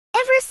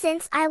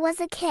Since I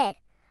was a kid,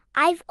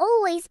 I've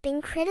always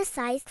been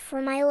criticized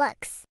for my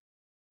looks.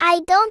 I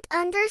don't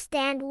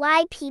understand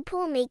why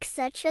people make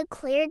such a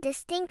clear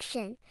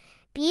distinction.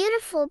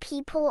 Beautiful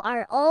people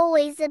are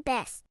always the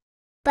best.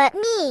 But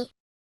me.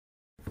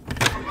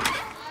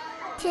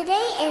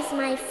 Today is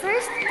my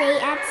first day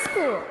at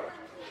school.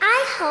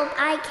 I hope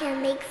I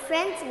can make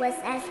friends with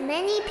as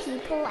many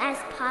people as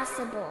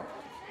possible.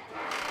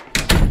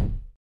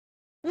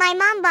 My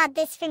mom bought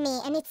this for me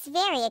and it's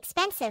very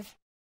expensive.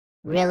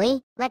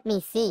 Really? Let me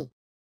see.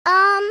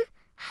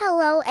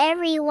 Hello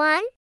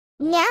everyone?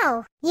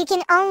 No, you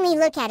can only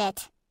look at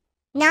it,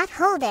 not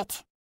hold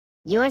it.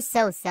 You're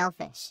so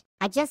selfish.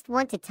 I just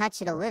want to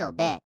touch it a little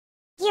bit.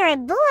 You're a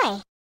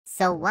boy.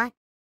 So what?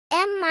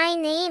 And my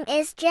name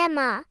is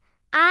Gemma.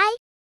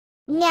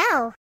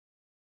 No.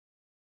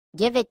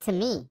 Give it to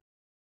me.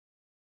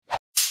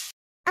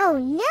 Oh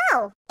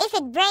no! If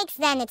it breaks,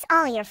 then it's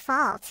all your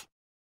fault.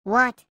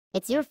 What?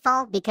 It's your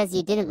fault because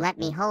you didn't let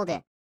me hold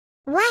it.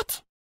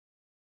 What?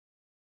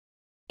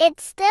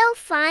 It's still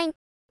fine.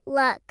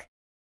 Look.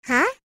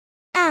 Huh?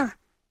 Oh,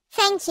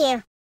 thank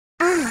you.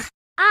 Ugh.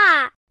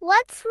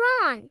 What's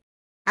wrong?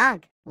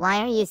 Ugh,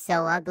 why are you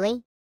so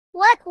ugly?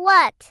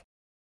 What?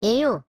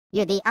 Ew,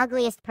 you're the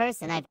ugliest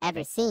person I've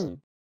ever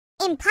seen.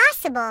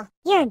 Impossible.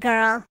 You're a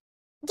girl.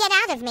 Get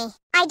out of me.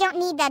 I don't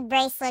need that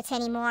bracelet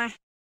anymore.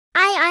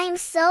 I'm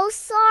so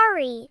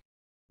sorry.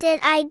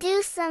 Did I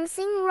do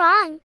something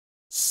wrong?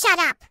 Shut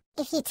up.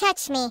 If you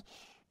touch me,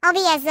 I'll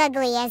be as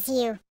ugly as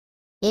you.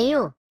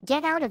 Ew,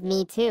 get out of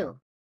me too.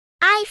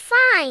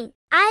 Fine.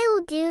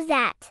 I'll do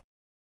that.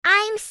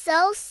 I'm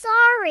so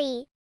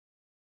sorry.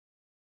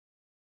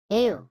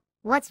 Ew,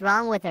 what's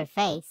wrong with her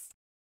face?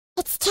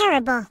 It's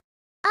terrible.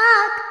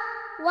 Ugh,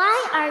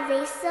 why are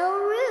they so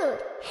rude?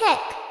 Heck.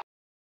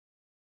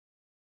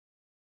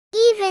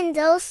 Even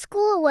though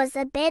school was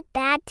a bit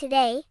bad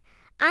today,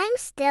 I'm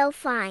still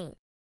fine.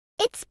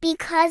 It's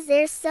because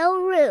they're so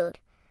rude.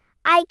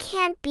 I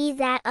can't be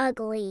that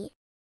ugly.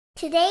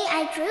 Today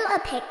I drew a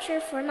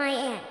picture for my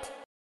aunt.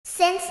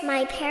 Since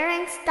my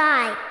parents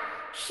died,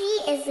 she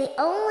is the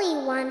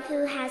only one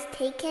who has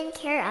taken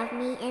care of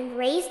me and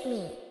raised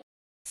me.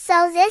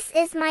 So this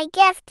is my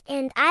gift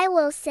and I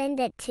will send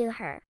it to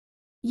her.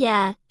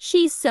 Yeah,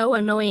 she's so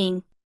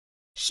annoying.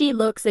 She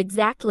looks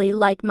exactly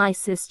like my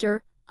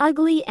sister,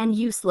 ugly and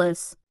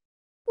useless.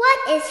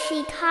 What is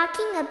she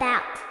talking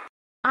about?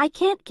 I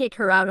can't kick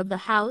her out of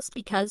the house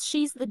because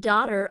she's the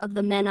daughter of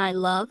the men I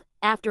love,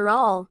 after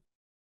all.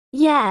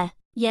 Yeah,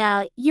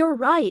 you're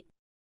right.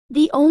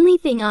 The only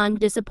thing I'm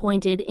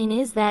disappointed in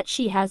is that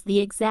she has the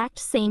exact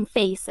same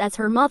face as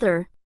her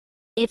mother.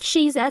 If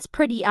she's as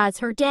pretty as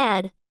her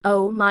dad,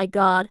 oh my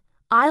God,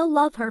 I'll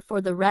love her for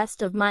the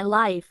rest of my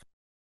life.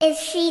 Is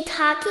she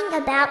talking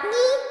about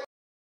me?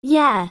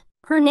 Yeah,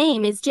 her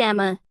name is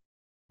Gemma.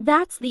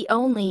 That's the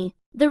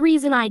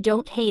reason I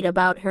don't hate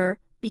about her,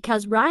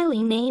 because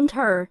Riley named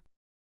her.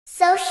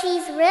 So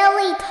she's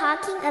really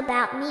talking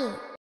about me.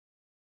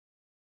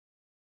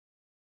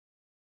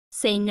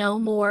 Say no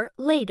more.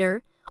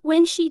 Later,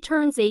 when she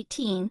turns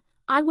 18,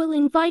 I will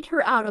invite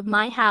her out of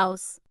my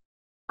house.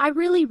 I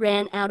really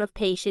ran out of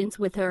patience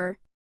with her.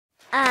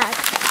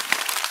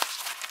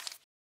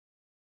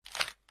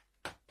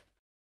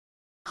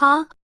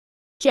 Huh?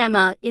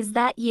 Gemma, is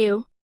that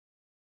you?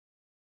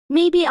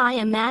 Maybe I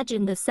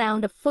imagined the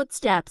sound of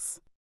footsteps.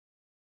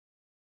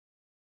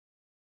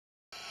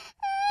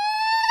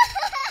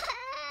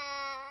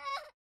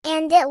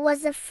 And it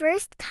was the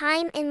first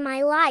time in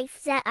my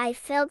life that I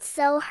felt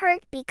so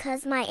hurt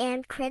because my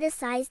aunt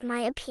criticized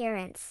my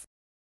appearance.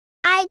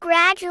 I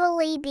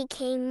gradually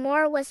became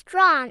more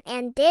withdrawn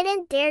and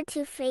didn't dare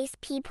to face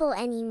people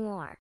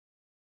anymore.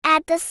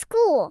 At the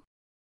school,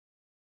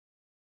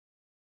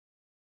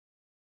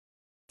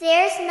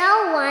 there's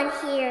no one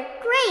here.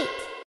 Great!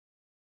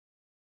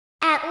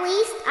 At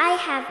least I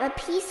have a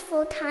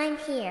peaceful time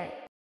here.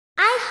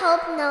 I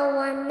hope no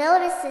one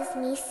notices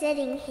me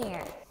sitting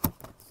here.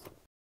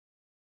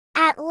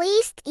 At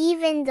least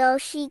even though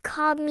she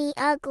called me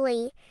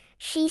ugly,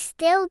 she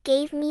still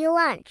gave me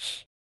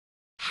lunch.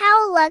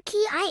 How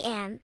lucky I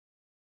am.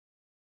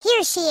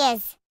 Here she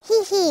is.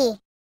 Hee hee.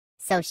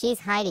 So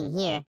she's hiding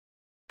here.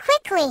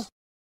 Quickly.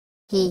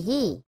 Hee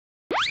hee.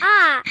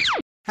 Ha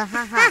ha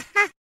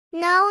ha.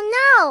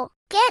 No.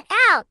 Get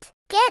out.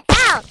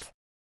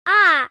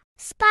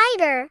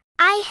 Spider.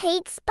 I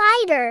hate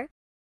spider.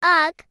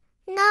 Ugh,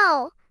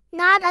 no,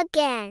 not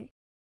again.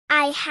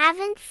 I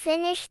haven't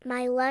finished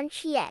my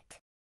lunch yet.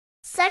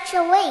 Such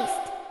a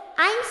waste.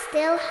 I'm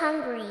still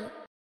hungry.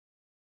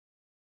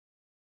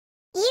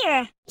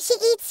 Ew, she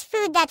eats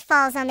food that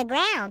falls on the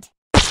ground.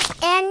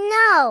 And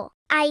no,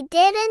 I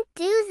didn't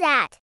do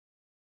that.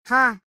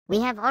 Huh,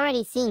 we have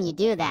already seen you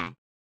do that.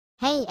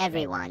 Hey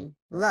everyone,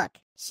 look,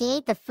 she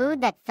ate the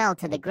food that fell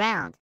to the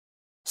ground.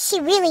 She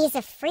really is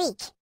a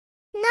freak.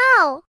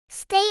 No,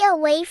 stay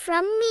away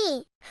from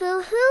me.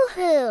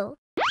 Hoo.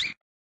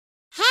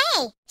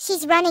 Hey,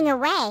 she's running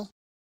away.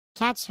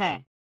 Catch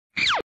her.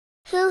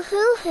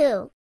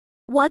 Hoo.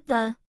 What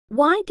the?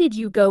 Why did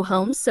you go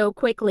home so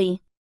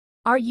quickly?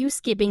 Are you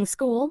skipping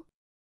school?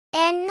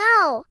 And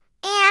no,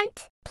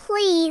 Aunt,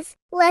 please,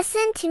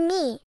 listen to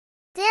me.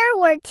 There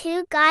were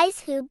two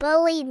guys who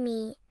bullied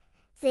me.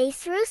 They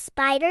threw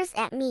spiders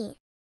at me.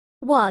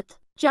 What,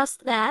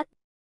 just that?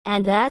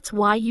 And that's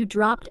why you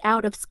dropped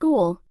out of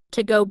school,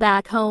 to go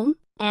back home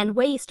and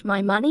waste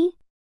my money?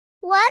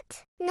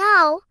 What?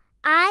 No,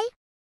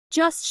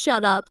 Just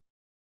shut up.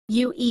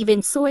 You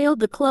even soiled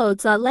the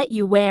clothes I let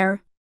you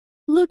wear.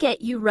 Look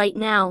at you right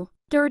now,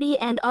 dirty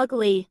and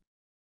ugly.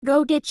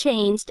 Go get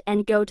changed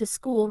and go to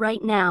school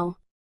right now.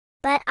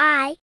 but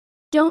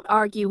Don't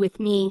argue with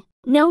me.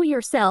 Know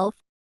yourself.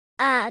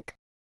 ugh.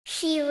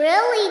 She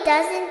really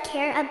doesn't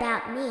care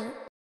about me.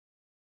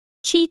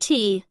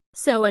 Cheaty,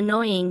 so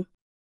annoying.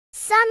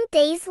 Some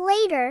days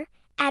later,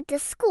 at the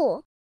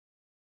school,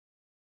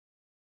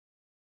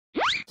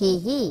 Hee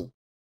hee.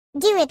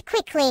 Do it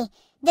quickly.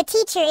 The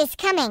teacher is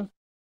coming.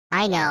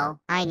 I know,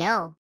 I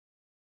know.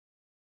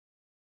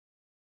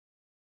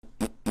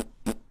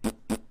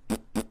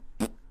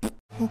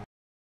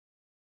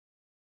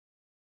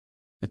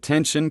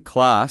 Attention,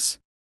 class.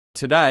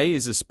 Today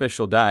is a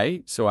special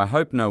day, so I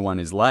hope no one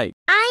is late.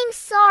 I'm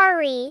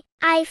sorry.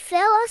 I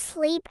fell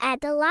asleep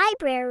at the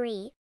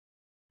library.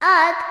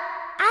 Ugh,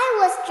 I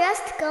was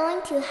just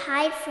going to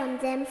hide from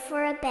them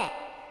for a bit,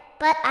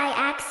 but I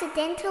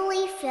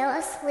accidentally fell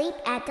asleep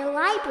at the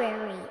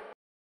library.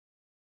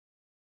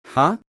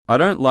 Huh? I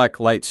don't like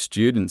late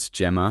students,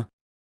 Gemma.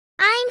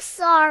 I'm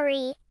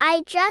sorry.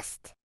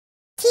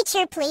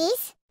 Teacher,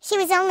 please. She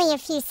was only a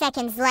few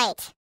seconds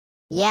late.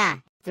 Yeah,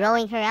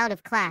 throwing her out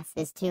of class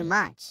is too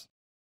much.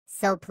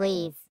 So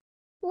please.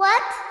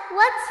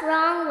 What's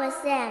wrong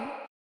with them?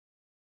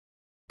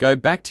 Go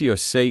back to your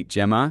seat,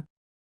 Gemma.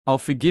 I'll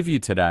forgive you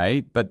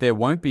today, but there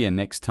won't be a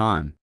next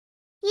time.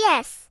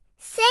 Yes,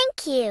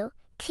 thank you,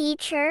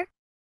 teacher.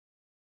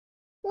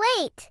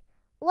 Wait,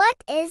 what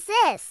is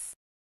this?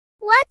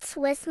 What's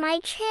with my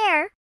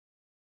chair?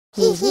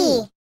 Hee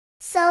hee.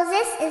 So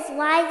this is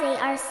why they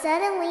are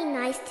suddenly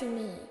nice to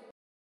me.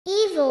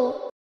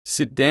 Evil.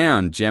 Sit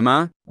down,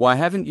 Gemma. Why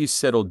haven't you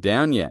settled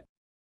down yet?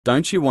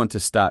 Don't you want to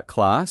start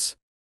class?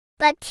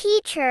 But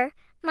teacher,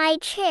 my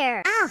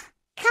chair. Oh,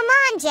 come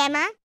on,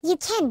 Gemma. You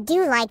can't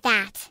do like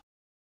that.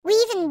 We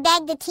even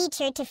begged the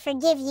teacher to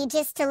forgive you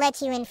just to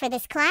let you in for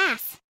this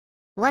class.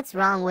 What's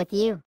wrong with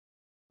you?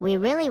 We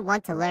really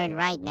want to learn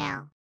right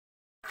now.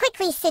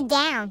 Quickly sit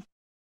down.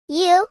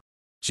 You?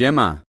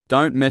 Gemma,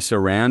 don't mess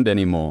around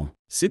anymore.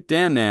 Sit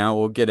down now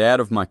or get out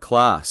of my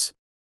class.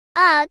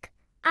 Ugh,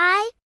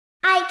 I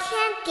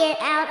can't get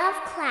out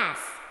of class.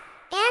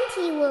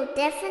 Auntie will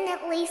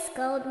definitely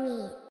scold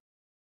me.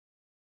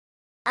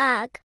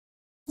 Ugh.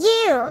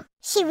 You!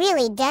 She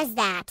really does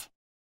that.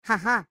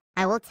 Haha,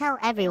 I will tell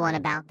everyone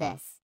about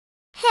this.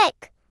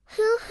 Heck,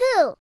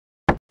 hoo-hoo.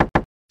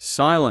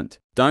 Silent.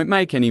 Don't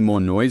make any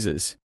more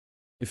noises.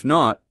 If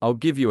not, I'll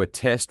give you a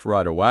test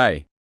right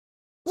away.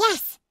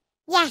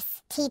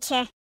 Yes,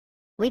 teacher.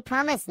 We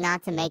promise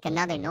not to make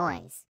another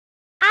noise.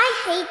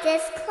 I hate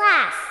this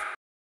class.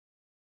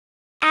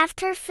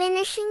 After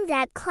finishing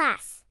that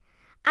class,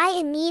 I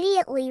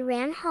immediately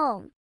ran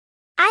home.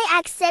 I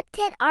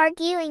accepted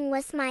arguing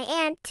with my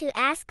aunt to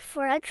ask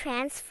for a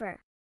transfer.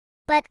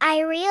 But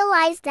I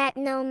realized that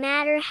no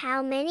matter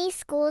how many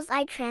schools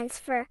I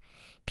transfer,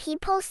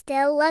 people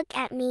still look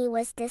at me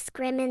with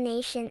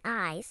discrimination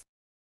eyes.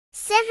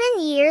 7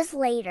 years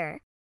later.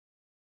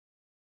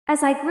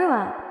 As I grew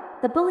up,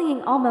 the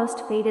bullying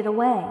almost faded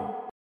away.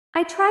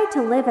 I tried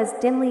to live as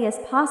dimly as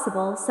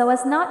possible so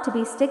as not to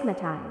be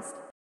stigmatized.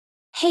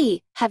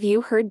 Hey, have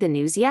you heard the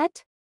news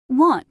yet?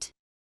 What?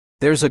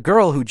 There's a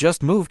girl who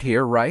just moved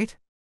here, right?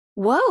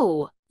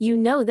 Whoa, you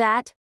know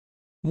that?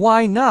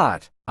 Why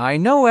not? I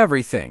know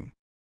everything.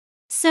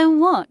 So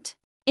what?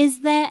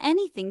 Is there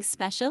anything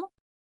special?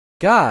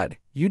 God,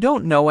 you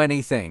don't know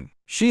anything.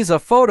 She's a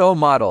photo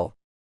model.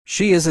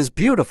 She is as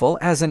beautiful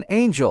as an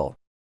angel.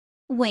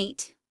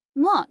 Wait,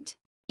 what?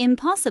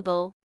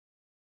 Impossible.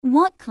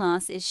 What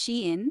class is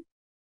she in?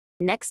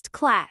 Next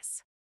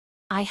class.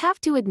 I have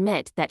to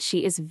admit that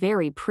she is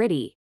very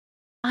pretty.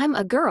 I'm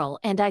a girl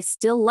and I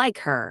still like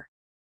her.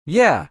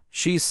 Yeah,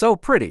 she's so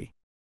pretty.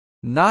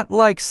 Not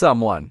like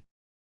someone.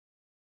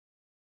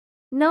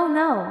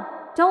 No,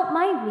 don't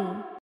mind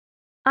me.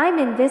 I'm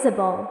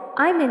invisible.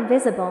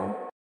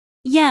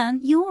 Yeah,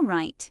 you're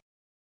right.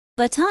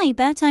 But I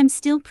bet I'm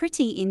still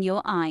pretty in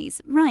your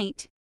eyes,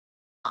 right?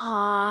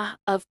 Ah,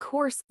 of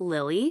course,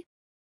 Lily.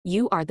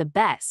 You are the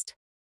best.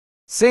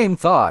 Same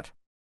thought.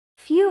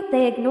 Phew,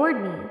 they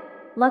ignored me.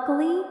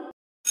 Luckily,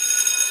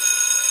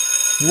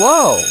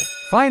 Whoa!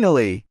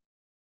 Finally!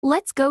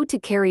 Let's go to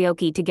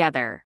karaoke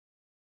together.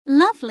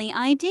 Lovely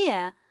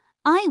idea.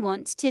 I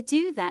want to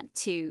do that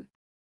too.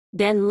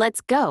 Then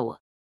let's go.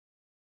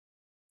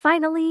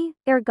 finally,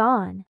 they're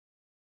gone.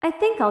 I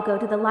think I'll go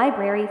to the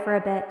library for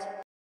a bit.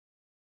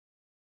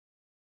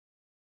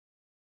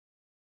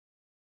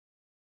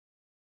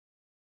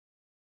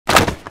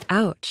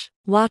 Ouch.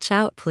 Watch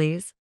out,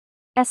 please.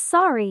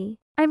 Sorry.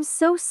 I'm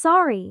so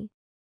sorry.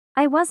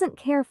 I wasn't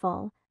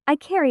careful. I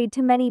carried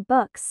too many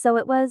books, so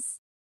it was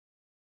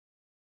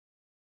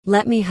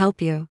Let me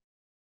help you.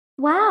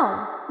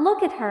 Wow,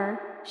 look at her.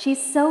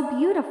 She's so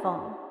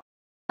beautiful.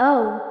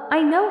 Oh,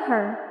 I know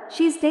her.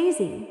 She's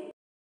Daisy.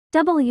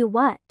 W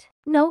what?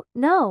 No,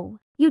 no,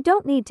 you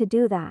don't need to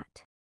do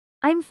that.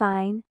 I'm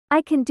fine.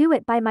 I can do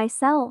it by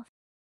myself.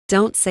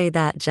 Don't say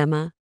that,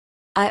 Gemma.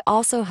 I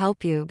also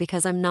help you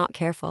because I'm not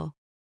careful.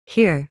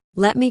 Here,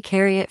 let me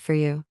carry it for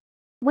you.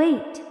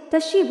 Wait,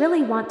 does she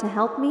really want to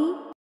help me?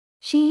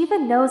 She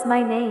even knows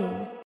my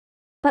name.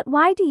 But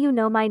why do you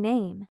know my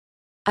name?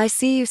 I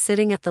see you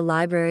sitting at the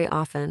library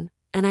often,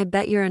 and I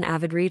bet you're an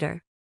avid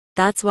reader.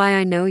 That's why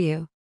I know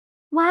you.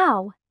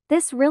 Wow,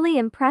 this really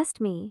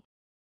impressed me.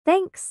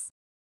 Thanks.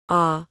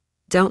 Aw,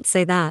 don't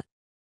say that.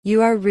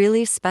 You are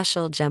really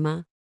special,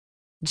 Gemma.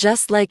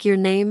 Just like your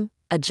name,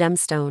 a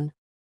gemstone.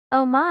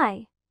 Oh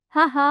my.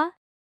 Haha.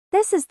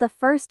 This is the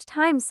first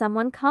time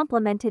someone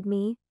complimented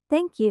me.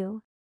 Thank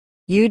you.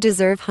 You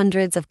deserve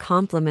hundreds of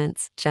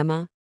compliments,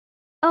 Gemma.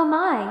 Oh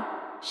my.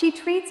 She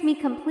treats me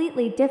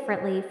completely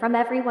differently from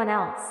everyone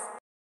else.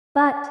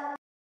 But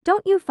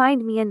don't you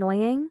find me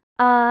annoying?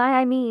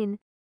 I mean,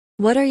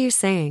 What are you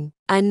saying?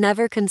 I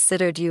never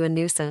considered you a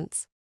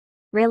nuisance.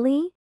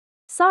 really?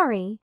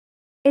 Sorry.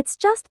 It's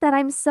just that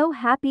I'm so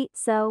happy,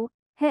 so,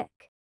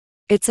 hick.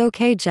 It's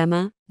okay,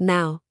 Gemma.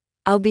 Now,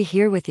 I'll be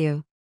here with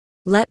you.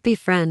 Let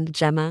befriend,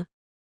 Gemma.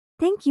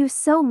 Thank you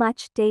so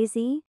much,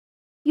 Daisy.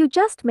 You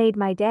just made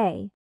my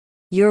day.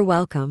 You're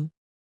welcome.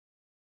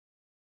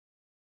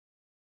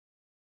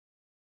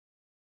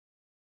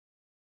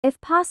 If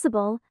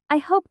possible, I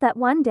hope that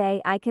one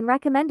day I can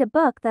recommend a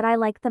book that I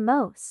like the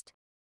most.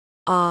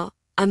 Aw,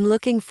 I'm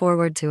looking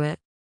forward to it.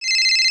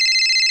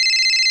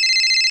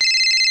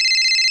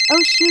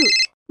 Oh shoot,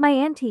 my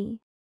auntie.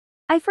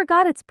 I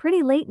forgot it's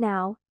pretty late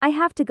now. I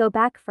have to go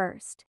back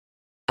first.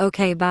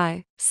 Okay,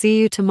 bye. See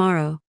you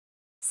tomorrow.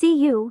 See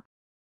you.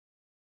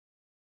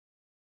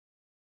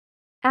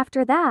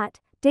 After that,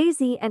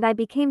 Daisy and I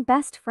became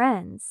best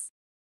friends.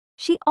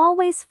 She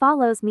always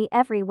follows me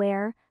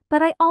everywhere,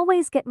 but I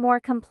always get more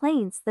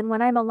complaints than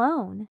when I'm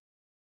alone.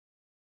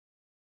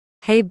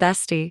 Hey,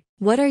 bestie,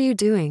 what are you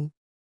doing?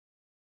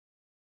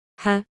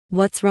 Huh,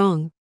 what's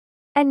wrong?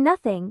 And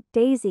nothing,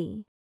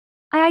 Daisy.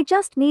 I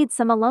just need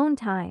some alone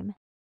time.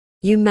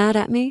 You mad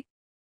at me?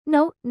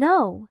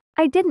 No,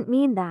 I didn't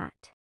mean that.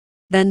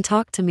 Then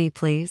talk to me,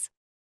 please.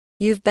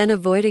 You've been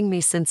avoiding me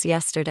since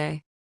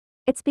yesterday.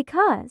 It's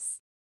because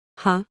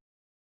Huh?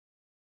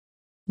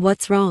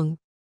 What's wrong?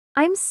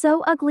 I'm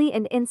so ugly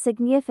and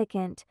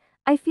insignificant.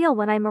 I feel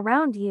when I'm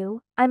around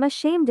you, I'm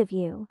ashamed of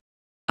you.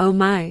 Oh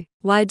my,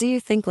 why do you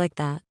think like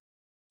that?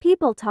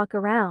 People talk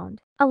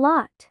around a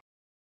lot.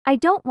 I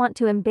don't want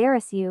to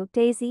embarrass you,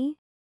 Daisy.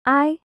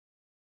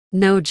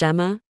 No,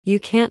 Gemma, you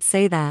can't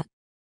say that.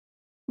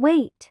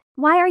 Wait,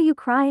 why are you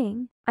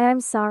crying? I'm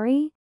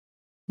sorry.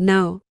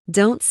 No,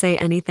 don't say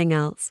anything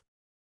else.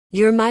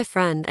 You're my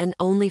friend and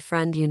only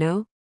friend, you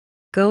know?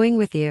 Going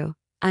with you,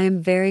 I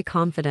am very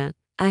confident.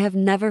 I have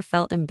never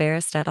felt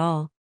embarrassed at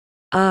all.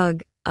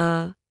 Ugh,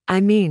 I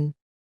mean,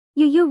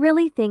 You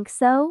really think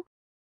so?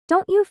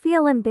 Don't you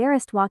feel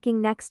embarrassed walking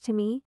next to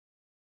me?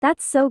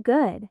 That's so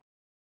good.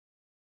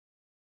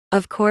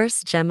 of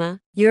course,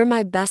 Gemma, you're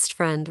my best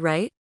friend,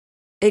 right?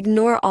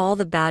 Ignore all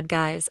the bad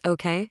guys,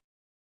 okay?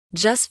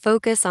 Just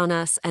focus on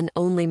us and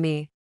only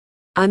me.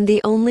 I'm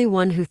the only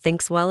one who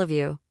thinks well of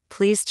you.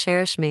 Please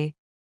cherish me.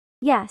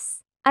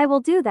 Yes, I will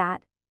do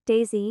that,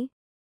 Daisy.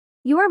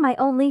 You are my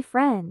only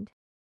friend.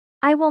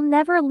 I will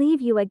never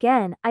leave you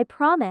again, I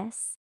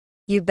promise.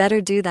 You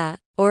better do that,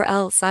 or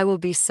else I will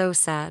be so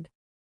sad.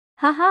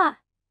 Haha.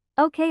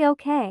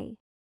 Okay.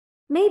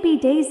 Maybe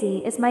Daisy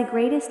is my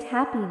greatest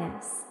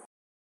happiness.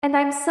 And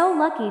I'm so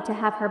lucky to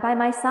have her by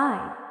my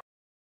side.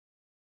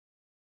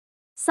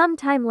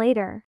 Sometime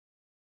later.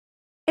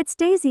 It's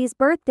Daisy's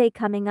birthday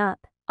coming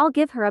up. I'll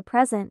give her a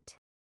present.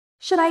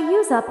 Should I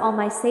use up all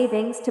my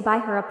savings to buy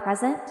her a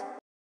present?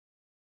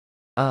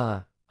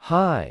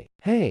 Hi.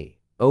 Hey,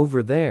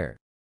 over there.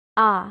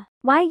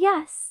 Why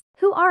yes.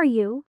 Who are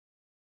you?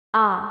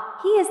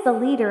 He is the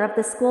leader of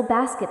the school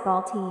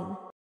basketball team.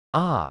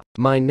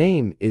 My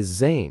name is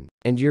Zane,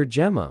 and you're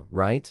Gemma,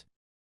 right?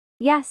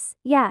 Yes.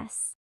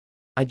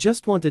 I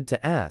just wanted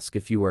to ask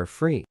if you are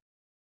free.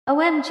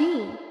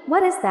 OMG,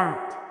 what is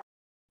that?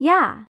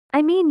 Yeah,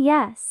 I mean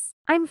yes,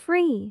 I'm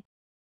free.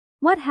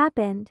 What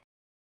happened?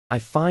 I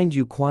find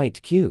you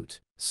quite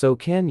cute, so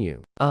can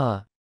you,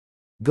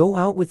 go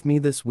out with me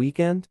this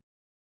weekend?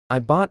 I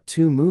bought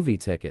 2 movie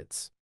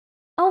tickets.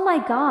 Oh my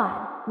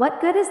god,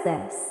 what good is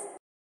this?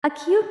 A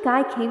cute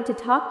guy came to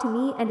talk to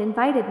me and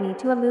invited me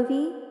to a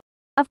movie?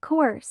 Of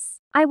course,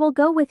 I will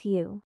go with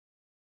you.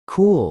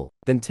 Cool,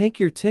 then take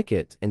your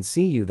ticket and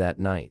see you that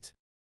night.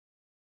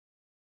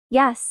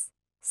 Yes,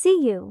 see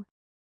you.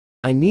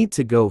 I need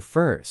to go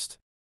first.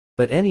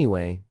 But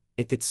anyway,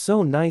 it's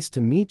so nice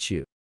to meet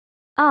you.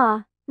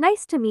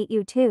 Nice to meet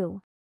you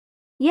too.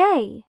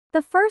 Yay,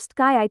 the first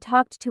guy I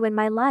talked to in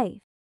my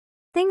life.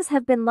 Things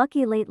have been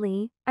lucky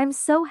lately, I'm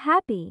so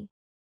happy.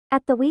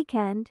 At the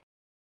weekend.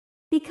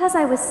 Because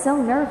I was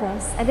so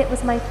nervous and it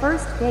was my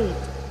first date,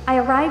 I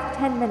arrived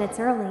 10 minutes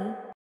early.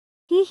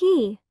 Hee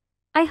hee.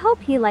 I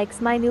hope he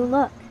likes my new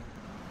look.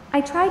 I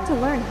tried to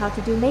learn how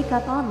to do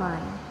makeup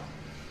online.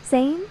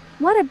 Zane,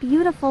 what a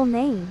beautiful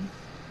name.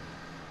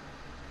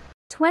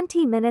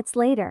 20 minutes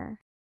later.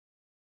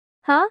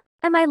 Huh?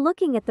 Am I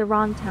looking at the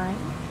wrong time?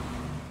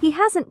 He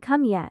hasn't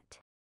come yet.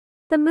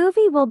 The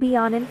movie will be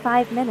on in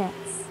 5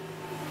 minutes.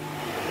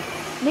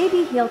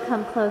 Maybe he'll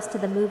come close to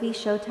the movie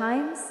show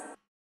times?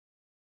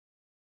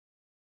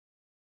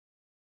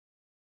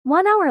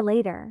 1 hour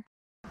later.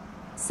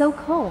 So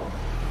cold.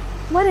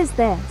 What is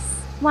this?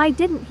 Why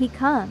didn't he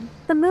come?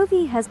 The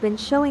movie has been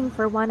showing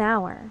for 1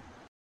 hour.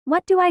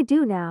 What do I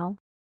do now?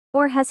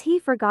 Or has he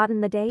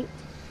forgotten the date?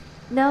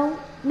 No,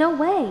 no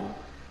way.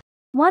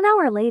 1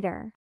 hour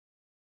later.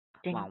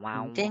 What am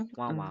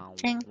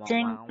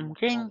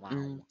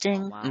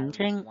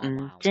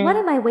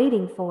I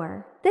waiting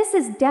for? This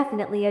is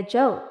definitely a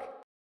joke.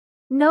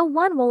 No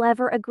one will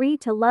ever agree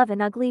to love an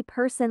ugly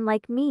person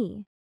like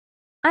me.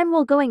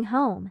 I'm going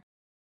home.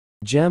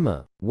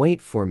 Gemma,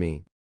 wait for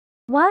me.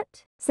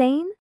 What?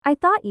 Zane? I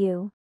thought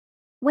you.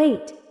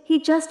 Wait, he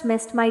just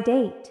missed my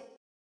date.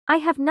 I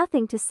have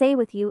nothing to say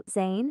with you,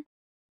 Zane.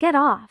 Get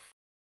off.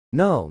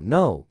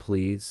 No,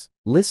 please.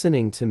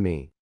 Listening to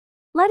me.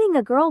 Letting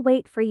a girl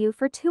wait for you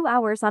for 2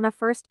 hours on a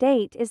first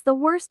date is the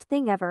worst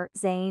thing ever,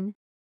 Zane.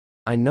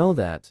 I know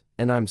that,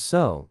 and I'm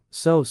so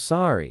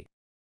sorry.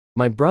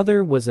 My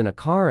brother was in a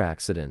car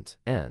accident,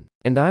 and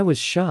I was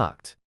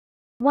shocked.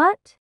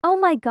 What? Oh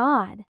my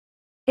god.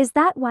 Is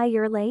that why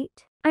you're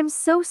late? I'm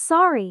so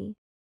sorry.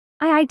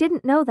 I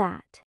didn't know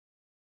that.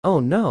 Oh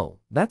no,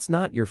 that's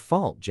not your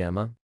fault,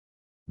 Gemma.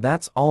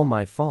 That's all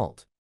my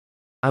fault.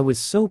 I was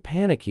so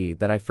panicky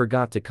that I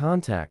forgot to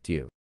contact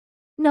you.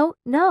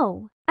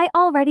 No, I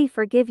already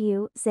forgive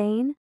you,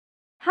 Zane.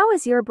 How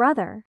is your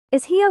brother?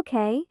 Is he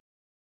okay?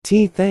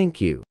 Thank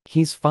you,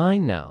 he's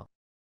fine now.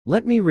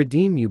 Let me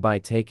redeem you by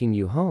taking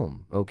you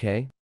home,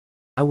 okay?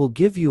 I will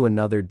give you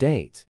another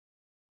date.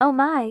 Oh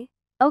my,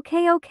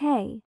 okay.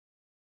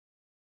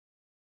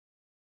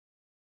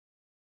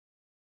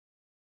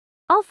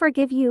 I'll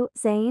forgive you,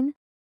 Zane.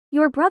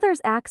 Your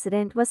brother's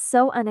accident was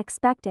so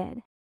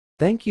unexpected.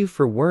 Thank you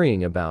for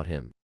worrying about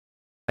him.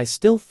 I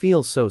still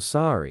feel so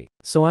sorry,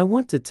 so I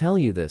want to tell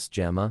you this,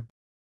 Gemma.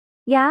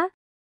 Yeah?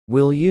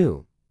 Will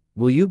you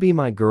be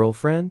my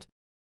girlfriend?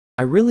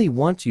 I really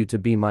want you to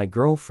be my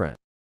girlfriend.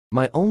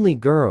 My only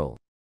girl.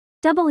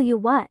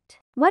 What?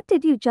 What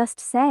did you just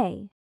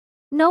say?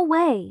 No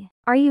way,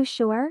 are you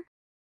sure?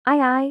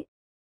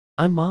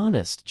 I'm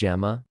honest,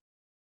 Gemma.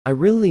 I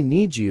really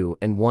need you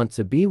and want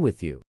to be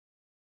with you.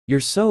 You're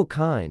so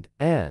kind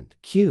and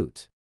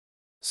cute.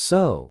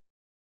 So.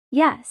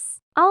 Yes,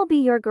 I'll be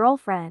your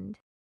girlfriend.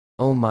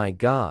 Oh my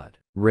god,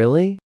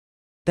 really?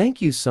 Thank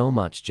you so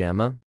much,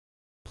 Gemma.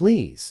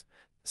 Please,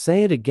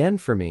 say it again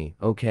for me,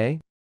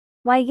 okay?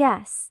 Why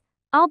yes,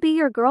 I'll be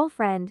your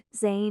girlfriend,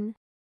 Zane.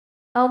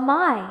 Oh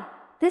my,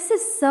 this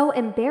is so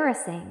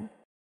embarrassing.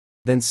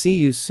 Then see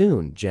you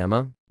soon,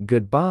 Gemma.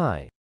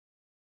 Goodbye.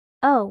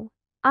 Oh,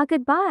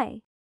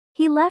 goodbye.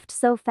 He left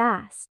so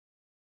fast.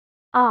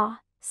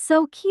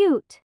 So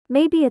cute.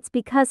 Maybe it's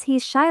because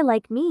he's shy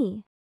like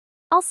me.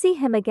 I'll see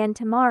him again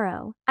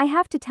tomorrow. I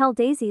have to tell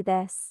Daisy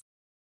this.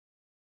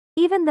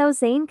 Even though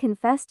Zane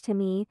confessed to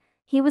me,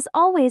 he was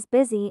always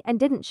busy and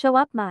didn't show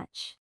up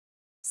much.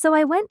 So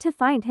I went to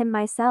find him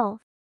myself.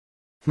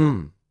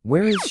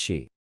 Where is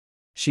she?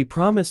 She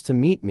promised to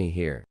meet me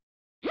here.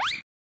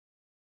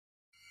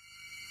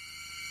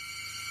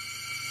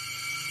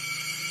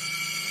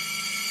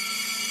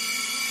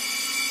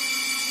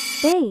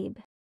 Babe.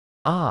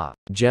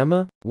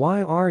 Gemma,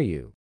 why are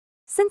you?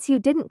 Since you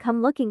didn't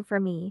come looking for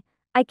me,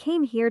 I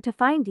came here to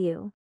find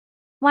you.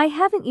 Why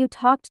haven't you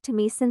talked to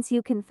me since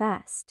you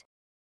confessed?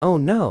 Oh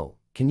no,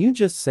 can you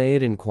just say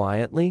it in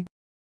quietly?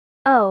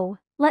 Oh,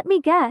 let me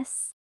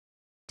guess.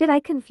 Did I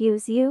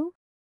confuse you?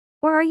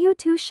 Or are you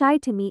too shy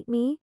to meet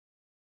me?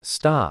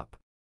 Stop.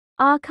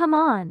 Come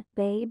on,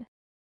 babe.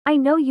 I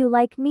know you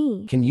like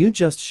me. Can you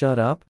just shut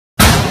up?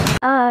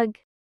 Ugh.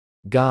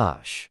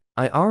 Gosh,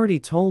 I already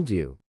told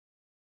you.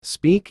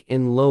 Speak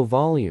in low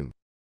volume.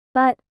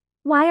 But,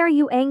 why are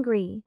you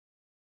angry?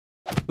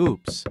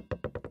 Oops.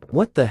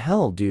 What the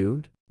hell,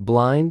 dude?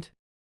 Blind?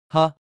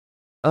 Huh?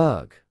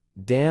 Ugh,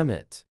 damn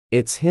it.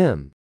 It's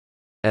him.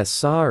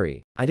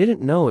 Sorry, I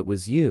didn't know it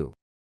was you.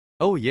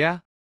 Oh yeah?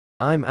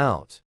 I'm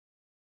out.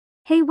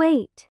 Hey,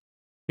 wait.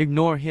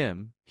 Ignore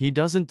him. He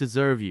doesn't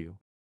deserve you.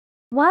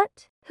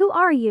 What? Who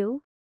are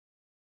you?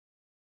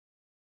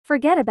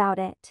 Forget about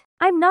it.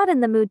 I'm not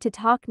in the mood to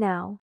talk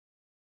now.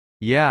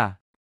 Yeah.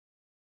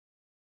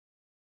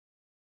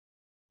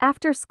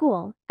 After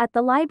school, at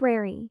the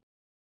library.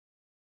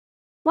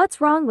 What's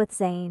wrong with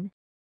Zane?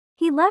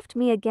 He left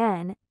me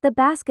again. The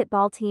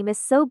basketball team is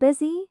so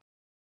busy.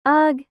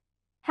 Ugh.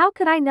 How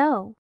could I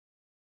know?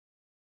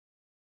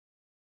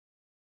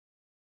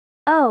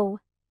 Oh,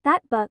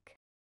 that book.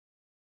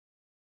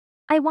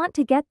 I want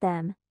to get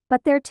them,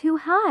 but they're too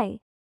high.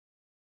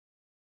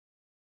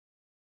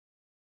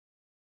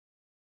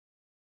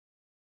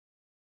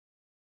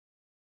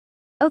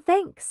 Oh,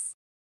 thanks.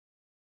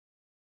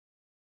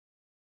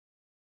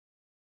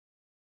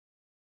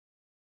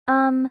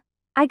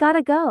 I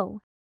gotta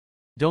go.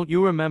 Don't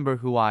you remember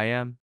who I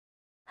am?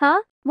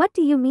 Huh? What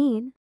do you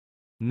mean?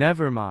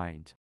 Never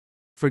mind.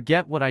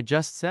 Forget what I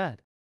just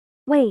said.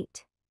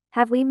 Wait,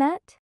 have we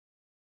met?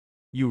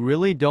 You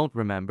really don't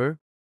remember?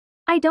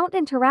 I don't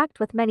interact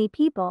with many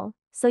people,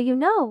 so you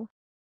know.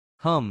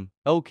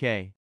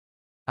 Okay.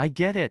 I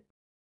get it.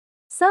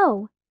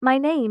 So, my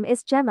name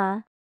is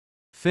Gemma.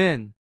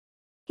 Finn.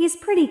 He's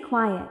pretty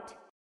quiet.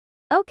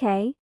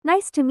 Okay,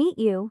 nice to meet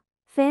you,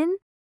 Finn.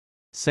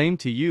 Same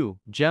to you,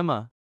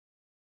 Gemma.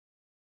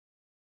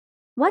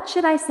 What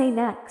should I say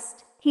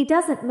next? He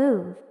doesn't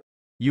move.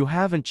 You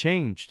haven't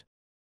changed.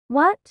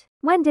 What?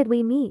 When did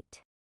we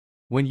meet?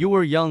 When you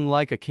were young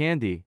like a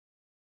candy.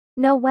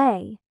 No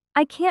way.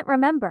 I can't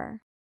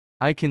remember.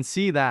 I can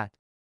see that.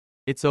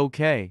 It's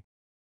okay.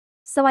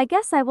 So I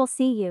guess I will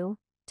see you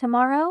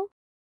tomorrow?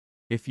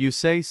 If you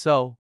say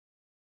so.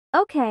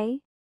 Okay.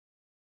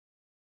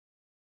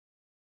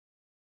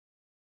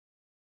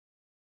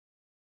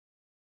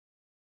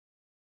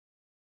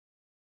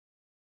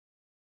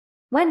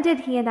 When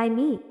did he and I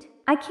meet?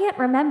 I can't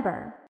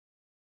remember.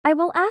 I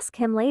will ask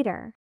him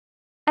later.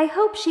 I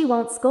hope she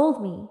won't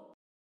scold me.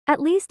 At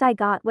least I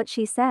got what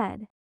she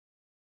said.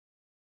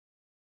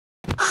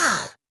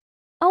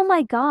 Oh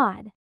my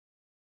god.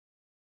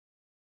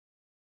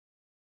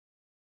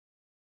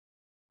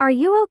 Are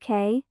you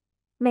okay,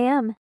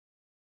 ma'am?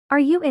 Are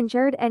you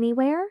injured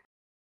anywhere?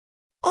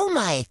 Oh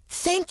my,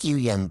 thank you,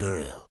 young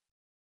girl.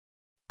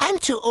 I'm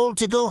too old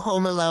to go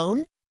home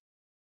alone.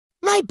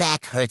 My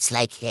back hurts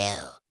like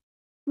hell.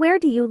 Where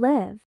do you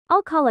live?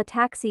 I'll call a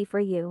taxi for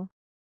you.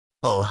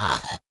 Oh,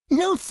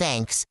 no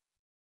thanks.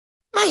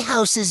 My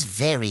house is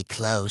very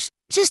close.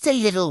 Just a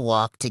little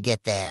walk to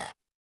get there.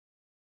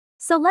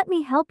 So let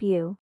me help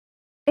you.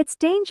 It's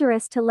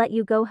dangerous to let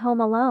you go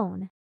home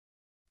alone.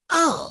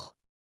 Oh,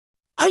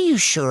 are you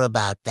sure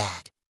about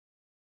that?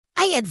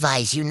 I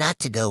advise you not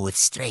to go with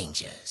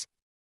strangers.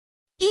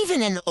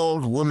 Even an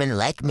old woman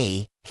like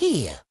me,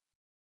 here.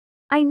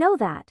 I know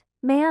that,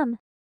 ma'am.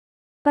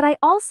 But I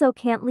also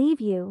can't leave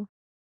you.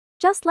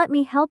 Just let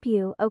me help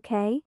you,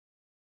 okay?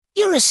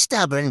 You're a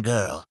stubborn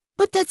girl,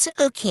 but that's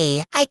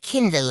okay. I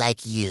kinda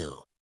like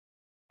you.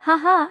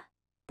 Haha.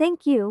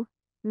 Thank you,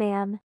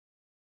 ma'am.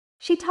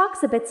 She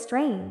talks a bit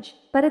strange,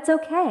 but it's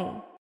okay.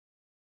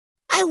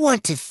 I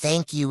want to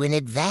thank you in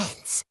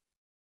advance.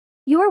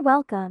 You're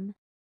welcome.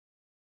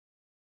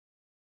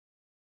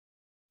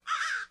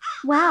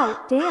 Wow,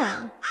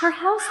 damn, her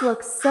house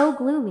looks so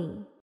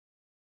gloomy.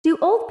 Do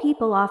old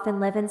people often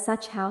live in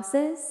such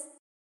houses?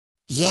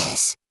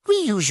 Yes, we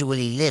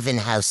usually live in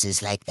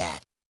houses like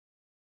that.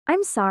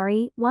 I'm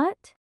sorry,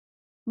 what?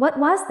 What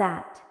was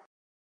that?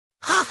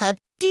 Haha,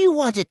 do you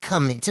want to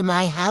come into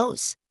my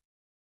house?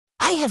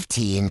 I have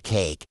tea and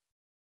cake.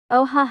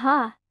 Oh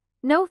haha,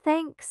 no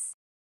thanks.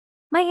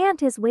 My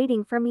aunt is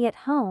waiting for me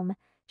at home.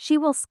 She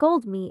will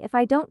scold me if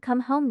I don't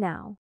come home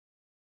now.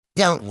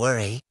 Don't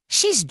worry,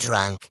 she's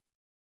drunk.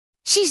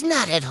 She's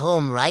not at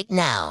home right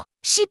now.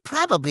 She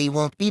probably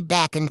won't be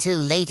back until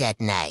late at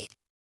night.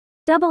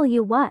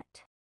 What?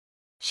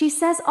 She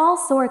says all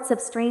sorts of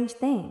strange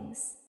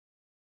things.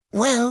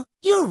 Well,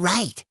 you're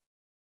right.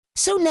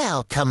 So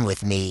now come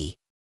with me.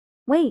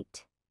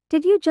 Wait,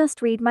 did you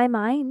just read my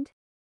mind?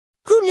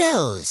 Who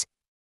knows?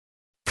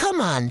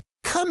 Come on,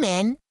 come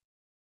in.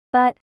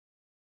 But...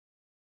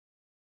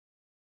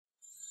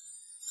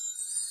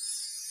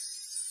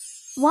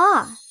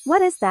 Wah,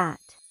 what is that?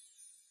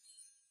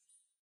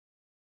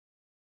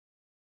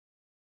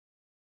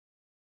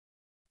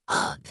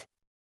 Ugh.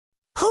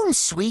 Home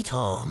sweet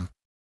home.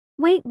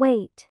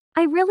 Wait,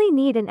 I really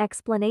need an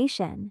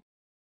explanation.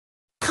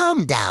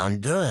 Calm down,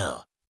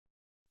 girl.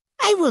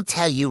 I will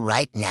tell you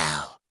right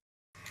now.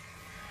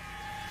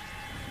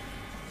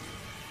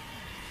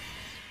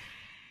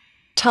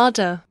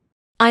 Tada.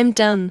 I'm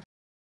done.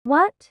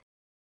 What?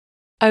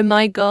 Oh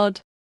my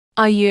god.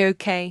 Are you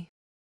okay?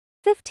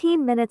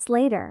 15 minutes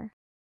later.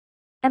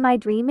 Am I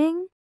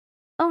dreaming?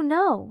 Oh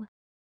no.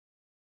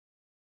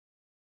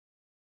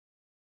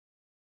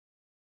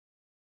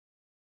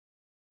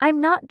 I'm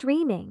not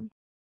dreaming.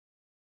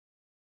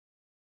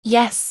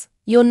 Yes,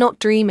 you're not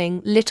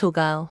dreaming, little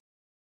girl.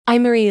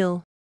 I'm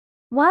real.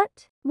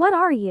 What? What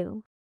are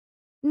you?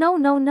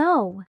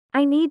 No.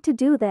 I need to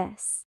do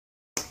this.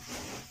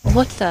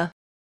 What the?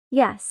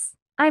 Yes,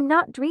 I'm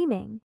not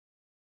dreaming.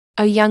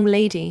 Oh, young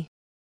lady.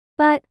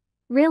 But,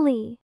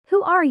 really,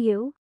 who are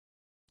you?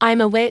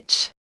 I'm a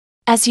witch,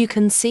 as you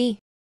can see.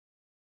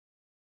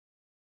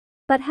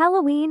 But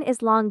Halloween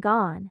is long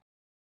gone.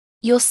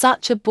 You're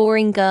such a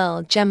boring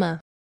girl, Gemma.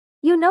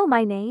 You know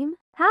my name?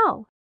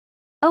 How?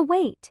 Oh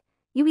wait,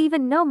 you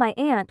even know my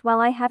aunt while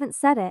I haven't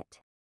said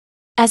it.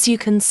 As you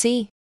can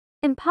see.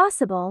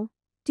 Impossible.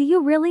 Do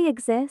you really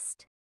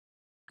exist?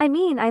 I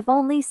mean, I've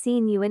only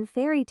seen you in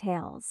fairy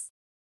tales.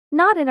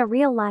 Not in a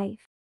real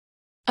life.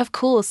 Of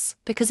course,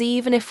 because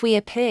even if we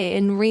appear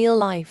in real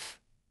life,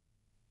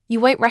 you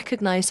won't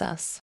recognize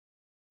us.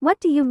 What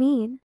do you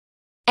mean?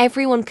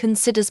 Everyone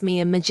considers me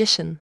a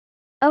magician.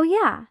 Oh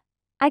yeah,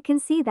 I can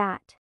see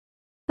that.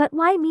 But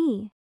why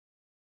me?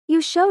 You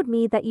showed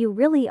me that you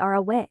really are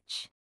a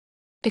witch.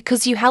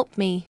 Because you helped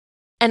me.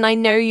 And I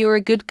know you're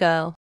a good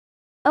girl.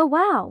 Oh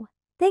wow,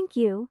 thank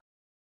you.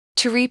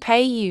 To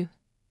repay you,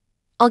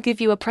 I'll give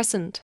you a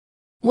present.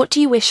 What do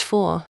you wish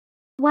for?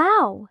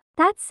 Wow,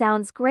 that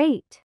sounds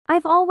great.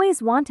 I've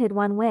always wanted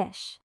one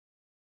wish.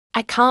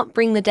 I can't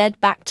bring the dead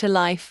back to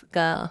life,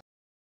 girl.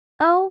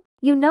 Oh,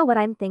 you know what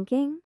I'm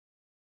thinking?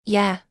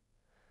 Yeah.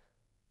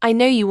 I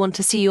know you want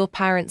to see your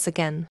parents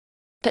again.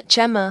 But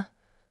Gemma,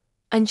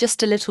 I'm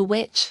just a little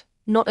witch,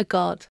 not a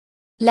god.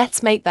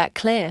 Let's make that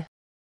clear.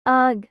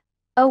 Ugh.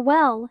 Oh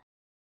well.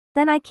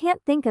 Then I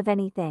can't think of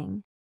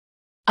anything.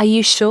 Are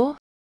you sure?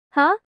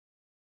 Huh?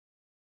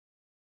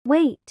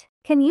 Wait,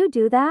 can you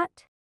do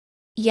that?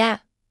 Yeah.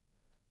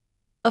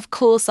 Of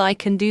course I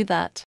can do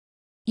that.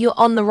 You're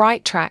on the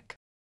right track.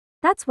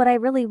 That's what I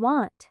really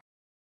want.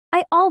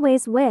 I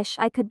always wish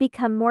I could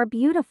become more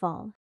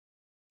beautiful.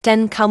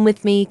 Then come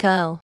with me,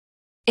 girl.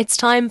 It's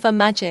time for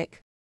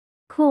magic.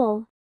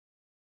 Cool.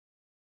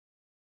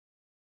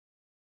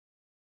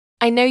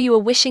 I know you are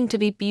wishing to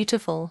be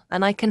beautiful,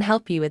 and I can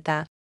help you with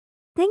that.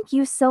 Thank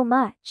you so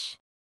much.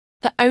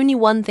 But only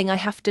one thing I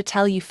have to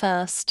tell you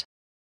first.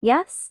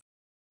 Yes?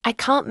 I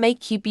can't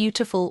make you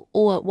beautiful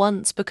all at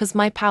once because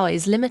my power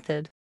is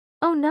limited.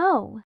 Oh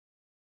no.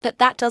 But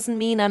that doesn't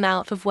mean I'm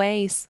out of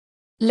ways.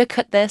 Look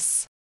at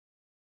this.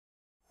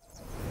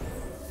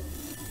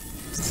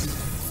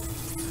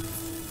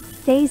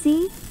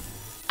 Daisy?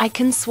 I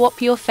can swap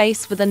your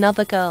face with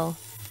another girl.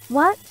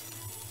 What?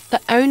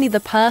 But only the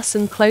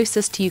person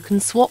closest to you can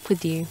swap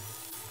with you.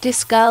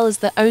 This girl is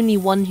the only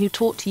one who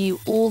talked to you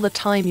all the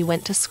time you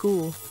went to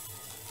school.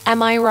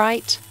 Am I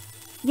right?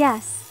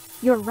 Yes,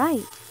 you're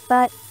right,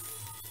 but...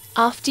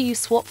 After you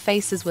swap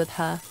faces with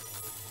her,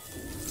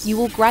 you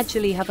will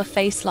gradually have a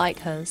face like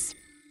hers.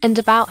 And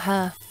about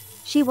her.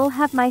 She will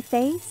have my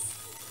face?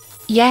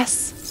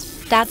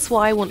 Yes, that's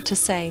what I want to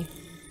say.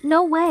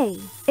 No way,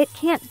 it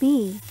can't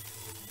be.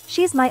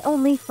 She's my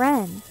only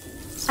friend.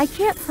 I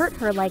can't hurt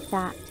her like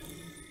that.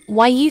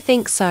 Why you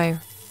think so?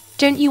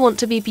 Don't you want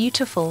to be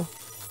beautiful?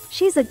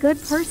 She's a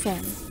good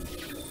person.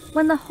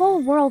 When the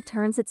whole world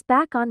turns its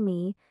back on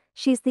me,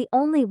 she's the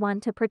only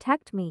one to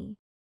protect me.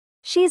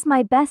 She's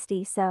my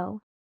bestie, so...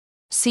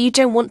 So you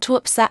don't want to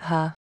upset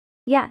her?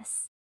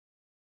 Yes.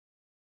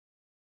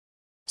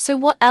 So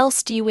what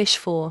else do you wish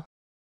for?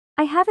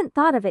 I haven't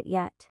thought of it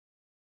yet.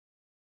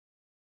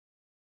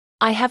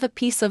 I have a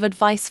piece of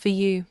advice for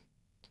you.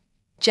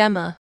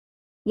 Gemma.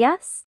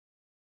 Yes?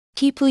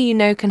 People you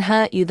know can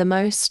hurt you the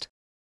most.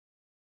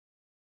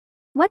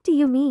 What do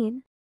you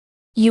mean?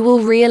 You will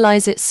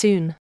realize it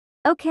soon.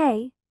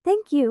 Okay,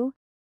 thank you.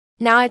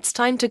 Now it's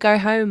time to go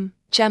home,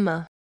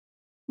 Gemma.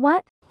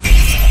 What?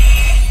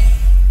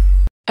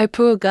 Oh,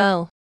 poor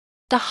girl.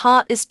 The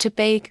heart is too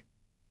big,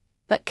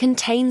 but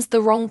contains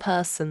the wrong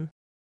person.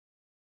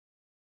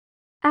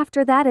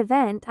 After that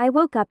event, I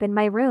woke up in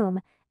my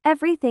room.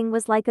 Everything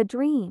was like a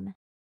dream.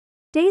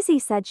 Daisy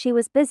said she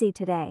was busy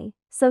today,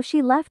 so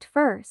she left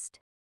first.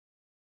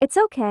 It's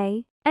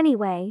okay,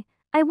 anyway,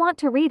 I want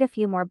to read a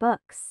few more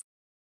books.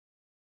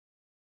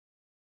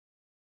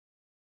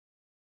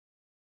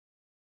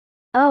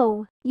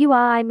 Oh,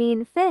 I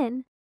mean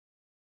Finn.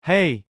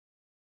 Hey,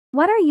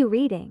 What are you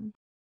reading?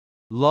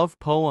 love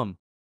poem.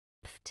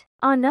 Pfft.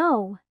 Oh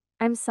no,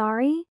 I'm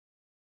sorry.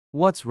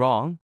 What's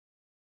wrong?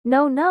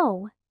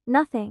 No,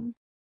 nothing.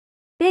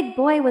 Big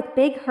boy with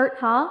big hurt,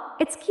 huh?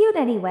 It's cute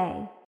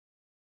anyway.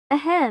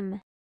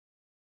 Ahem.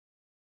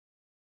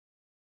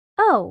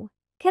 Oh,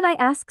 can I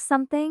ask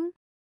something?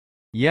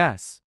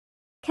 Yes.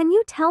 Can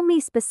you tell me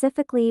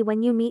specifically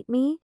when you meet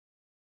me?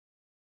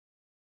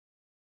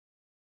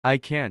 I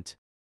can't.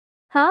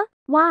 Huh?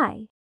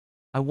 Why?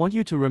 I want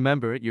you to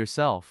remember it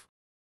yourself.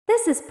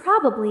 This is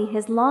probably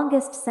his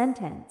longest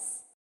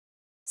sentence.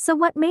 So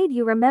what made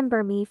you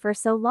remember me for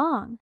so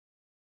long?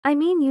 I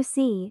mean, you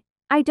see,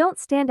 I don't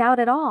stand out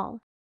at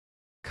all.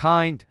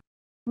 Kind.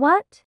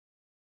 What?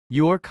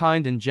 You're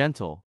kind and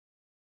gentle.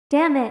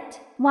 Damn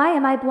it, why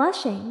am I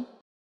blushing?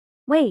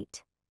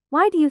 Wait,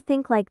 why do you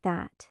think like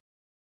that?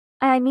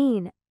 I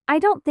mean, I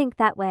don't think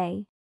that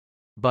way.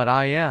 But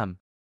I am.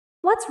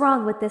 What's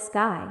wrong with this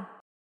guy?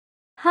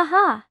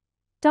 Haha,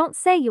 don't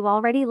say you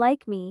already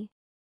like me.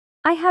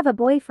 I have a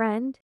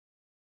boyfriend.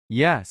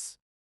 Yes.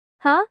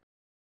 Huh?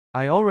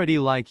 I already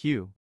like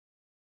you.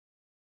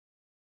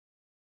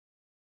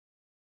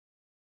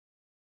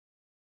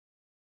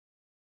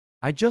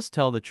 I just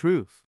tell the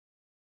truth.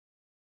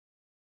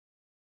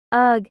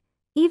 Ugh,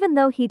 even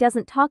though he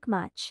doesn't talk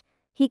much,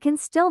 he can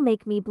still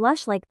make me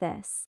blush like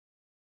this.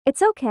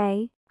 It's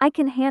okay, I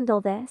can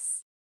handle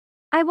this.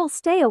 I will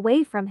stay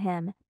away from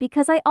him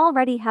because I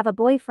already have a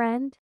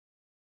boyfriend.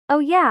 Oh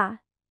yeah,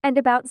 and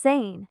about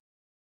Zane.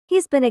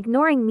 He's been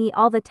ignoring me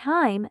all the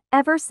time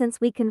ever since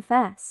we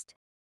confessed.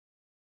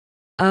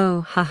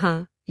 Oh,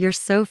 haha, you're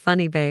so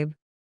funny, babe.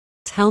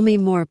 Tell me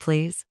more,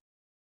 please.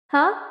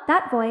 Huh?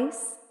 That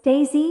voice?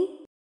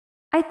 Daisy?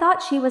 I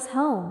thought she was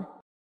home.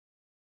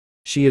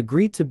 She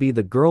agreed to be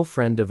the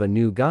girlfriend of a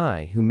new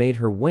guy who made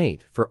her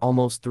wait for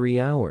almost 3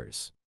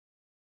 hours.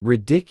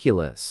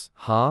 Ridiculous,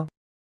 huh?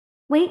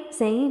 Wait,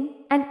 Zane,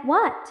 and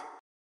what?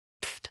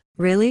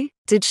 Really?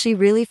 Did she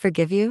really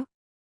forgive you?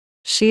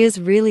 She is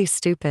really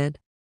stupid.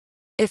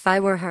 If I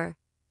were her,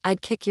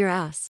 I'd kick your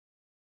ass.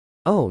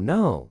 Oh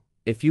no,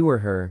 if you were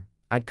her,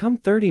 I'd come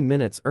 30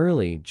 minutes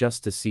early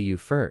just to see you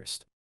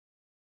first.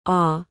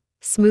 Aw,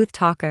 smooth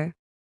talker.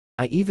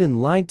 I even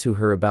lied to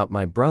her about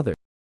my brother.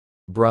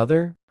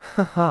 Brother?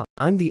 Haha,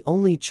 I'm the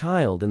only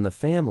child in the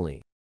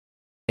family.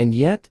 And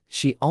yet,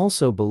 she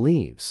also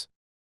believes.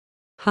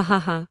 Ha ha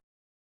ha.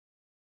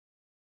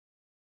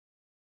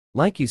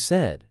 Like you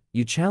said,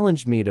 you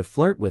challenged me to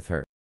flirt with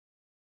her.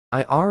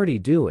 I already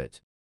do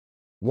it.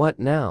 What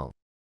now?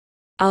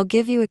 I'll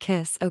give you a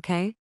kiss,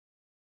 okay?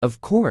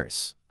 Of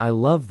course, I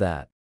love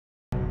that.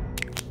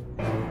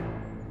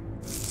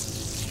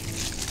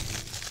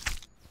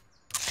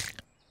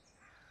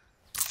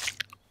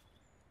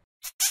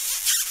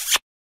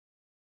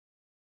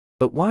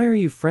 But why are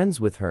you friends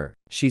with her?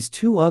 She's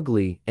too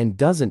ugly and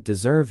doesn't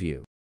deserve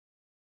you.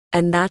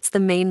 And that's the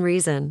main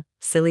reason,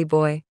 silly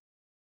boy.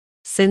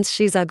 Since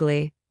she's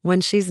ugly,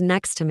 when she's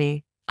next to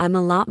me, I'm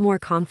a lot more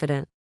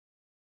confident.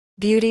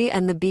 Beauty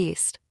and the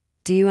Beast.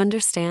 Do you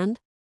understand?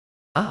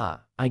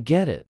 Ah, I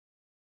get it.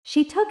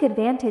 She took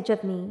advantage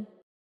of me.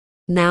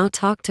 Now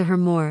talk to her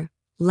more.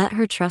 Let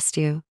her trust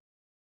you.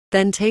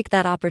 Then take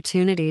that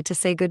opportunity to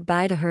say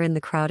goodbye to her in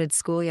the crowded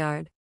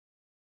schoolyard.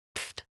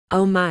 Pfft,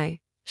 oh my,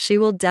 she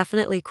will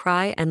definitely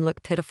cry and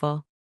look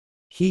pitiful.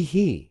 Hee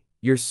hee,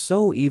 you're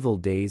so evil,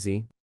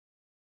 Daisy.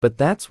 But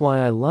that's why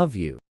I love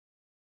you.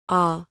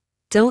 Aw,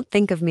 don't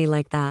think of me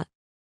like that.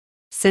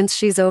 Since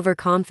she's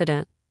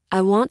overconfident,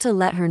 I want to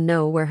let her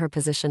know where her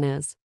position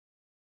is.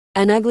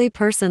 An ugly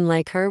person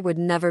like her would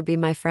never be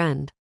my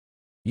friend.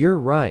 You're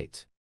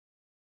right.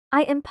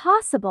 I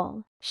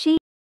impossible. She.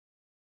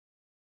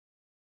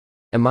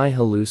 Am I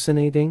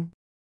hallucinating?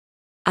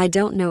 I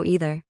don't know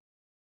either.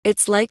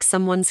 It's like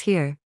someone's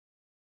here.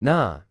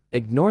 Nah,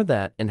 ignore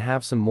that and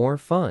have some more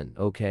fun,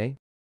 okay?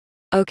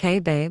 Okay,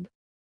 babe.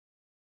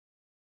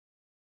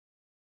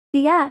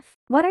 DF,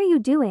 what are you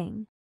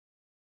doing?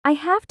 I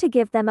have to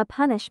give them a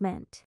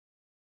punishment.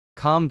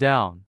 Calm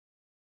down.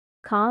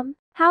 Calm?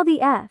 How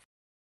the F?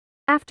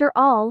 After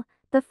all,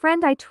 the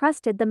friend I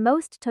trusted the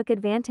most took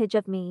advantage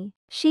of me.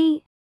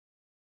 She.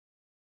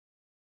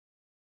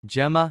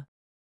 Gemma,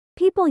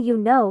 People you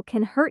know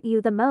can hurt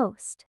you the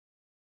most.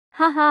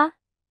 Haha.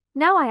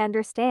 Now I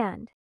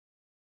understand.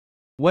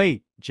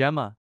 wait,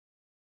 Gemma.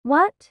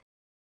 What?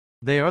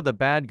 They are the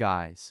bad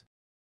guys.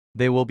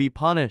 They will be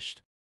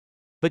punished.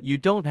 But you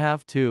don't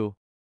have to.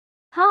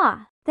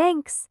 Ha,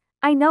 thanks.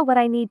 I know what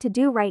I need to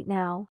do right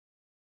now.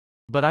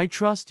 But I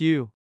trust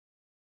you.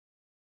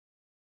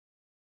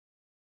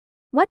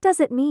 What does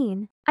it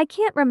mean? I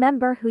can't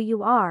remember who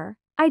you are.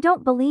 I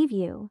don't believe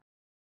you.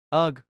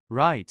 Ugh,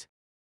 right.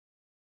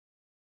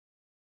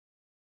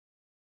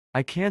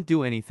 I can't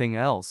do anything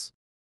else.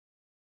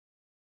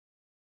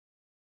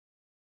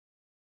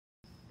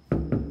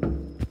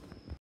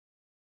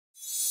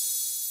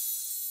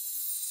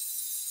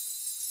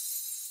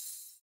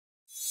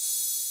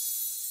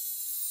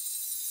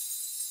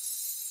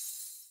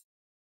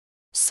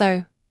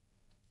 So,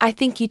 I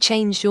think you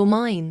changed your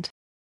mind.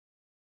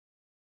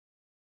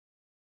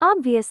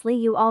 Obviously,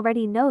 you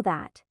already know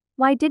that.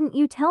 Why didn't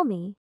you tell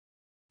me?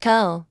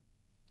 Girl,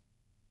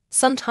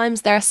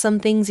 sometimes there are some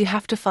things you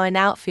have to find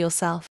out for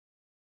yourself.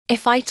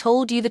 If I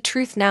told you the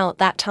truth now at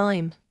that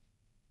time,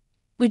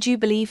 would you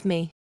believe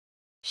me?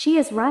 She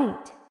is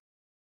right.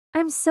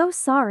 I'm so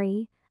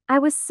sorry. I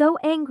was so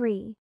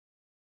angry.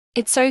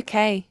 It's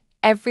okay.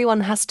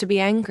 Everyone has to be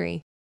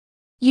angry.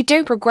 You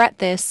don't regret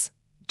this,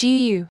 do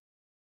you?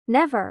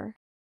 Never.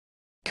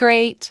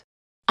 Great.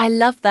 I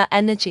love that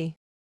energy.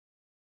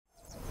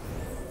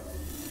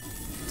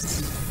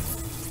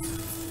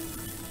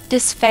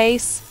 This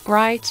face,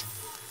 right?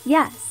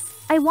 Yes,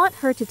 I want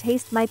her to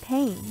taste my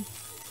pain.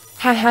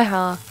 Ha ha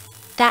ha.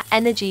 That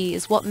energy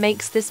is what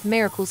makes this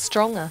miracle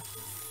stronger.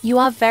 You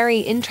are very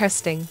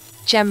interesting,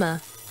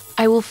 Gemma.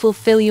 I will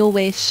fulfill your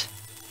wish.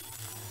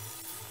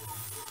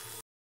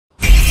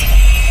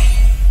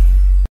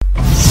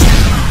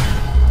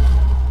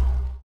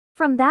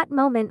 From that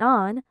moment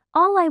on,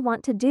 all I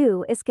want to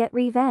do is get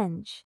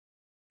revenge.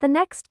 The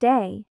next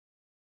day.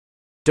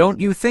 Don't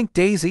you think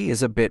Daisy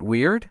is a bit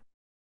weird?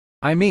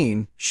 I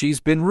mean, she's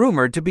been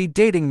rumored to be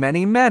dating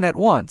many men at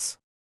once.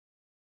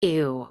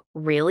 Ew,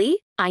 really?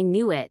 I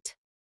knew it.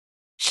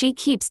 She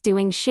keeps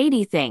doing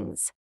shady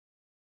things.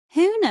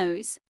 Who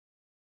knows?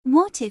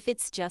 What if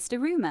it's just a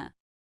rumor?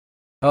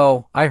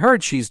 Oh, I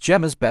heard she's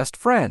Gemma's best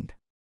friend.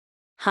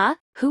 Huh?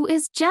 Who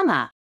is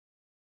Gemma?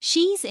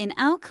 She's in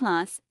our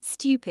class,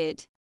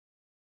 stupid.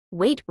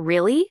 Wait,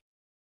 really?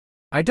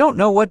 I don't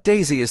know what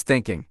Daisy is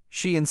thinking.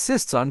 She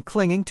insists on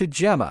clinging to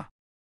Gemma.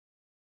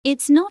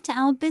 It's not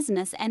our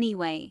business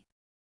anyway.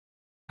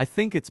 I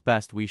think it's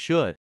best we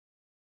should.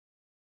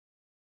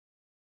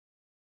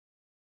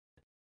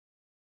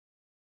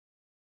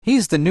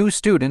 He's the new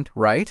student,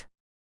 right?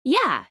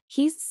 Yeah,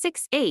 he's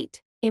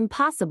 6'8".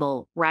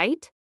 Impossible,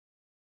 right?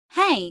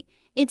 Hey,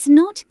 It's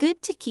not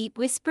good to keep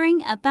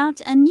whispering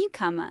about a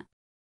newcomer.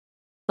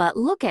 But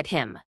look at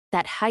him.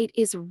 That height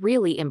is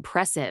really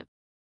impressive.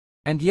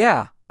 And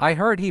yeah, I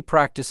heard he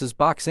practices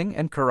boxing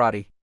and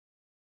karate.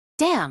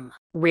 Damn,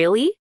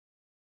 really?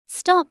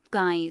 Stop,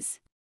 guys.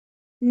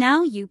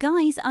 Now you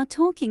guys are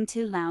talking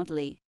too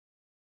loudly.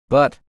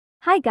 But,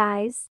 Hi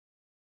guys.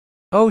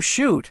 oh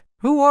shoot,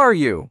 who are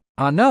you?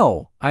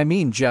 No, I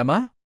mean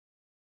Gemma?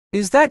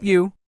 Is that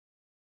you?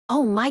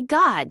 Oh my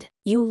god,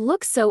 you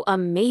look so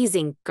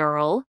amazing,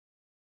 girl.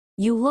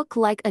 You look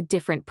like a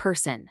different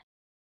person.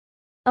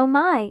 Oh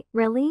my,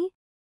 really?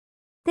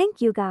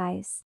 Thank you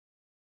guys.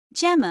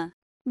 Gemma,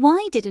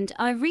 why didn't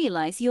I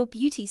realize your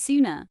beauty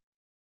sooner?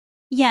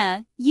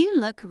 Yeah, you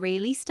look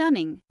really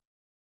stunning.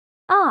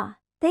 Ah,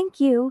 thank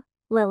you,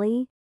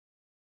 Lily.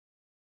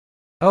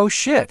 Oh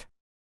shit.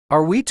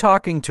 Are we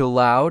talking too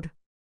loud?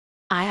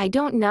 I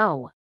don't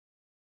know.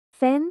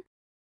 Finn?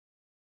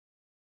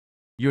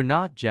 You're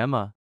not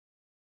Gemma.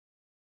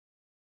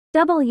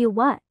 W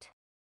what?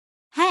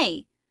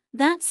 Hey,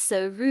 that's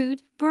so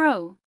rude,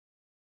 bro.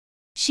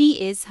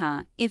 She is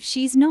her. If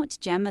she's not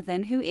Gemma,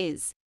 then who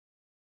is?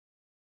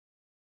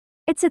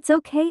 It's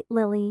okay,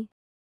 Lily.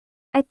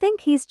 I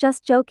think he's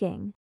just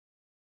joking.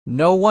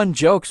 No one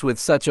jokes with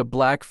such a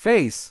black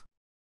face.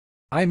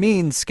 I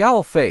mean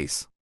scowl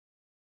face.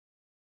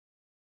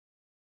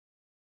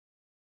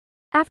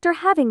 After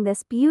having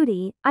this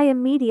beauty, I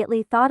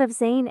immediately thought of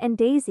Zane and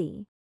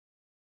Daisy.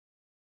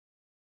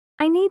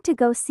 I need to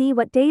go see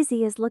what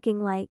Daisy is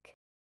looking like.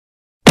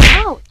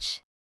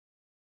 Ouch!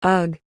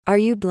 Ugh, are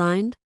you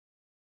blind?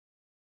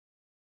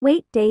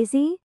 Wait,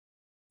 Daisy?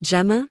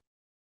 Gemma?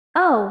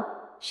 Oh,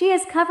 she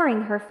is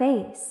covering her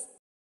face.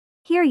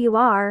 Here you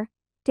are,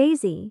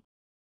 Daisy.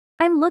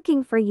 I'm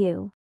looking for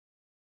you.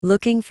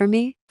 Looking for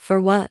me? For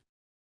what?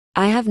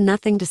 I have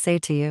nothing to say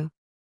to you.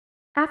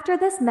 After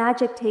this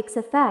magic takes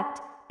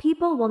effect,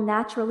 people will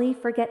naturally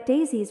forget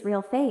Daisy's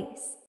real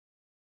face.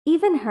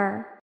 Even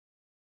her.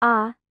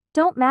 Ah,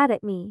 don't mad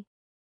at me.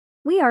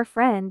 We are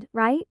friend,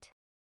 right?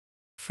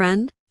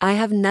 Friend? I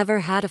have never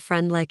had a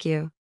friend like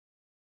you.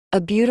 A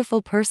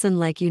beautiful person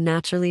like you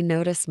naturally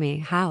notice me.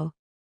 How?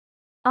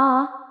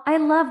 Ah, I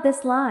love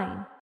this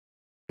line.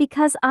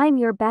 Because I'm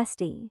your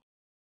bestie.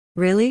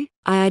 Really?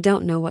 I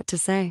don't know what to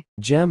say.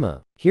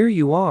 Gemma, here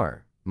you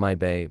are, my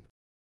babe.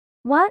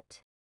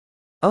 What?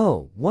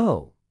 Oh,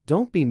 whoa,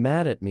 don't be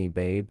mad at me,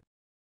 babe.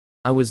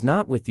 I was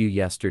not with you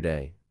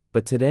yesterday,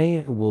 but today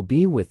I will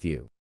be with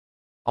you.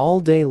 All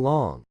day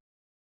long.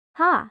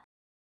 Ha!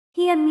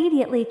 He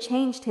immediately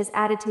changed his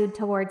attitude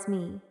towards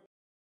me.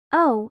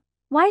 Oh,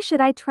 why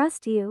should I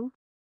trust you?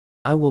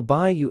 I will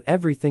buy you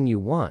everything you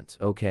want,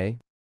 okay?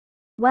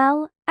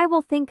 Well, I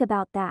will think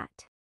about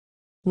that.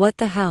 What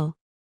the hell?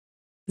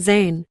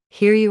 Zane,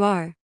 here you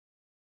are.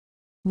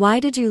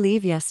 Why did you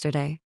leave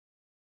yesterday?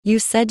 You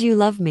said you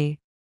love me.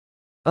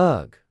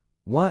 Ugh,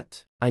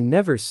 what? I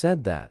never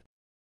said that.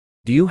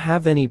 Do you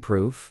have any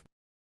proof?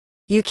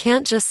 You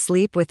can't just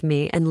sleep with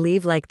me and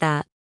leave like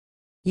that.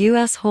 You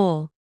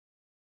asshole.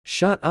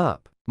 Shut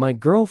up, my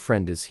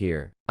girlfriend is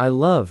here. I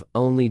love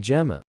only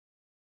Gemma.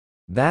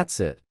 That's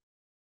it.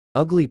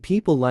 Ugly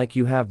people like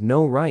you have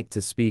no right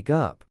to speak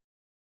up.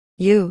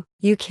 You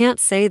can't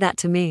say that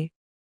to me.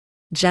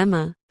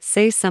 Gemma,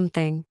 say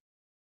something.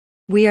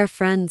 We are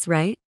friends,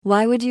 right?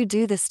 Why would you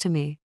do this to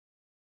me?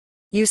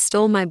 You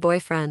stole my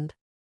boyfriend.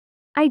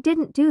 I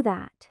didn't do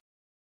that.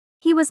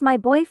 He was my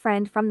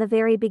boyfriend from the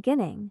very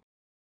beginning.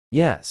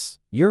 Yes,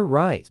 you're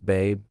right,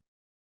 babe.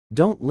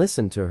 Don't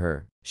listen to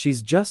her,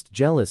 she's just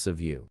jealous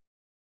of you.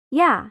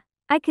 Yeah,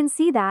 I can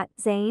see that,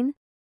 Zane.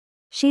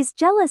 She's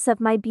jealous of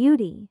my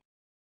beauty.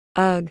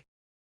 Ugh.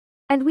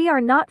 And we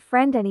are not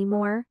friend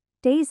anymore,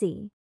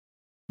 Daisy.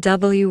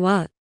 W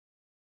what?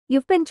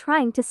 You've been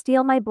trying to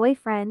steal my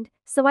boyfriend,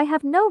 so I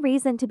have no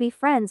reason to be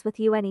friends with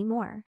you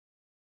anymore.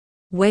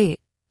 Wait,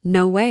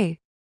 no way.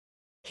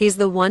 He's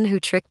the one who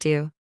tricked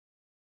you.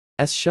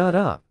 Shut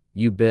up,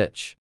 you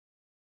bitch.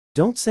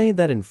 Don't say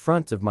that in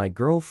front of my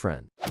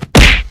girlfriend.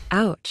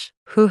 Ouch.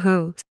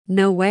 Hoo-hoo.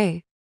 No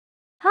way.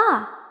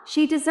 Ha!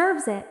 She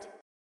deserves it.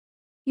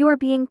 You're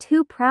being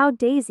too proud,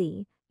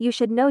 Daisy. You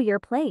should know your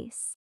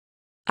place.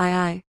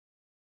 I.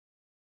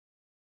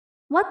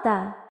 What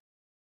the?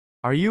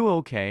 Are you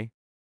okay?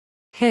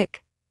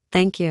 Hick.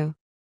 Thank you.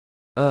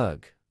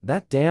 Ugh,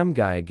 that damn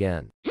guy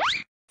again.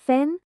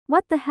 Finn,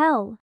 what the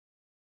hell?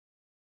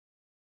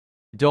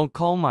 Don't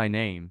call my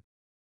name.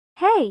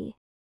 Hey!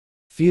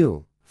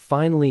 Phew,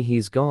 finally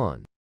he's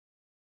gone.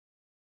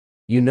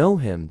 You know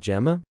him,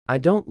 Gemma? I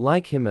don't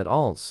like him at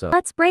all, so.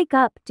 Let's break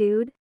up,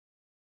 dude.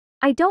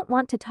 I don't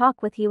want to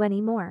talk with you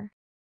anymore.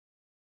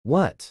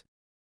 What?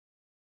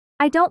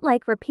 I don't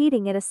like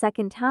repeating it a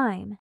second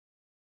time.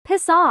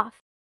 Piss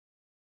off!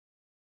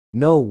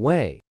 No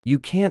way, you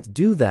can't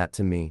do that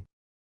to me.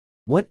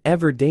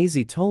 Whatever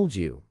Daisy told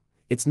you,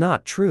 it's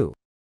not true.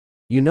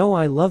 You know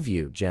I love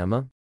you,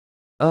 Gemma.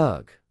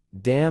 Ugh,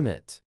 damn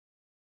it.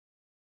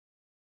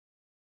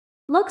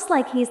 Looks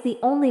like he's the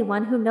only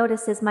one who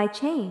notices my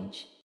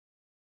change.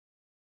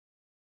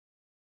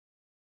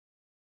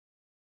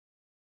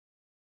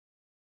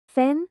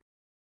 Finn?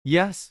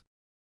 Yes.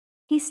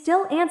 He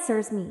still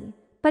answers me,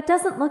 but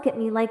doesn't look at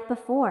me like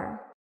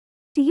before.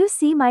 Do you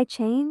see my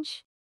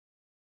change?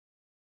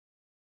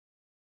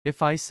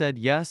 If I said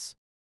yes,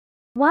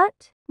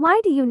 What?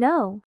 Why do you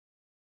know?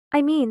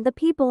 I mean, the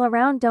people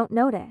around don't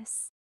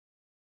notice.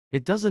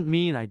 it doesn't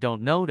mean I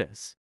don't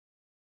notice.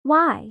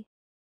 Why?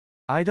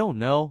 I don't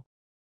know.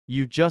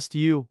 You just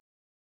you.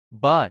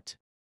 But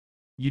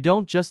you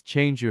don't just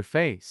change your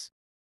face.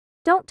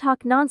 Don't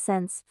talk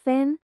nonsense,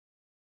 Finn.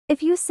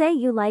 If you say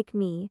you like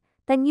me,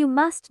 then you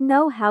must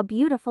know how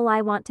beautiful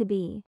I want to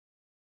be.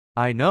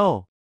 I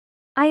know,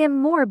 I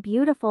am more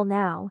beautiful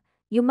now.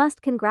 You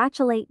must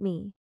congratulate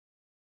me.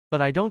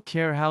 but I don't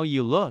care how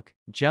you look,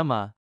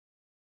 Gemma.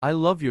 I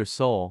love your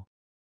soul.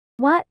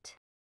 What?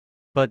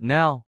 But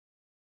now,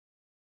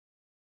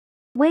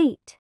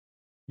 Wait.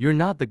 you're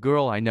not the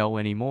girl I know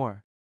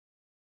anymore.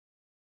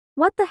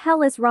 What the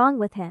hell is wrong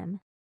with him?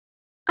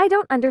 I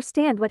don't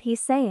understand what he's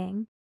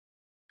saying.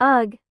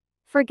 Ugh,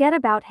 forget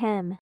about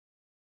him.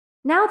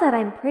 Now that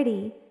I'm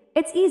pretty,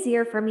 it's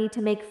easier for me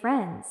to make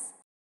friends.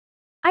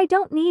 I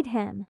don't need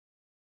him.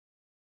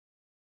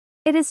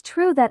 It is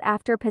true that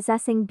after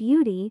possessing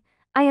beauty,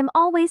 I am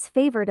always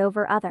favored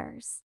over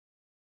others.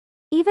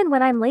 Even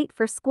when I'm late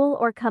for school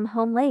or come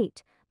home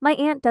late, my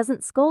aunt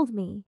doesn't scold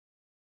me.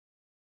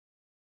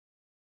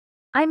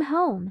 I'm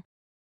home.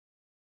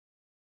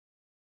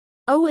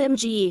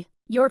 OMG,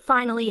 you're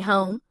finally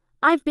home.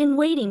 I've been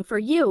waiting for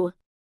you.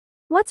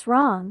 What's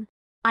wrong?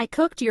 I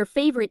cooked your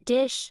favorite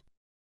dish.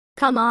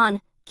 Come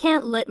on,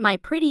 can't let my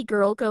pretty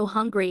girl go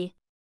hungry.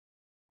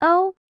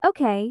 Oh,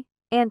 okay,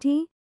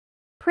 Auntie.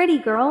 Pretty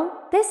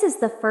girl, this is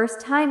the first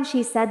time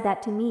she said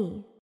that to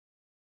me.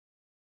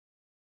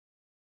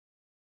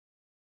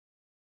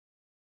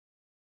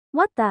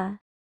 What the?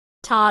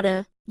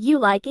 Tada, you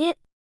like it?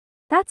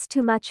 That's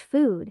too much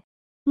food.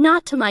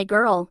 Not to my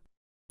girl.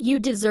 You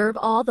deserve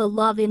all the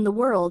love in the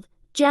world,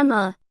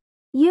 Gemma.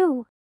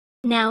 You.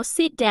 Now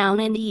sit down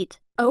and eat,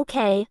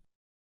 okay?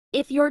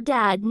 If your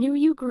dad knew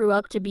you grew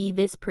up to be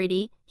this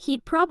pretty,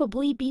 he'd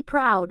probably be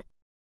proud.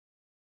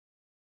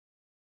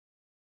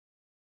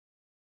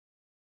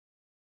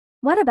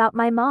 What about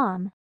my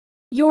mom?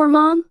 Your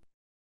mom?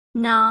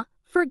 Nah,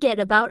 forget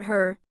about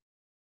her.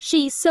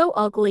 She's so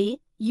ugly,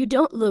 you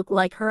don't look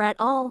like her at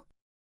all.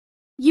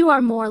 You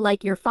are more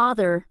like your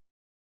father.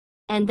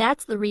 And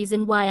that's the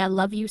reason why I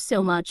love you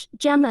so much,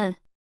 Gemma.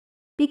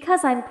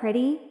 Because I'm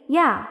pretty?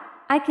 Yeah,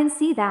 I can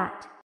see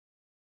that.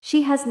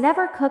 She has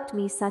never cooked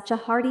me such a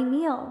hearty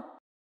meal.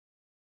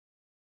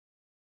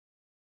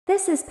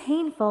 This is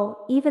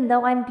painful, even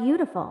though I'm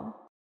beautiful.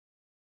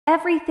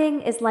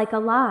 Everything is like a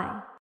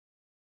lie.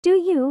 Do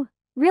you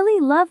really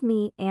love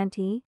me,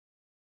 Auntie?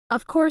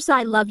 Of course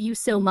I love you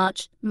so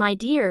much, my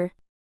dear.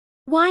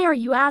 Why are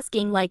you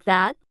asking like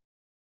that?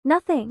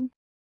 Nothing.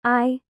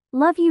 I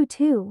love you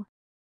too.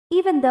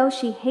 Even though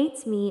she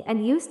hates me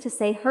and used to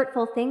say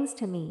hurtful things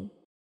to me,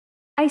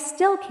 I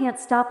still can't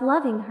stop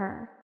loving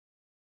her.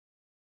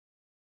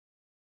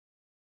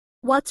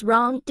 What's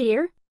wrong,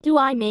 dear? Do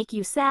I make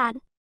you sad?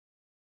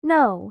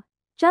 No,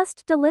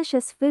 just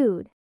delicious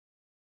food.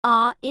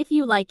 Ah, if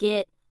you like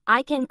it,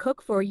 I can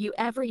cook for you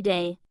every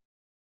day.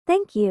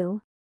 Thank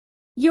you.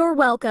 You're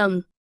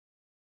welcome.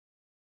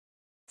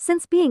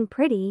 Since being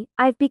pretty,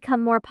 I've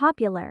become more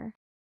popular.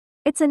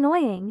 It's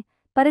annoying,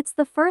 but it's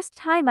the first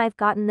time I've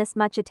gotten this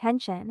much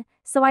attention,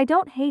 so I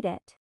don't hate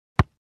it.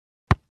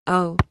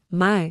 Oh,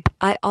 my,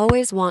 I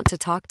always want to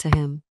talk to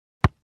him.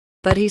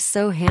 But he's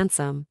so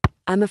handsome.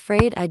 I'm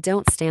afraid I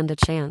don't stand a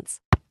chance.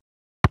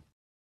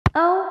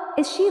 Oh,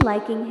 is she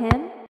liking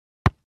him?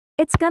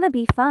 It's gonna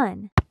be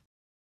fun.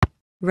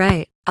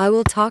 Right, I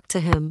will talk to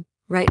him,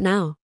 right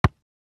now.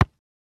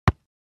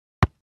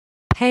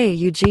 Hey,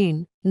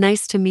 Eugene,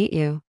 nice to meet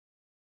you.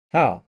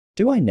 How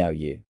do I know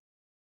you?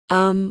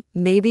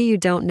 Maybe you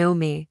don't know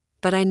me,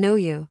 but I know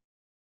you.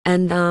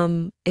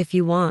 And, if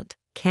you want,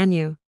 can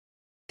you?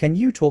 Can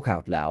you talk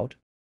out loud?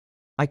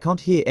 I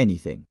can't hear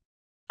anything.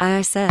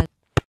 I said.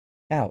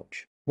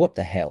 Ouch, what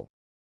the hell?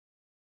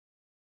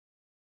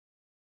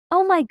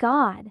 Oh my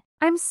god,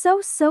 I'm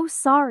so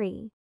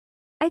sorry.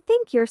 I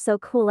think you're so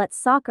cool at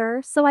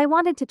soccer, so I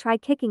wanted to try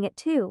kicking it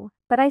too,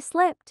 but I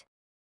slipped.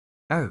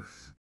 Oh,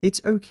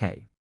 it's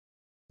okay.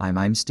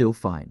 I'm still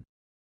fine.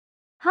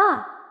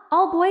 Ha!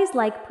 All boys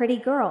like pretty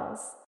girls.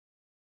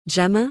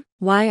 Gemma,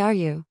 why are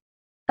you?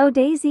 Oh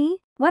Daisy,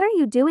 what are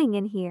you doing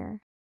in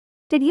here?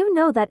 Did you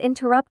know that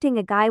interrupting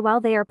a guy while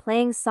they are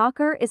playing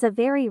soccer is a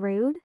very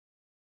rude?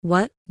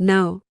 What?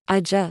 No, I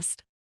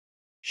just.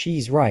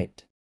 She's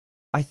right.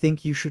 I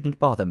think you shouldn't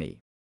bother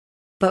me.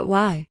 But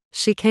why?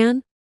 She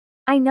can?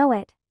 I know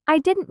it. I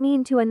didn't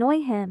mean to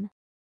annoy him.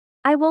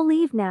 I will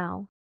leave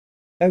now.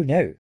 Oh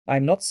no,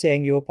 I'm not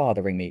saying you're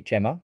bothering me,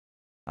 Gemma.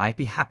 I'd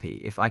be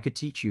happy if I could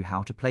teach you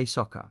how to play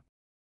soccer.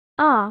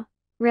 Ah,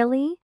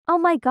 really? Oh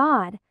my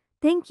god,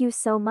 thank you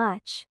so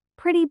much,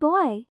 pretty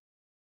boy.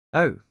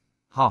 Oh,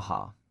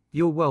 haha,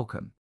 you're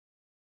welcome.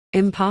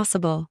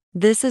 Impossible.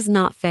 This is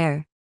not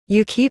fair.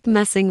 You keep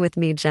messing with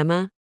me,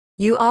 Gemma.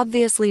 You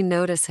obviously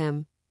notice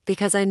him,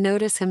 because I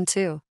notice him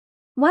too.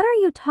 What are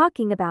you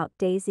talking about,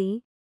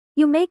 Daisy?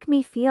 You make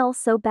me feel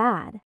so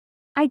bad.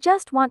 I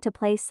just want to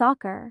play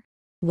soccer.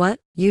 What?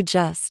 You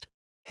just.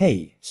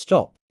 Hey,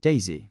 stop,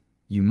 Daisy.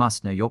 You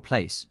must know your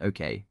place,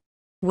 okay?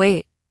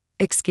 Wait,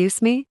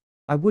 excuse me?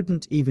 I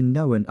wouldn't even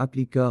know an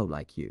ugly girl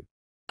like you.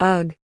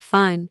 Ugh,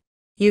 fine.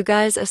 You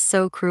guys are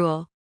so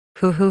cruel.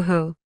 Hoo hoo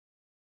hoo.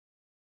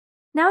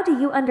 Now do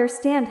you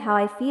understand how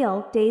I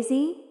feel,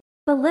 Daisy?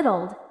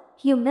 Belittled,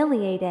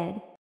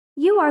 humiliated.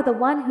 You are the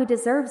one who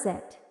deserves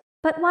it.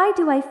 But why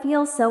do I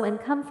feel so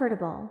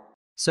uncomfortable?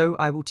 So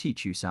I will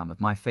teach you some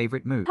of my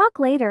favorite moves. Talk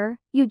later,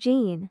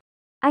 Eugene.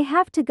 I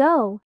have to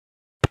go.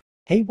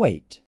 Hey,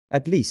 wait.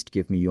 At least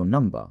give me your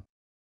number.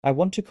 I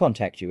want to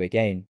contact you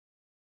again.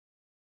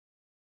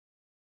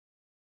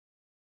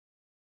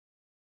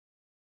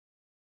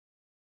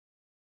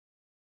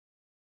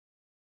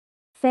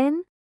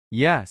 Finn?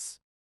 Yes.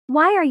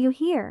 Why are you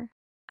here?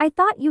 I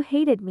thought you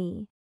hated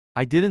me.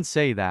 I didn't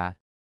say that.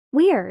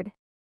 Weird.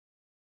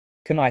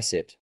 Can I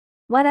sit?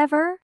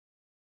 Whatever.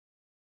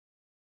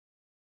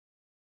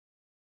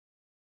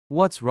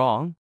 What's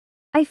wrong?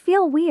 I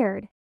feel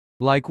weird.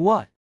 Like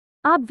what?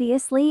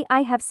 Obviously,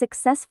 I have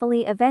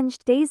successfully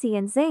avenged Daisy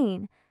and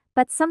Zane,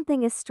 but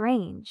something is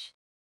strange.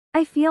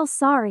 I feel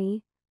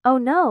sorry. Oh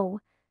no,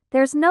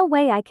 there's no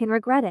way I can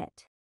regret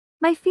it.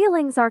 My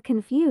feelings are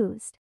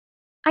confused.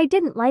 I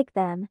didn't like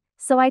them,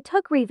 so I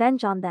took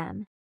revenge on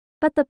them.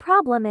 But the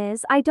problem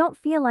is I don't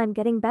feel I'm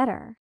getting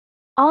better.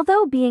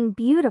 Although being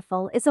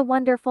beautiful is a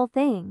wonderful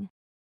thing.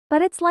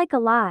 But it's like a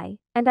lie,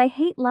 and I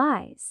hate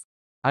lies.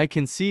 I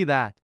can see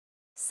that.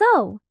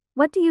 So,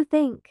 what do you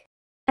think?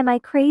 Am I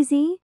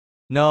crazy?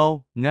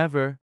 No,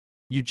 never.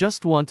 You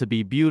just want to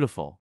be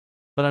beautiful.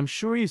 But I'm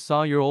sure you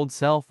saw your old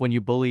self when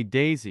you bullied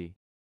Daisy.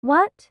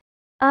 What?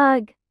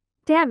 Ugh,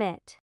 damn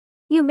it.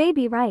 You may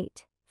be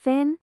right,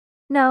 Finn.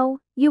 No,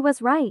 you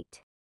was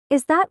right.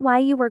 Is that why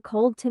you were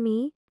cold to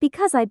me?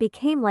 Because I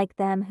became like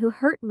them who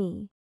hurt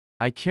me.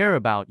 I care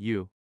about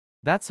you.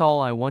 That's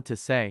all I want to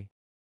say.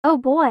 Oh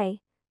boy,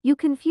 you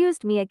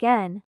confused me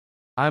again.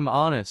 I'm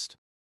honest.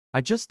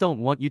 I just don't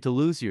want you to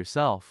lose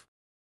yourself.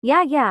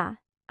 Yeah,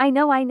 I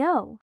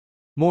know.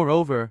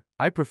 Moreover,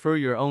 I prefer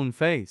your own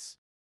face.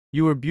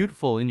 You are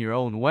beautiful in your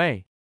own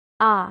way.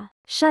 Ah,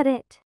 shut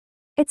it.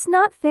 It's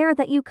not fair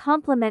that you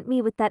compliment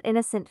me with that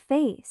innocent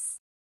face.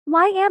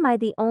 Why am I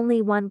the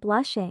only one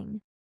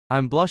blushing?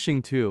 I'm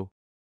blushing too.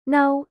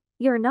 No,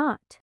 you're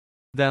not.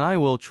 Then I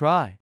will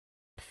try.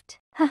 Pfft,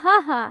 ha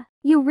ha ha,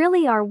 you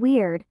really are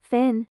weird,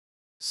 Finn.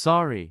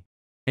 Sorry.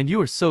 And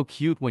you are so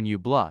cute when you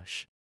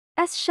blush.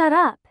 Shut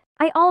up.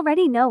 I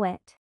already know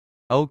it.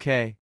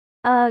 Okay.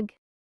 Ugh.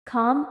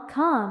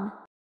 Calm.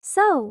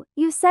 So,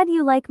 you said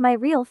you like my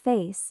real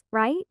face,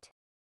 right?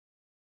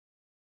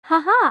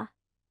 Haha.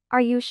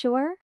 Are you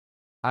sure?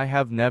 I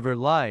have never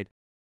lied.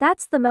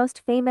 That's the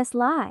most famous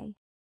lie.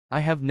 I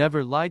have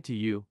never lied to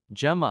you,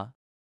 Gemma.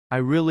 I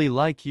really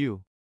like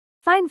you.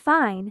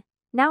 Fine.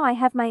 Now I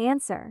have my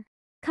answer.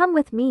 Come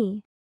with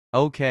me.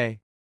 Okay.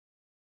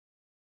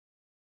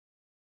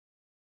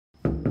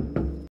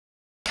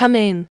 Come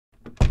in.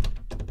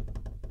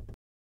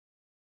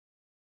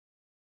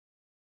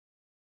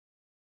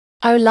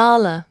 Oh,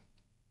 Lala,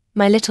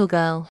 my little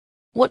girl,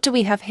 what do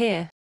we have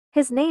here?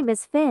 His name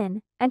is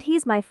Finn, and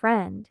he's my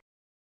friend.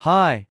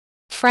 Hi.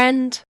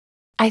 Friend?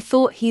 I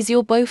thought he's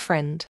your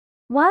boyfriend.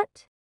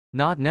 What?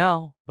 Not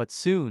now, but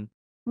soon.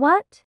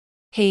 What?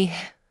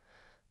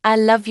 I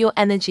love your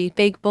energy,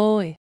 big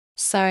boy.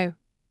 So,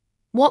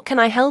 what can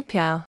I help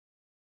you?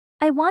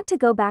 I want to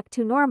go back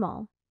to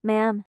normal,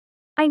 ma'am.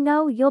 I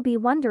know you'll be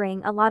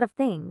wondering a lot of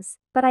things,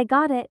 but I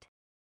got it.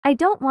 I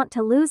don't want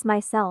to lose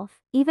myself,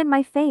 even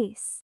my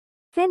face.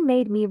 Finn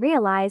made me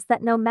realize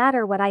that no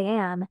matter what I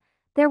am,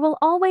 there will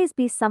always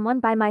be someone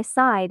by my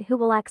side who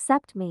will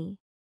accept me.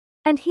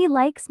 And he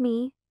likes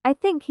me. I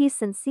think he's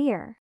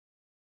sincere.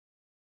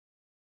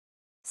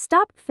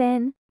 Stop,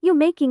 Finn. You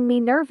making me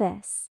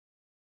nervous.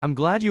 I'm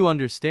glad you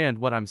understand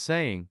what I'm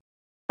saying.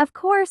 Of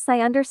course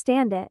I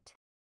understand it.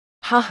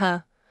 Haha.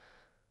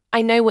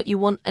 I know what you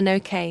want and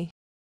okay.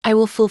 I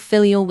will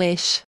fulfill your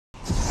wish.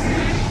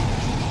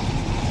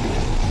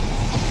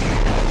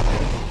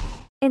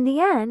 In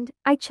the end,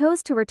 I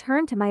chose to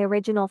return to my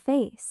original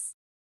face.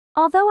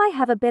 Although I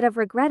have a bit of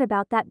regret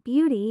about that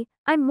beauty,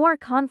 I'm more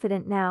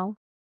confident now.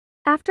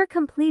 After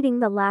completing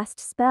the last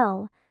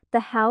spell, the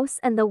house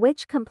and the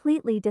witch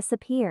completely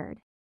disappeared.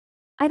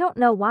 I don't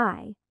know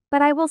why,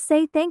 but I will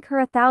say thank her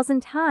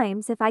 1,000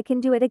 times if I can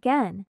do it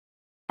again.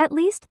 At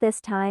least this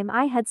time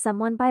I had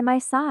someone by my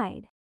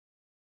side.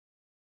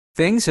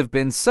 Things have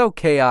been so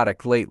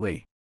chaotic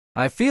lately.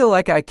 I feel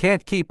like I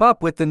can't keep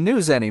up with the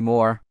news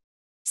anymore.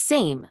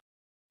 Same.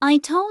 I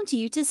told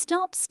you to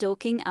stop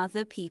stalking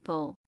other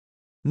people.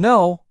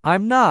 No,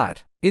 I'm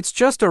not. It's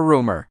just a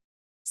rumor.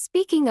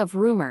 Speaking of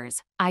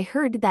rumors, I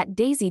heard that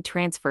Daisy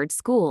transferred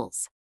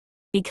schools.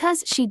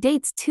 Because she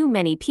dates too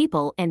many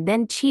people and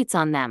then cheats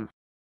on them.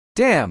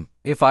 Damn,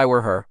 if I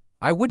were her,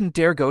 I wouldn't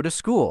dare go to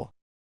school.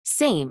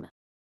 Same.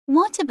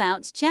 What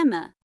about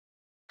Gemma?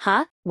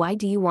 Huh? Why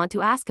do you want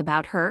to ask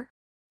about her?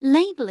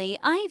 Lately,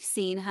 I've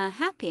seen her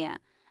happier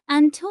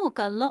and talk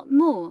a lot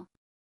more.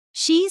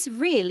 She's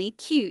really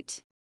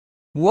cute.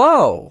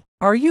 Whoa,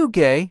 are you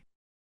gay?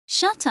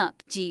 Shut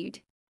up,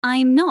 Jude.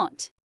 I'm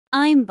not.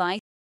 I'm bi.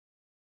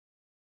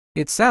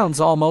 It sounds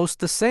almost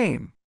the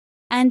same.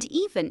 And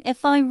even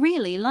if I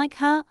really like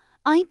her,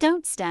 I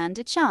don't stand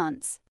a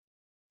chance.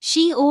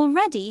 She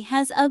already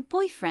has a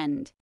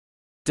boyfriend.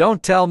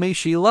 Don't tell me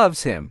she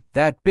loves him,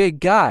 that big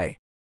guy.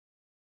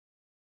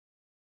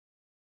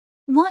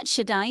 What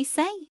should I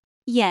say?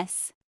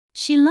 Yes,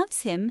 she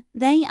loves him.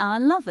 They are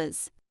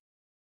lovers.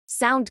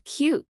 Sound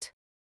cute.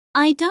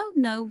 I don't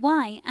know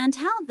why and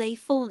how they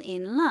fall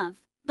in love,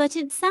 but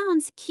it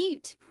sounds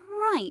cute,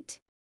 right?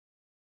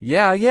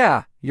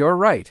 Yeah, you're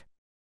right.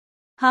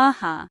 Ha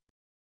ha.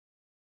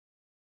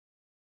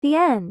 The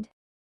end.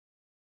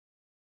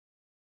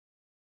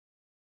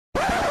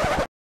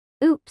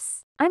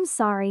 Oops, I'm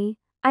sorry.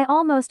 I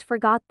almost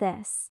forgot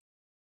this.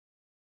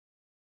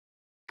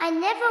 I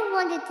never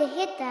wanted to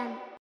hit them.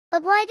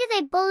 But why do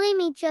they bully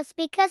me just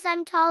because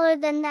I'm taller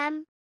than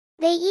them?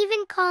 They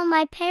even call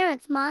my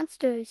parents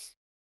monsters.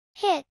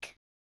 Hick.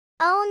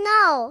 Oh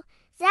no,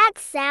 that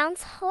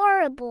sounds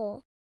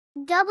horrible.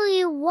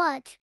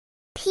 What?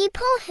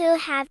 People who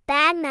have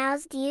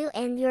bad-mouthed you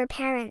and your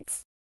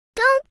parents.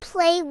 Don't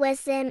play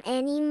with them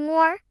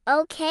anymore,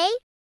 okay?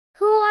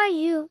 Who are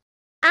you?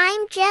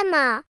 I'm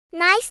Gemma.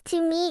 Nice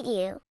to meet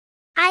you.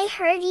 I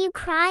heard you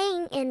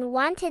crying and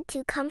wanted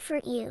to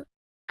comfort you.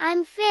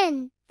 I'm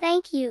Finn,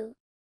 thank you.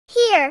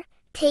 Here,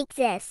 take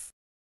this.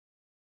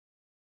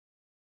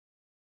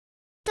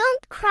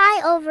 Don't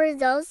cry over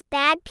those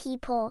bad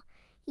people.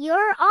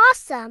 You're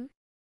awesome.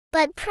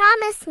 But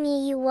promise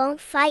me you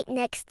won't fight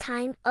next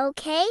time,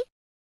 okay?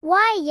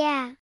 Why,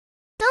 yeah.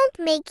 Don't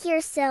make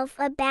yourself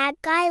a bad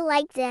guy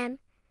like them.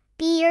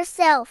 Be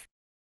yourself.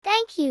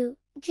 Thank you,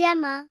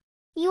 Gemma.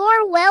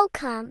 You're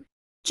welcome.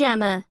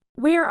 Gemma,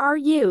 where are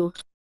you?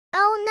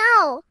 Oh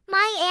no,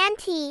 my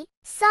auntie.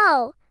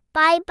 So,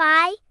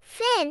 bye-bye,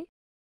 Finn.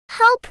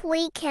 Hope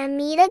we can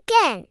meet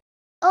again.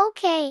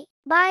 Okay,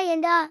 bye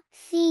and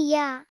see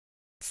ya.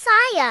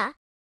 Saya.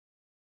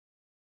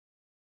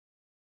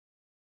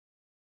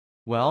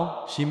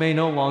 Well, she may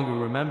no longer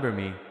remember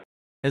me.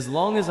 As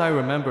long as I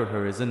remember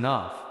her is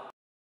enough.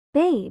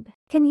 Babe,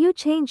 can you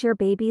change your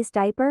baby's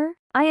diaper?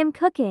 I am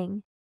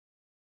cooking.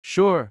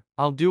 Sure,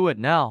 I'll do it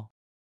now.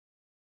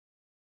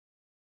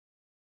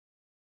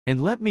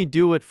 And let me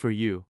do it for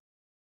you.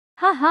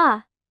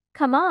 Haha,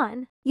 come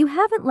on. You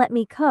haven't let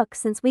me cook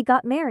since we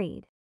got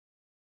married.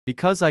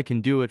 Because I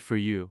can do it for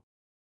you.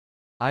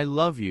 I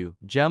love you,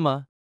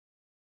 Gemma.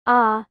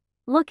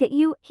 Look at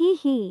you, hee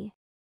hee.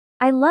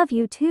 I love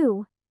you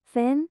too,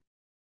 Finn.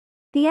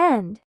 The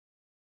end.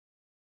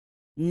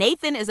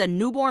 Nathan is a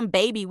newborn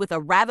baby with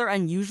a rather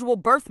unusual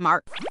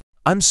birthmark.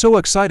 I'm so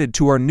excited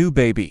to our new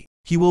baby.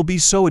 He will be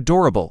so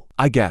adorable,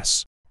 I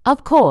guess.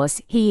 Of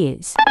course he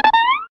is.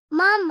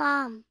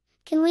 Mom,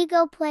 can we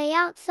go play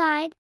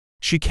outside?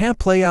 She can't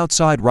play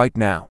outside right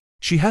now.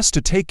 She has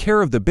to take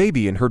care of the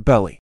baby in her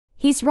belly.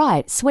 He's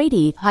right,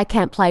 sweetie, I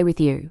can't play with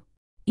you.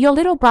 Your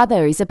little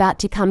brother is about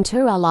to come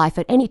to our life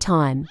at any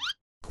time.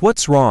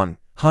 What's wrong,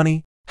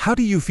 honey? How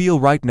do you feel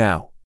right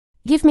now?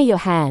 Give me your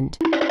hand.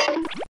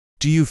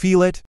 Do you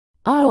feel it?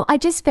 Oh, I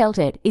just felt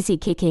it. Is he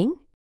kicking?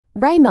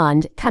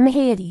 Raymond, come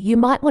here. You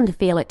might want to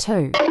feel it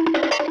too.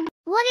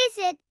 What is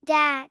it,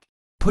 Dad?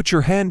 Put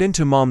your hand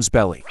into Mom's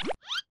belly.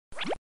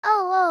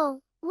 Oh,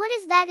 what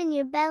is that in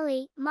your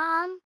belly,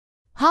 Mom?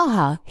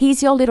 Haha,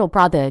 he's your little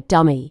brother,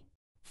 dummy.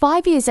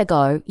 5 years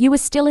ago, you were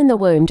still in the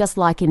womb just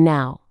like him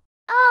now.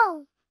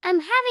 Oh, I'm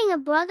having a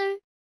brother?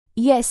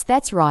 Yes,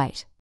 that's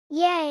right.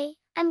 Yay,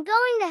 I'm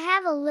going to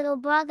have a little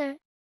brother.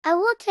 I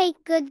will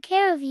take good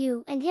care of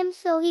you and him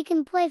so he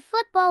can play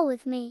football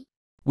with me.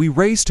 We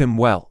raised him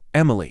well,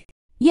 Emily.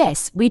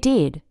 Yes, we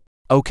did.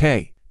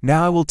 Okay,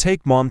 now I will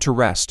take Mom to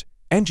rest,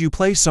 and you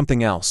play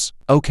something else,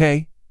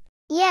 okay?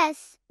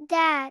 Yes,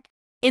 Dad.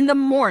 In the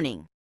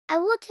morning. I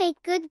will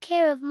take good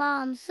care of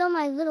Mom so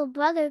my little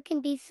brother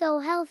can be so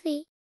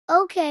healthy.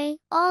 Okay,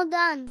 all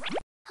done.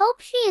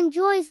 Hope she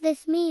enjoys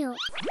this meal.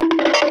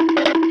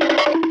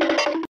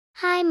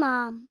 Hi,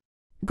 Mom.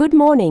 Good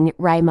morning,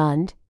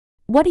 Raymond.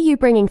 What are you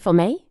bringing for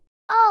me?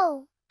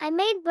 Oh, I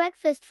made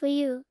breakfast for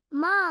you,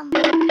 Mom.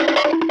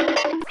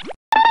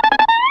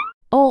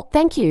 Oh,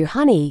 thank you,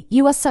 honey.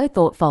 You are so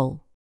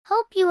thoughtful.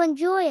 Hope you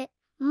enjoy it,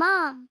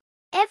 Mom.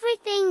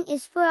 Everything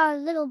is for our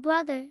little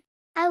brother.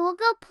 I will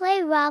go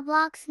play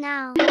Roblox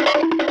now.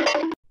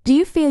 Do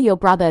you feel your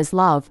brother's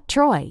love,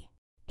 Troy?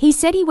 He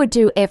said he would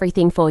do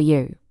everything for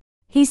you.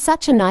 He's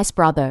such a nice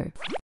brother.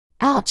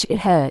 Ouch, it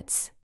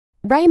hurts.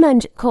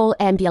 Raymond, call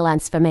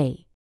ambulance for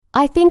me.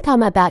 I think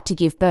I'm about to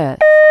give birth.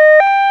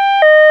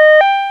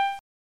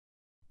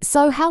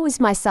 So how is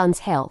my son's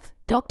health,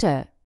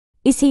 doctor?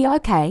 Is he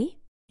okay?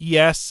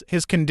 Yes,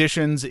 his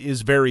conditions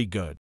is very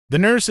good. The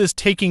nurse is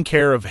taking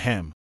care of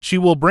him. She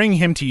will bring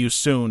him to you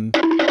soon.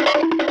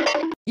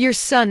 Your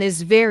son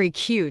is very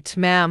cute,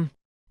 ma'am.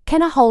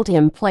 Can I hold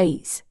him,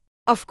 please?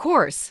 Of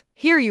course.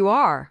 Here you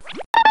are.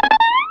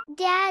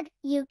 Dad,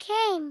 you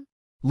came.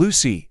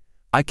 Lucy,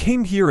 I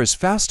came here as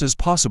fast as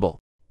possible.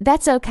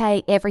 That's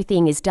okay,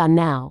 everything is done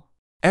now.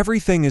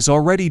 Everything is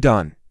already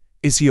done.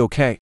 Is he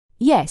okay?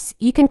 Yes,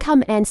 you can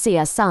come and see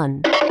our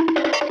son.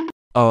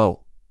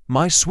 Oh,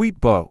 my sweet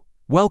beau,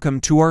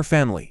 welcome to our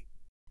family.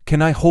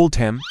 Can I hold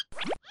him?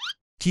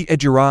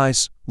 Ed your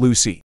eyes,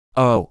 Lucy.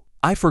 Oh,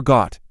 I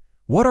forgot.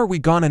 What are we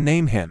gonna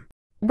name him?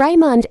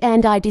 Raymond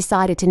and I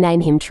decided to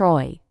name him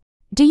Troy.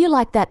 Do you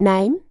like that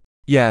name?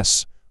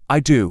 Yes, I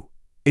do.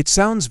 It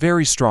sounds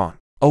very strong.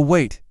 Oh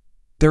wait,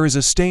 there is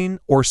a stain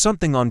or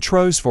something on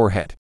Troy's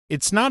forehead.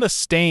 It's not a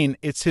stain,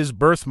 it's his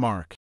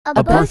birthmark.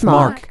 A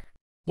birthmark.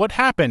 What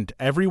happened?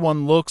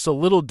 Everyone looks a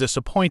little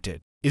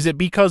disappointed. Is it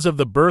because of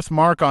the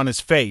birthmark on his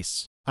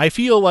face? I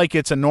feel like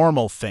it's a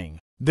normal thing.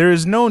 There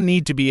is no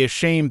need to be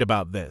ashamed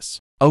about this.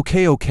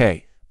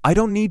 Okay. I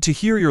don't need to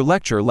hear your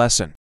lecture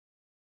lesson.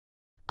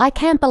 I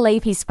can't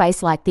believe his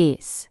face like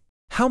this.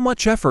 How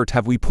much effort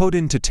have we put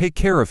in to take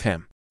care of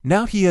him?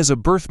 Now he has a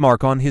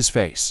birthmark on his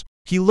face.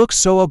 He looks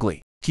so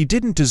ugly. He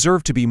didn't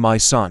deserve to be my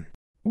son.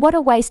 What a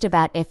waste of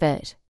our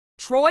effort.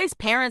 Troy's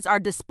parents are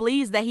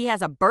displeased that he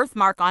has a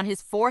birthmark on his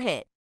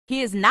forehead.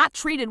 He is not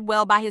treated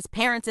well by his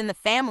parents in the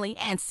family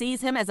and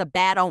sees him as a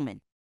bad omen.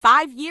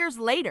 5 years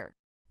later.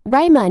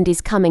 Raymond is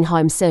coming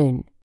home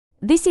soon.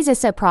 This is a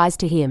surprise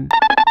to him.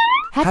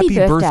 Happy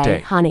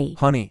birthday, honey.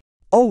 Honey.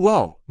 Oh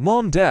wow,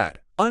 Mom, Dad,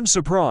 I'm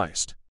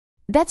surprised.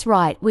 That's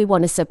right, we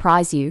want to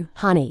surprise you,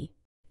 honey.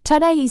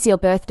 Today is your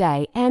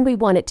birthday and we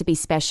want it to be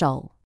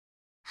special.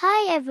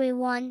 Hi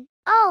everyone.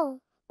 Oh,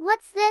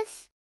 what's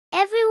this?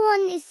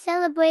 Everyone is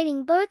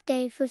celebrating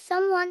birthday for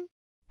someone.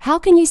 How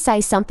can you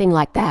say something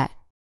like that?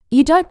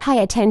 You don't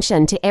pay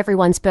attention to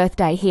everyone's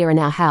birthday here in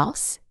our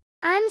house.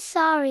 I'm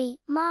sorry,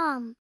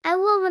 Mom. I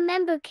will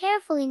remember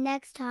carefully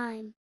next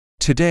time.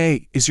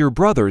 Today is your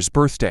brother's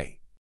birthday.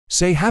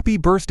 Say happy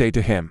birthday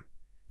to him.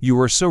 You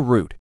are so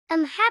rude.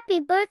 Happy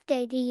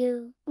birthday to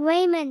you,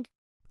 Raymond.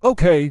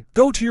 Okay,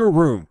 go to your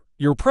room.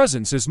 Your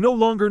presence is no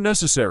longer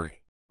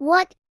necessary.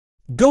 What?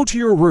 Go to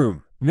your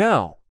room,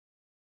 now.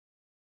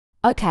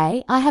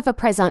 Okay, I have a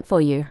present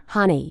for you,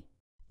 honey.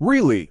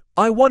 Really?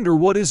 I wonder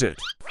what is it?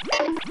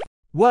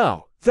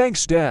 Wow,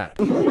 thanks, Dad.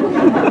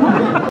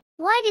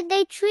 Why did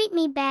they treat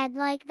me bad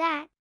like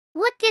that?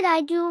 What did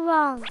I do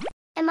wrong?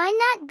 Am I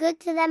not good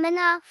to them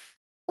enough?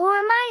 Or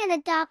am I an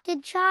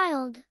adopted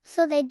child,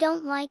 so they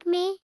don't like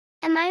me?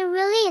 Am I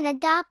really an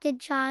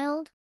adopted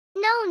child?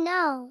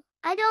 No,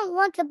 I don't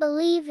want to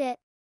believe it.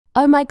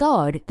 Oh my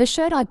God, the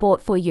shirt I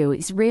bought for you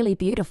is really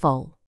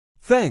beautiful.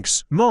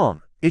 Thanks,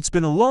 Mom. It's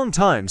been a long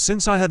time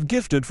since I have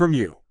gifted from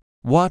you.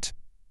 What?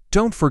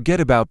 Don't forget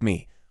about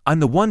me.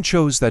 I'm the one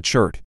chose that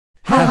shirt.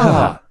 Ha ha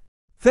ha.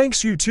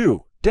 Thanks you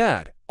too,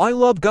 Dad. I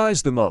love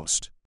guys the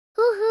most.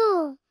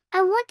 Hoo-hoo.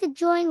 I want to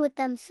join with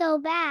them so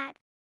bad.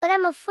 But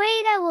I'm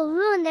afraid I will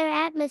ruin their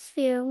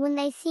atmosphere when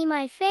they see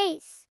my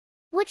face.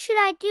 What should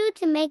I do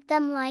to make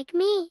them like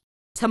me?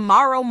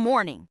 Tomorrow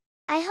morning.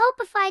 I hope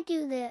if I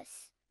do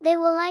this, they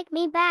will like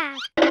me back.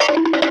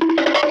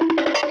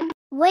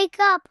 Wake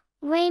up,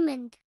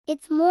 Raymond.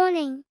 It's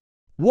morning.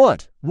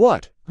 What?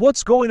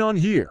 What's going on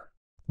here?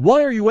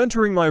 Why are you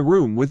entering my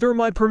room without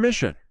my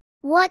permission?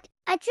 What?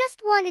 I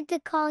just wanted to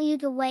call you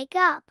to wake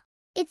up.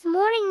 It's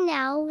morning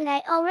now and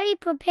I already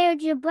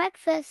prepared your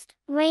breakfast,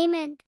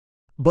 Raymond.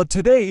 But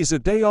today is a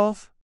day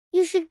off.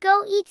 You should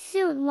go eat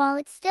soon while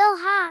it's still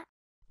hot.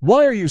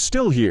 Why are you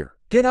still here?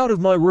 Get out of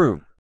my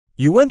room.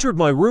 You entered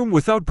my room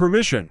without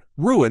permission,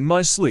 ruined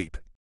my sleep.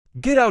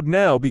 Get out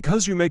now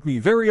because you make me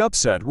very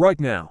upset right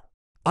now.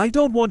 I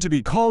don't want to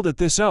be called at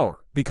this hour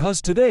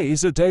because today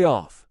is a day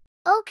off.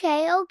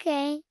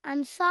 Okay,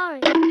 I'm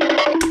sorry.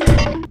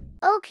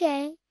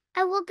 Okay,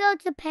 I will go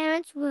to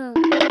parents' room.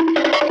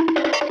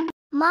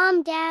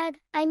 Mom, Dad,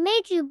 I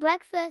made you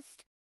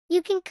breakfast.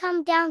 You can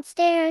come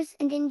downstairs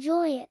and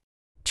enjoy it.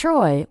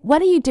 Troy,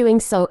 what are you doing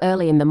so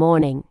early in the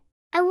morning?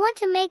 I want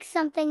to make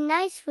something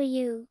nice for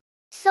you.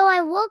 So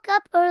I woke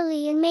up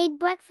early and made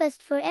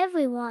breakfast for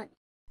everyone.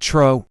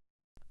 Tro,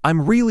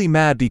 I'm really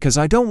mad because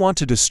I don't want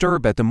to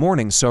disturb at the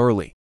morning so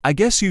early. I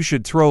guess you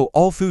should throw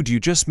all food you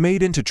just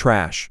made into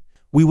trash.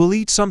 We will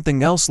eat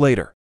something else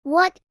later.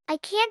 What? I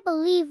can't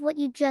believe what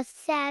you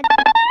just said.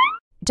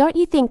 Don't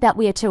you think that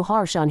we are too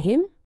harsh on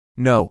him?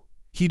 No,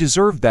 he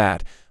deserved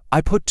that. I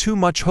put too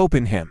much hope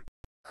in him.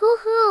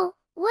 Hoo-hoo,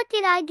 what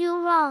did I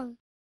do wrong?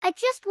 I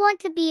just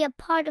want to be a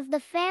part of the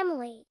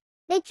family.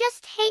 They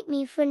just hate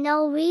me for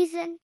no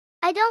reason.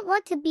 I don't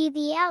want to be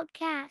the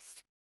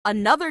outcast.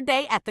 Another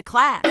day at the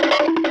class.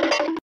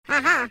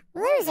 Haha,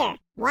 loser.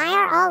 Why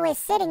are always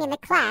sitting in the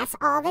class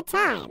all the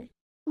time?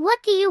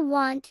 What do you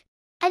want?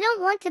 I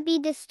don't want to be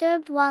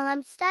disturbed while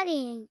I'm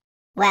studying.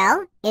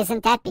 Well,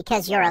 isn't that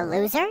because you're a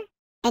loser?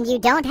 And you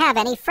don't have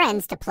any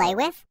friends to play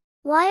with?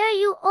 Why are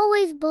you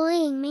always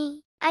bullying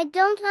me? I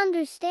don't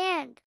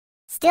understand.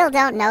 Still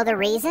don't know the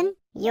reason?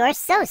 You're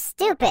so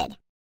stupid.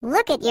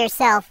 Look at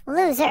yourself,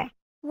 loser.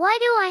 Why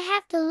do I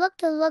have to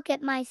look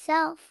at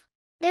myself?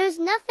 There's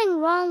nothing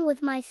wrong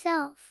with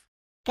myself.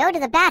 Go to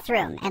the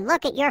bathroom and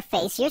look at your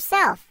face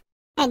yourself.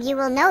 And you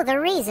will know the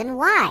reason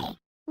why.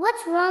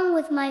 What's wrong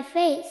with my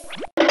face?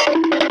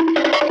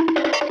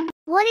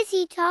 What is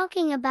he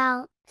talking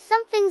about?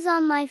 Something's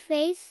on my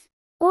face?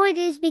 Or it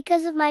is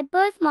because of my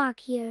birthmark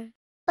here.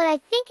 But I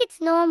think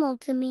it's normal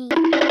to me.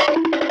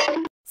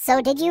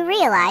 So did you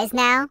realize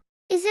now?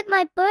 Is it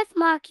my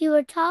birthmark you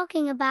were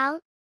talking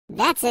about?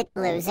 That's it,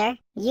 loser.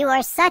 You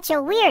are such a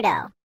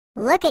weirdo.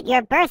 Look at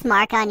your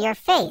birthmark on your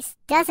face.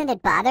 Doesn't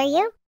it bother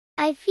you?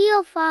 I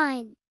feel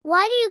fine.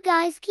 Why do you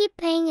guys keep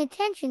paying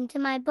attention to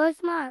my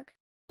birthmark?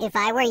 If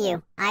I were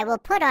you, I will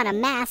put on a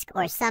mask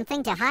or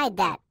something to hide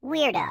that.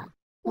 Weirdo.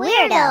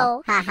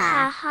 Weirdo! Ha ha.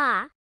 Ha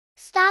ha.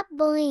 Stop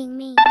bullying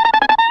me.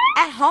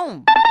 At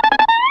home.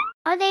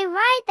 Are they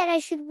right that I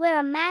should wear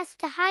a mask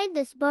to hide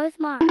this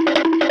birthmark?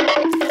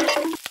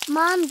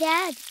 Mom,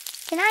 Dad,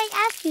 can I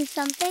ask you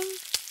something?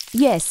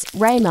 Yes,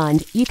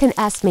 Raymond, you can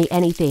ask me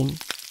anything.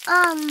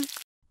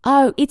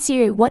 Oh, it's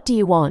you. What do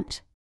you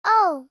want?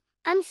 Oh,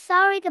 I'm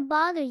sorry to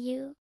bother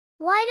you.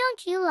 Why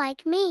don't you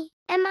like me?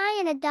 Am I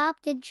an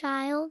adopted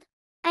child?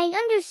 I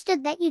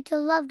understood that you two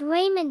loved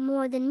Raymond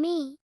more than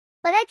me,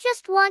 but I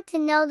just want to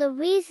know the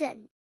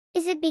reason.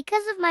 Is it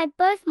because of my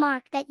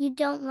birthmark that you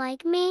don't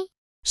like me?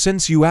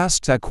 Since you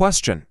asked that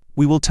question,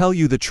 we will tell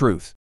you the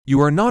truth. You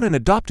are not an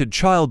adopted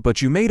child,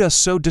 but you made us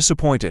so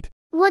disappointed.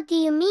 What do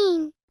you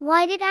mean?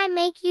 Why did I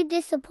make you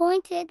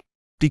disappointed?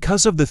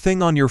 Because of the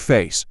thing on your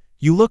face.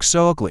 You look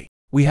so ugly.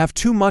 We have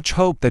too much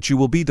hope that you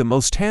will be the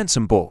most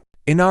handsome boy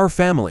in our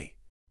family.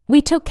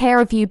 We took care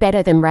of you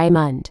better than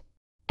Raymond.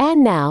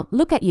 And now,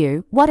 look at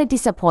you. What a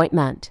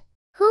disappointment.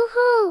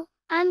 Hoo-hoo!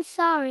 I'm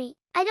sorry.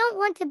 I don't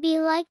want to be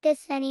like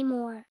this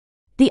anymore.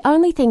 The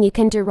only thing you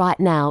can do right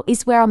now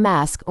is wear a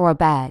mask or a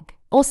bag,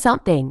 or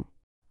something.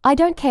 I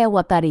don't care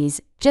what that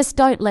is, just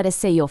don't let us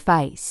see your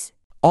face.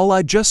 All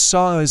I just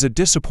saw is a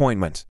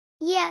disappointment.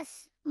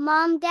 Yes,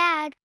 Mom,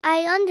 Dad,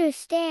 I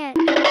understand.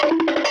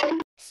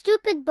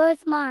 Stupid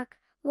birthmark,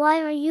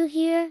 why are you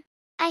here?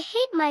 I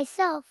hate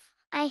myself.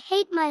 I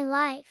hate my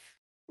life.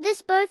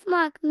 This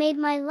birthmark made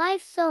my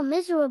life so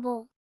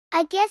miserable.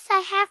 I guess I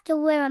have to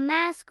wear a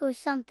mask or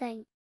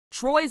something.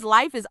 Troy's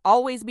life is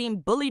always being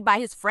bullied by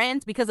his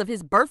friends because of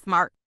his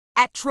birthmark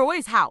at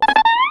Troy's house.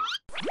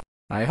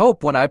 I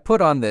hope when I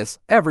put on this,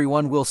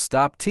 everyone will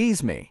stop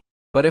tease me.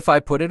 But if I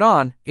put it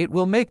on, it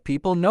will make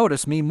people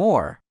notice me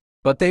more.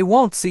 But they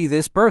won't see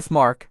this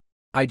birthmark.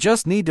 I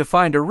just need to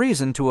find a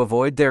reason to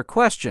avoid their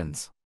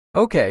questions.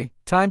 Okay,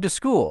 time to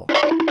school.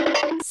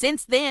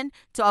 Since then,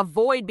 to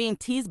avoid being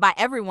teased by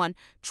everyone,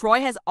 Troy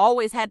has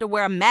always had to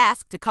wear a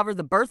mask to cover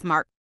the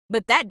birthmark.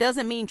 But that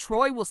doesn't mean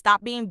Troy will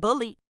stop being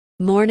bullied.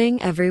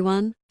 Morning,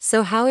 everyone.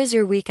 So how is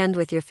your weekend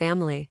with your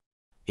family?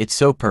 It's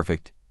so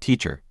perfect,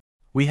 teacher.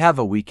 We have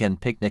a weekend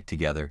picnic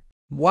together.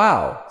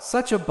 Wow,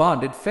 such a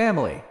bonded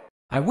family.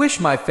 I wish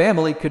my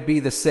family could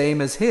be the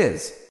same as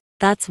his.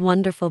 That's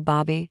wonderful,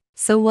 Bobby.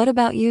 So what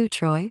about you,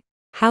 Troy?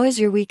 How is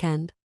your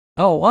weekend?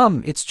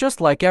 Oh, it's just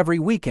like every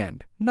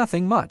weekend.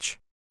 Nothing much.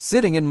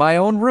 Sitting in my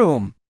own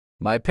room.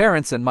 My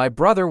parents and my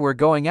brother were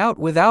going out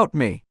without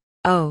me.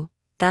 Oh,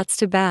 that's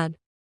too bad.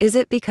 Is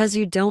it because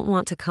you don't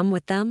want to come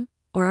with them?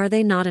 Or are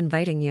they not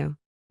inviting you?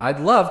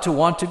 I'd love to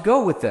want to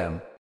go with them,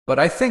 but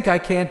I think I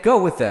can't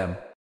go with them.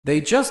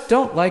 They just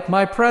don't like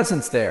my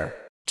presence there.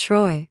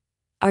 Troy,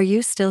 are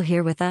you still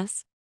here with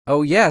us?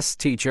 Oh yes,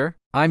 teacher.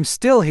 I'm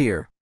still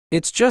here.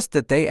 It's just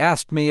that they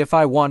asked me if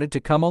I wanted to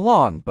come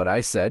along, but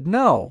I said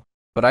no.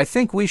 But I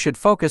think we should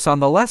focus on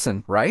the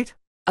lesson, right?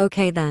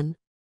 Okay then.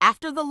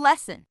 After the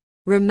lesson.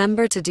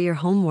 Remember to do your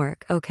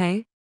homework,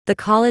 okay? The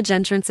college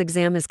entrance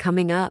exam is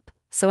coming up,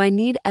 so I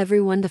need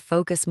everyone to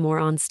focus more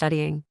on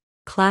studying.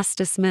 Class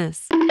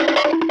dismiss.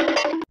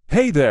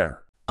 Hey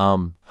there.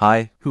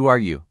 Hi, who are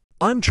you?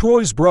 I'm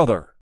Troy's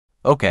brother.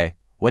 Okay,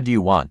 what do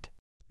you want?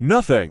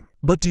 Nothing.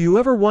 But do you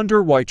ever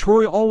wonder why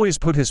Troy always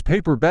put his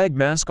paper bag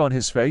mask on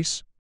his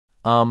face?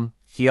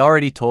 He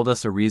already told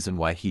us a reason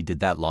why he did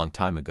that long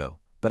time ago,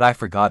 but I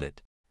forgot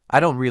it. I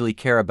don't really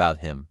care about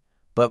him,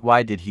 but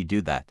why did he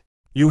do that?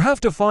 You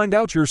have to find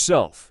out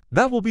yourself.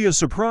 That will be a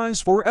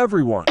surprise for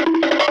everyone.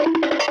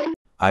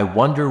 I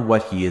wonder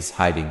what he is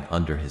hiding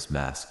under his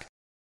mask.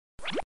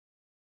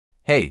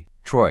 Hey,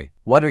 Troy,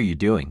 what are you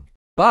doing?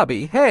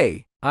 Bobby,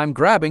 hey, I'm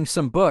grabbing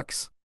some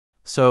books.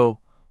 So,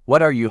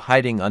 what are you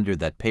hiding under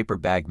that paper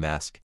bag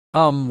mask?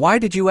 Why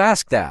did you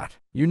ask that?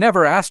 You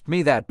never asked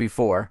me that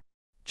before.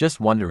 Just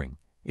wondering,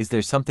 is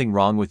there something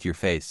wrong with your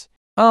face?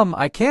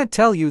 I can't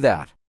tell you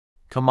that.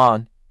 Come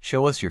on,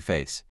 show us your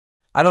face.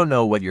 I don't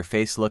know what your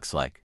face looks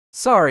like.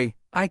 Sorry,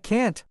 I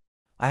can't.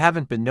 I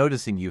haven't been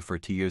noticing you for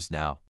 2 years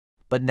now,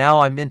 but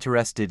now I'm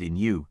interested in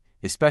you,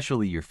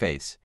 especially your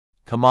face.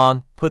 Come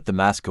on, put the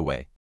mask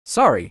away.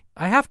 Sorry,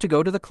 I have to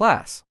go to the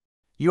class.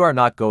 You are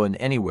not going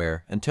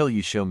anywhere until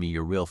you show me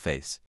your real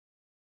face.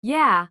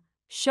 Yeah,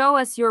 show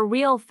us your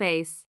real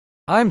face.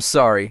 I'm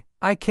sorry,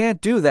 I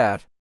can't do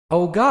that.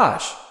 Oh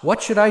gosh,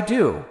 what should I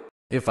do?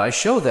 If I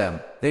show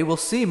them, they will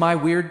see my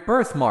weird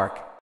birthmark.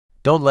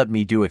 Don't let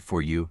me do it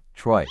for you,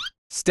 Troy.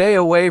 Stay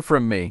away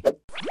from me.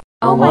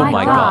 Oh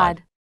my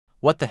God.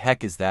 What the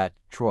heck is that,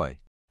 Troy?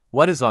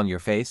 What is on your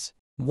face?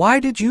 Why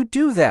did you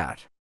do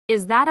that?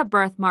 Is that a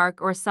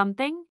birthmark or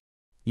something?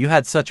 You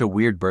had such a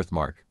weird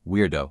birthmark,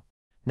 weirdo.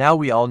 Now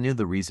we all knew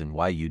the reason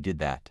why you did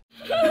that.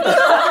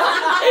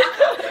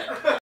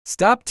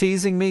 Stop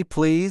teasing me,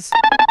 please.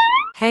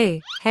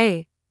 Hey,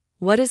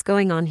 what is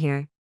going on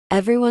here?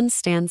 Everyone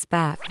stands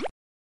back.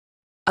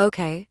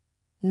 Okay,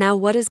 now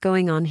what is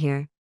going on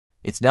here?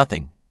 It's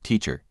nothing,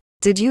 teacher.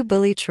 Did you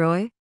bully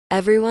Troy?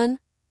 Everyone,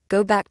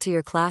 go back to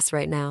your class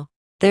right now.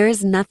 There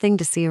is nothing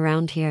to see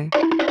around here.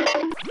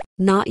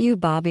 Not you,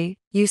 Bobby.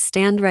 You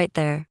stand right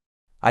there.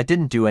 I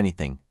didn't do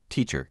anything,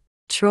 teacher.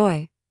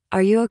 Troy,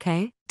 are you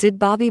okay? Did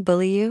Bobby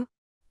bully you?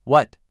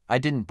 What? I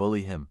didn't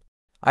bully him.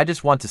 I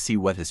just want to see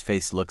what his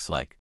face looks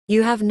like.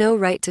 You have no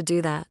right to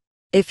do that.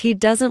 If he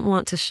doesn't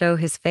want to show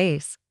his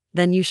face,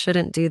 then you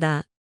shouldn't do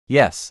that.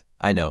 Yes,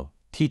 I know,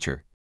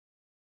 teacher.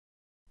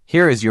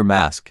 Here is your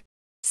mask.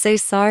 Say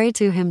sorry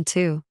to him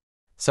too.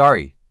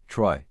 Sorry,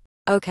 Troy.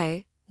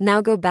 Okay,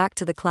 now go back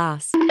to the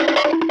class.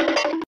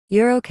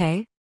 You're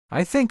okay?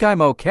 I think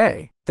I'm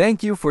okay.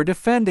 Thank you for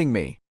defending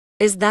me.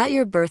 Is that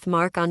your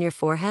birthmark on your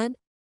forehead?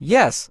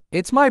 Yes,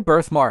 it's my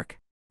birthmark.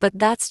 But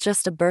that's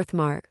just a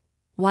birthmark.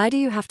 Why do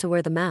you have to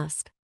wear the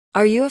mask?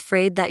 Are you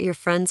afraid that your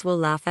friends will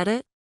laugh at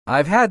it?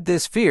 I've had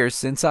this fear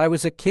since I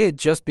was a kid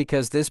just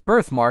because this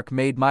birthmark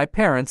made my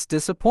parents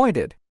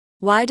disappointed.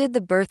 Why did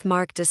the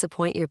birthmark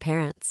disappoint your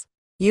parents?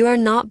 You are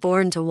not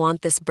born to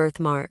want this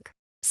birthmark.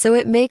 So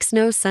it makes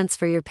no sense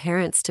for your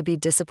parents to be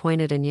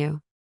disappointed in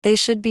you. They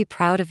should be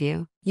proud of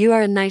you. You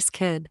are a nice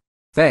kid.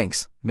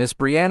 Thanks, Miss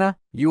Brianna.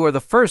 You are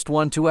the first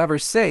one to ever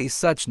say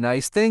such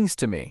nice things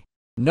to me.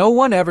 No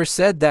one ever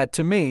said that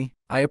to me.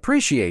 I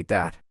appreciate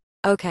that.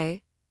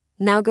 Okay,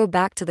 now go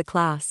back to the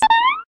class.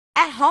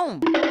 At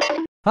home.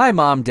 Hi,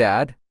 Mom,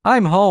 Dad.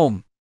 I'm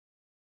home.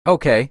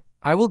 Okay,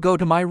 I will go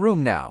to my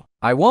room now.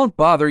 I won't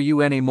bother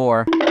you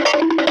anymore.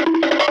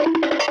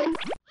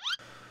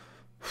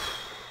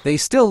 They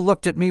still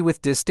looked at me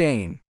with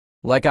disdain,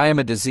 like I am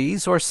a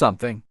disease or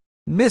something.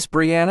 Miss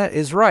Brianna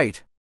is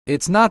right.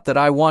 It's not that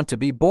I want to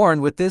be born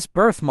with this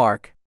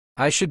birthmark.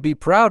 I should be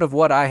proud of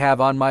what I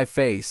have on my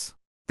face.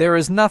 There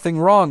is nothing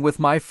wrong with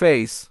my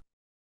face.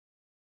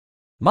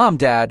 Mom,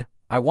 Dad,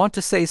 I want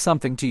to say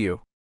something to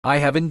you. I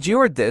have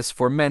endured this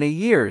for many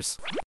years.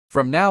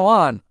 From now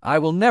on, I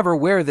will never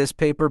wear this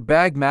paper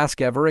bag mask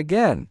ever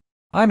again.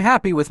 I'm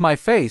happy with my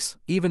face,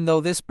 even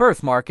though this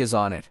birthmark is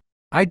on it.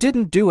 I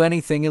didn't do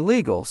anything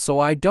illegal, so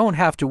I don't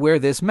have to wear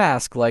this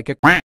mask like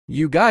a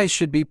You guys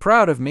should be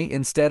proud of me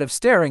instead of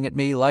staring at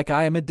me like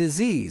I am a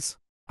disease.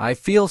 I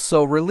feel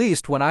so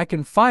released when I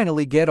can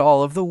finally get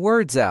all of the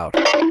words out.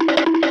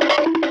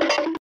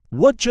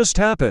 What just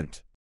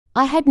happened?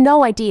 I had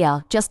no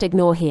idea, just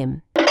ignore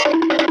him.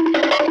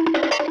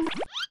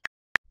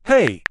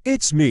 Hey,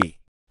 it's me.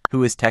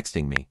 Who is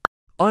texting me?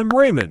 I'm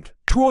Raymond,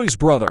 Troy's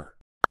brother.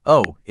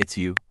 Oh, it's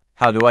you.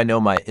 How do I know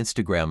my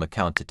Instagram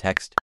account to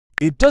text?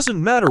 It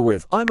doesn't matter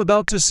what I'm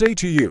about to say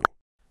to you.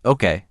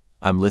 Okay,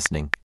 I'm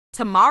listening.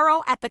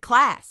 Tomorrow at the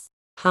class.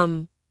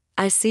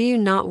 I see you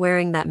not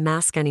wearing that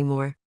mask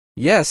anymore.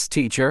 Yes,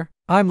 teacher.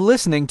 I'm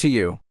listening to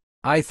you.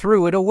 I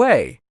threw it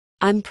away.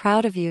 I'm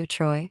proud of you,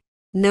 Troy.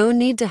 No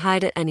need to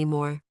hide it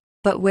anymore.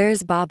 But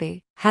where's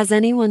Bobby? Has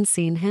anyone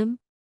seen him?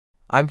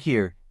 I'm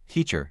here,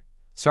 teacher.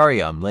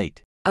 Sorry I'm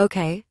late.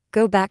 Okay,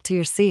 go back to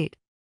your seat.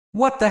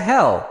 What the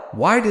hell?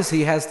 Why does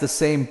he has the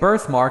same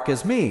birthmark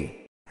as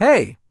me?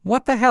 Hey,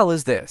 what the hell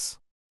is this?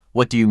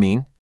 What do you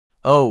mean?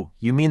 Oh,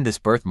 you mean this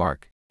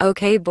birthmark.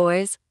 Okay,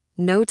 boys,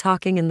 no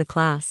talking in the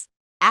class.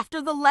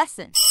 After the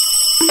lesson.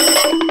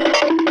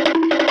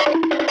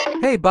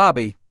 Hey,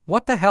 Bobby,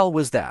 what the hell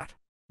was that?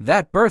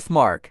 That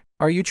birthmark,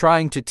 are you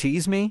trying to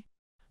tease me?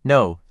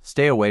 No,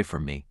 stay away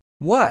from me.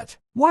 What?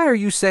 Why are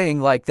you saying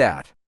like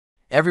that?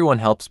 Everyone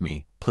helps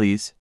me,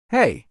 please.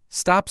 Hey,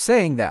 stop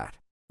saying that.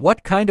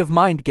 What kind of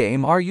mind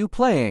game are you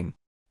playing?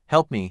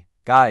 Help me,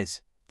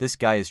 guys. This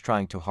guy is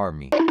trying to harm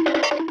me.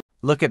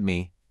 Look at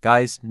me,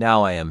 guys.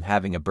 Now I am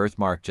having a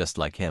birthmark just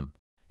like him.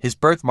 His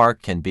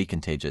birthmark can be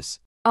contagious.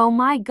 Oh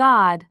my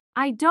God,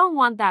 I don't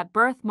want that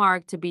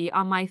birthmark to be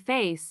on my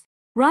face.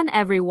 Run,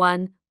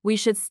 everyone. We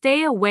should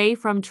stay away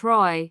from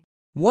Troy.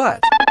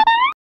 What?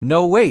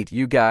 No, wait,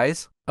 you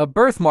guys. A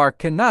birthmark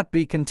cannot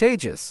be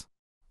contagious.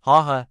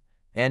 Haha,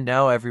 and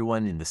now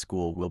everyone in the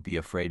school will be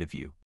afraid of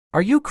you.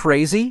 Are you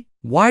crazy?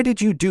 Why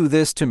did you do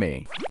this to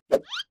me?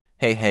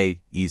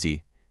 Hey,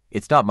 easy.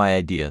 It's not my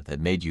idea that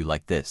made you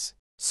like this.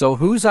 So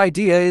whose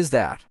idea is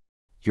that?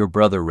 Your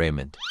brother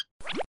Raymond.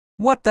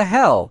 What the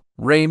hell,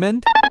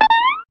 Raymond?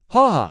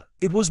 Haha,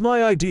 it was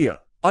my idea.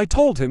 I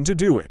told him to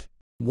do it.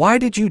 Why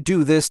did you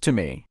do this to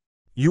me?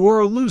 You are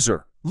a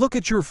loser. Look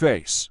at your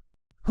face.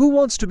 Who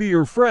wants to be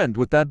your friend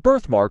with that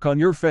birthmark on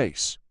your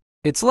face?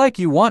 It's like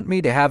you want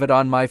me to have it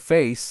on my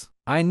face.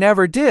 I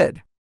never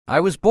did. I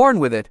was born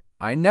with it.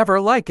 I never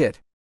like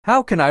it.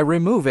 How can I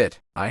remove it?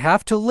 I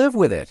have to live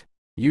with it.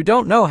 You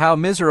don't know how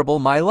miserable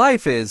my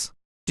life is.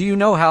 Do you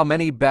know how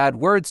many bad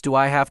words do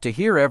I have to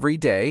hear every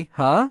day,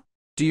 huh?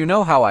 Do you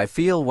know how I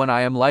feel when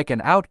I am like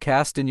an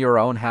outcast in your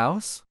own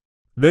house?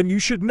 Then you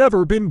should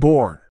never been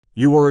born.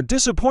 You are a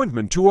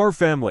disappointment to our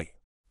family.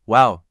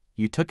 Wow,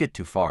 you took it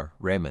too far,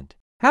 Raymond.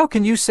 How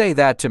can you say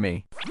that to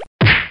me?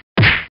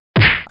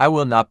 I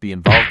will not be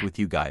involved with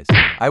you guys.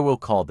 I will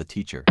call the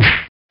teacher.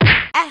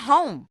 At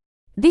home.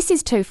 This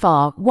is too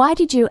far. Why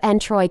did you and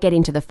Troy get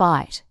into the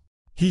fight?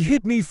 He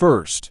hit me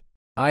first.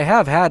 I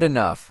have had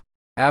enough.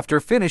 After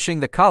finishing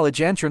the college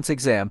entrance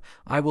exam,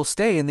 I will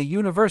stay in the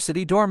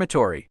university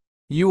dormitory.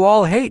 You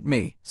all hate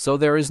me, so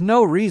there is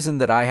no reason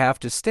that I have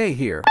to stay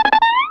here.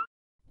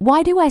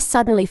 Why do I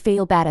suddenly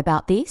feel bad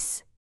about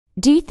this?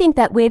 Do you think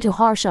that we're too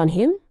harsh on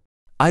him?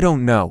 I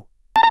don't know.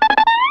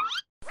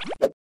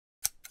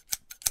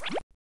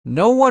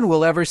 No one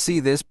will ever see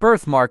this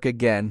birthmark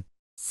again.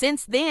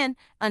 Since then,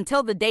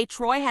 until the day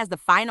Troy has the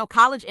final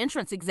college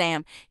entrance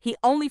exam, he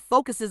only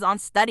focuses on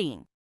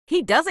studying.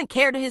 He doesn't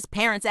care to his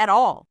parents at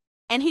all.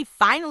 And he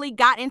finally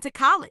got into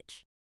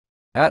college.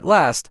 At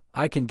last,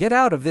 I can get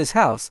out of this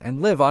house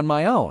and live on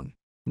my own.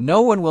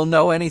 No one will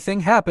know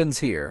anything happens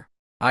here.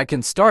 I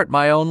can start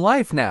my own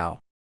life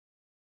now.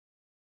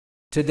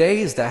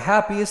 Today is the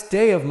happiest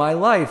day of my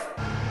life.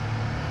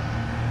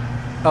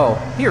 Oh,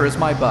 here is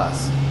my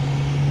bus.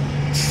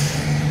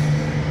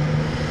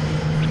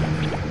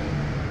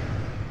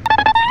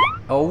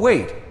 Oh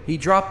wait, he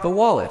dropped the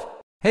wallet.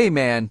 Hey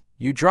man,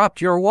 you dropped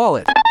your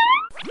wallet.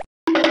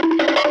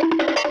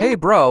 Hey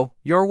bro,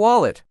 your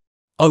wallet.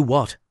 Oh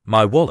what?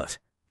 My wallet?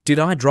 Did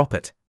I drop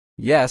it?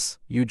 Yes,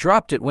 you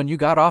dropped it when you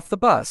got off the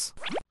bus.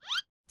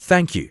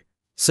 Thank you.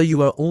 So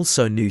you are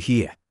also new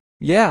here?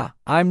 Yeah,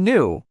 I'm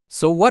new.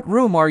 So what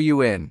room are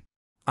you in?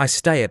 I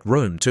stay at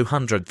room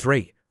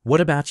 203. What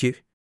about you?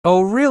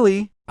 Oh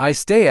really? I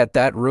stay at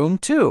that room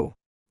too.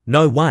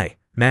 No way,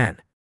 man.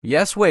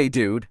 Yes way,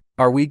 dude.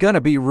 Are we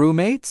gonna be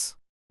roommates?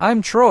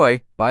 I'm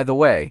Troy, by the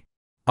way.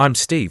 I'm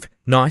Steve.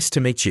 Nice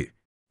to meet you.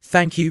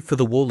 Thank you for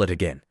the wallet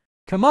again.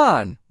 Come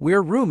on,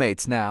 we're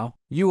roommates now.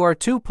 You are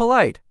too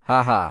polite,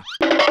 haha.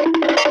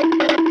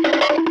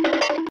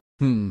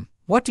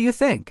 What do you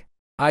think?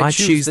 I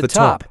choose the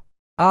top.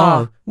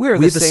 Ah, we're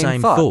the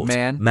same thought,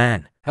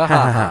 man. Ha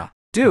ha ha.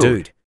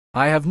 Dude,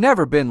 I have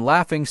never been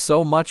laughing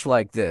so much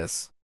like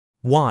this.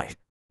 Why?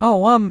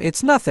 Oh,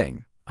 it's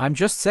nothing. I'm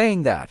just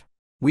saying that.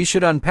 We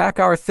should unpack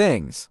our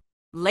things.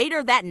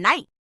 Later that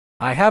night.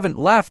 I haven't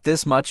laughed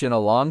this much in a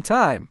long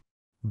time.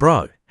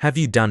 Bro, have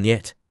you done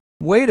yet?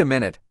 Wait a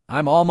minute.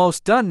 I'm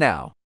almost done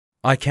now.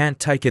 I can't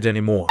take it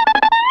anymore.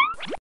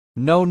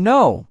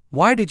 No.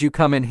 Why did you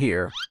come in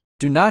here?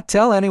 Do not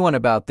tell anyone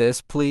about this,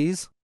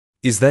 please.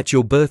 Is that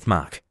your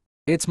birthmark?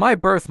 It's my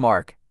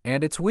birthmark,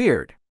 and it's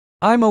weird.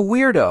 I'm a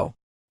weirdo.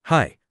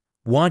 Hey,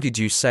 why did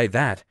you say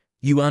that?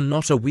 You are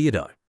not a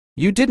weirdo.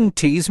 You didn't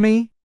tease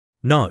me?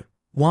 No.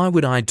 Why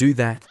would I do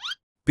that?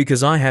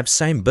 Because I have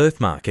same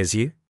birthmark as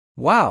you.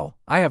 Wow,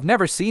 I have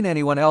never seen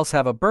anyone else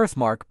have a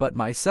birthmark but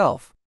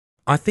myself.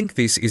 I think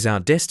this is our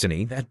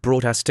destiny that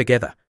brought us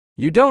together.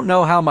 You don't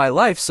know how my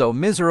life's so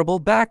miserable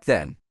back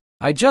then.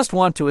 I just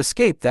want to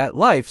escape that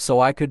life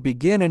so I could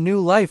begin a new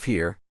life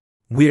here.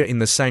 We're in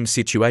the same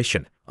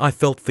situation. I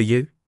felt for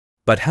you.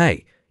 But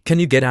hey, can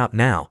you get out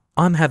now?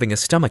 I'm having a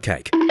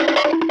stomachache.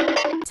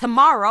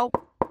 Tomorrow.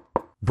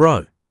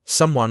 Bro,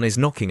 someone is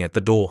knocking at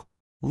the door.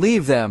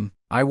 Leave them.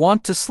 I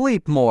want to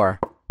sleep more.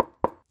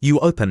 You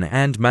open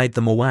and made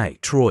them away,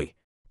 Troy.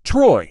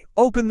 Troy,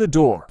 open the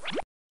door.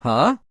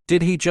 Huh?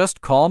 Did he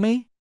just call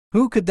me?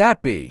 Who could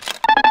that be?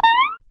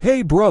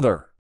 Hey,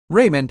 brother.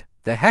 Raymond,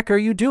 the heck are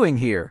you doing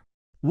here?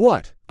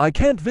 What? I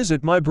can't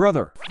visit my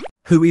brother.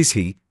 Who is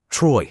he,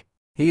 Troy?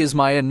 He is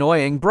my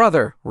annoying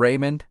brother,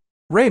 Raymond.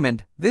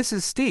 Raymond, this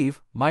is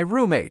Steve, my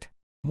roommate.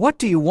 What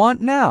do you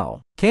want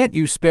now? Can't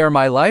you spare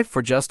my life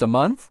for just a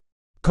month?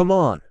 Come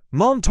on.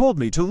 Mom told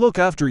me to look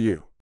after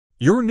you.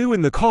 You're new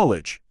in the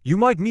college. You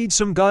might need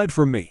some guide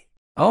from me.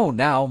 Oh,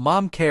 now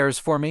Mom cares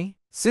for me?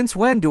 Since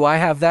when do I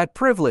have that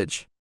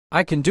privilege?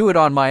 I can do it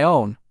on my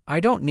own. I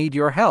don't need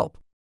your help.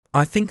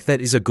 I think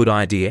that is a good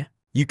idea.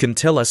 You can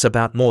tell us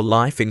about more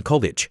life in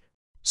college.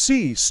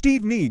 See,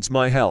 Steve needs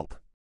my help.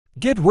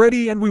 Get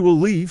ready and we will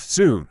leave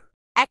soon.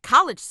 At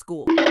college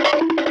school.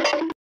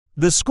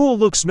 The school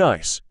looks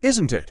nice,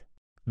 isn't it?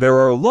 There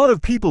are a lot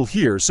of people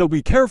here, so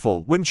be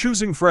careful when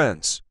choosing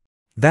friends.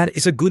 That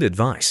is a good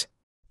advice.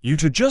 You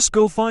two just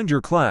go find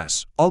your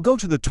class. I'll go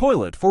to the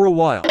toilet for a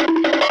while.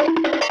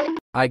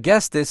 I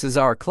guess this is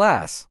our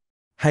class.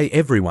 Hey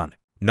everyone,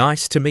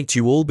 nice to meet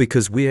you all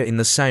because we're in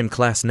the same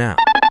class now.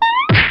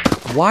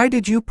 Why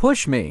did you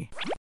push me?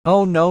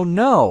 Oh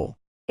no.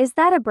 Is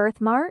that a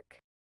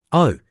birthmark?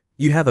 Oh,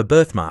 you have a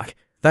birthmark.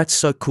 That's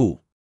so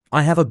cool.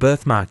 I have a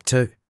birthmark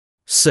too.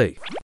 See.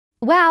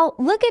 Wow,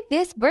 look at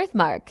this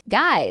birthmark,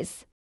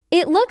 guys.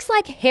 It looks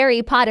like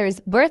Harry Potter's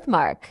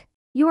birthmark.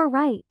 You're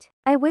right.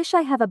 I wish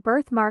I have a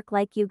birthmark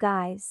like you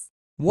guys.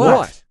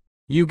 What?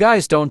 You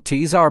guys don't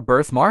tease our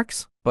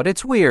birthmarks? But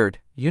it's weird,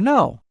 you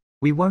know.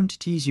 We won't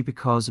tease you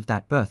because of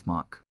that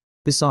birthmark.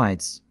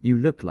 Besides, you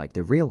look like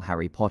the real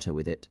Harry Potter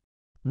with it.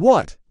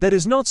 What? That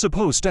is not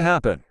supposed to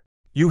happen.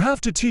 You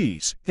have to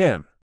tease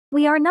him.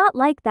 We are not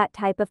like that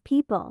type of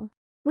people.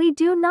 We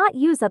do not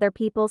use other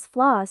people's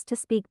flaws to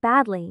speak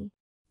badly.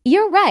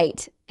 You're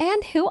right.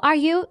 And who are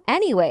you,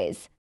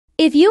 anyways?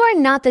 If you are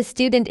not the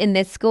student in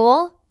this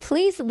school,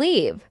 please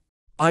leave.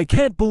 I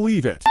can't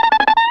believe it.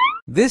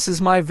 This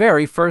is my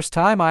very first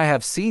time I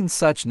have seen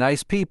such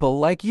nice people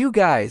like you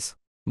guys.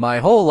 My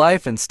whole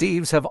life and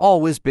Steve's have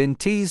always been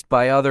teased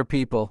by other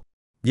people.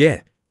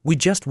 Yeah, we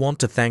just want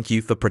to thank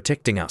you for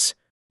protecting us.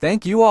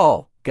 Thank you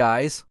all,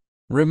 guys.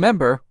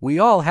 Remember, we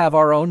all have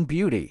our own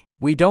beauty.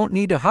 We don't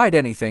need to hide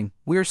anything.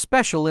 We're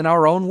special in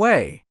our own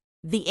way.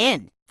 The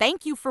end.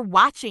 Thank you for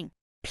watching.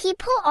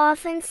 People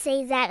often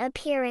say that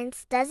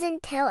appearance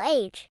doesn't tell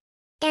age.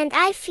 And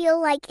I feel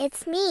like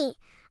it's me.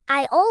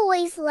 I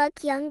always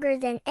look younger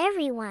than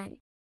everyone.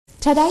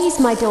 Today is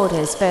my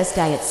daughter's first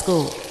day at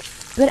school,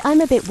 but I'm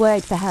a bit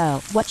worried for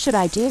her. What should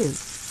I do?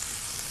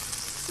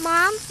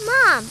 Mom,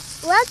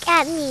 look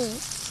at me.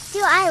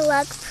 Do I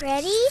look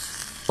pretty?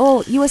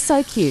 Oh, you are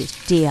so cute,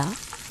 dear.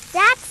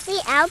 That's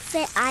the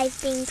outfit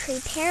I've been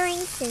preparing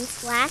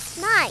since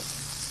last night.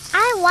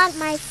 I want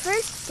my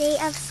first day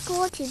of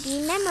school to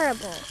be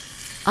memorable.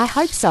 I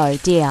hope so,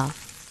 dear.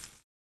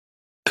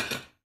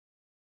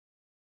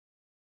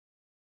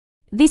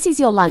 This is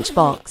your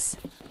lunchbox.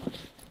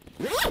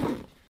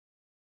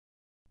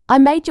 I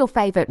made your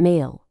favorite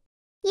meal.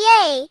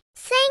 Yay!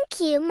 Thank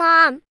you,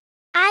 Mom.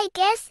 I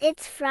guess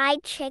it's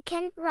fried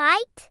chicken,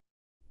 right?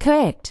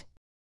 Correct.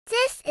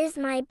 This is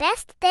my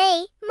best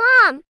day,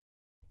 Mom.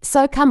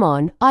 So come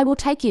on, I will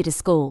take you to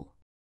school.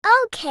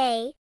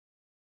 Okay.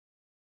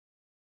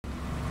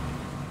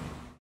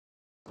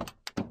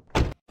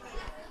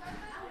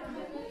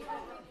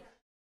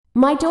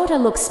 My daughter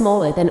looks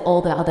smaller than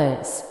all the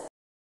others.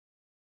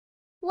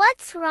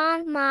 What's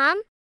wrong,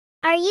 Mom?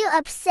 Are you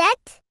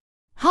upset?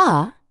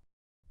 Huh?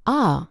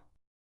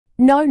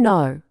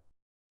 No.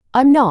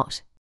 I'm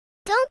not.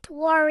 Don't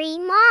worry,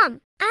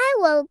 Mom. I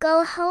will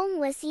go home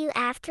with you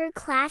after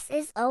class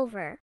is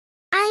over.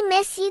 I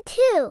miss you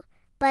too,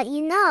 but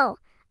you know,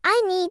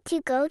 I need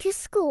to go to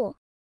school.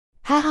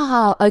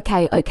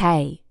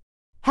 Okay.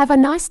 Have a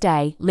nice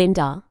day,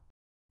 Linda.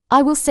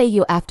 I will see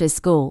you after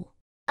school.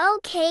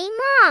 Okay,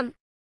 Mom.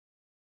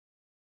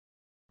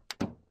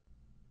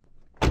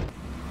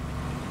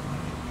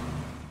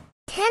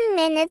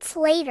 Minutes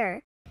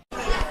later. There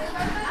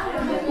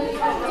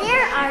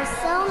are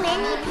so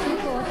many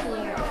people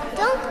here.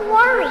 Don't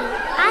worry,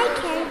 I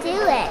can do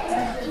it.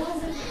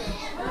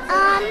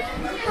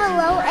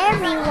 Hello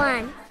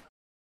everyone.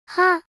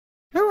 Huh?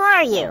 Who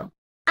are you?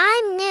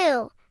 I'm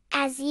new,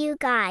 as you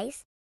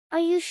guys. Are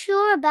you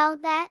sure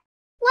about that?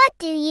 What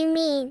do you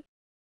mean?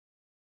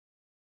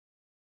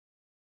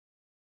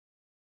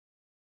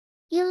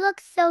 You look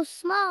so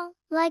small,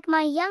 like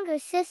my younger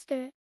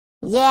sister.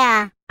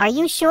 Yeah, are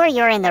you sure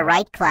you're in the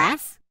right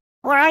class?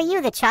 Or are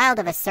you the child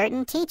of a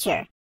certain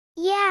teacher?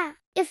 Yeah,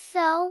 if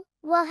so,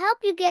 we'll help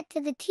you get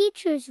to the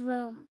teacher's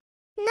room.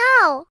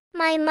 No,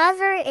 my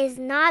mother is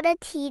not a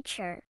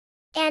teacher.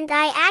 And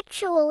I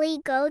actually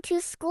go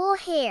to school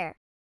here.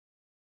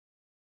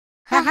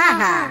 Ha ha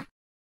ha.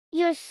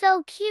 You're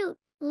so cute,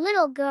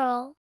 little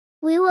girl.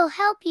 We will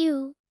help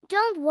you,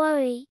 don't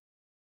worry.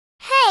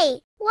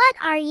 Hey, what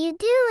are you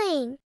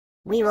doing?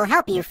 We will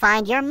help you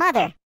find your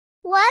mother.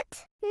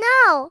 What?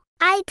 No,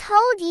 I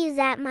told you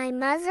that my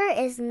mother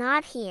is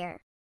not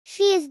here.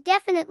 She is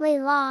definitely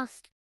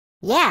lost.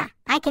 Yeah,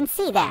 I can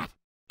see that.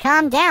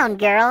 Calm down,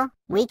 girl.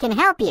 We can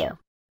help you.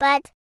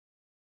 But...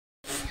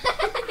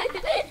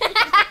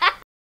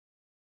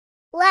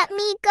 Let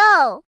me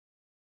go.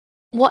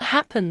 What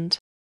happened?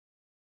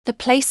 The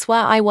place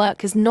where I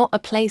work is not a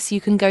place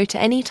you can go to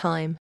any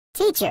time.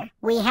 Teacher,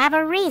 we have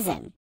a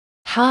reason.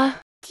 Huh?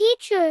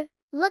 Teacher,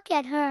 look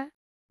at her.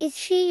 Is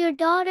she your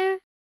daughter?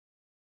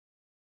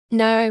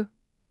 No.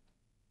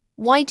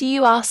 Why do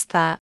you ask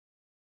that?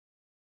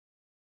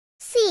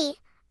 See,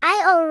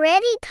 I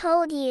already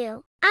told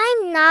you.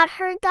 I'm not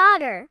her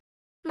daughter.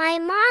 My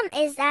mom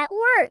is at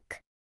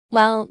work.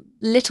 Well,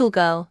 little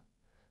girl,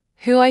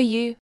 who are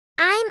you?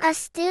 I'm a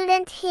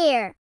student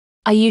here.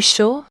 Are you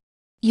sure?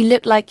 You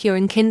look like you're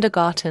in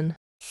kindergarten.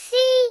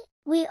 See,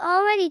 we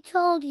already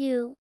told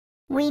you.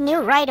 We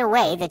knew right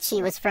away that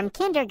she was from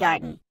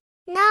kindergarten.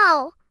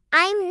 No,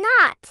 I'm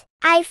not.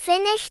 I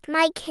finished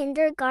my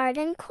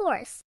kindergarten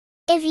course.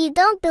 If you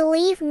don't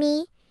believe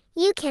me,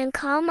 you can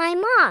call my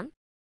mom.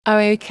 Oh,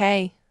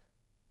 okay.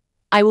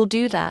 I will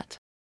do that.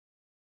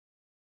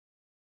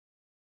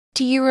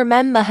 Do you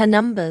remember her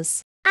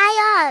numbers?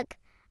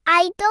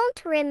 I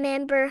don't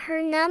remember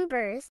her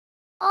numbers.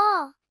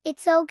 Oh,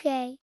 it's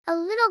okay. A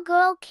little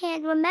girl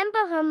can't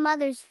remember her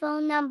mother's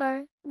phone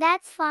number.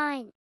 That's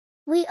fine.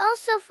 We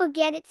also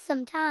forget it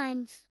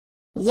sometimes.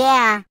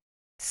 Yeah.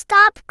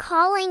 Stop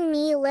calling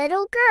me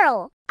little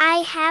girl. I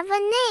have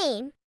a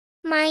name.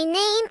 My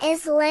name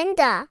is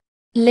Linda.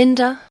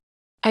 Linda?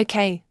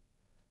 Okay.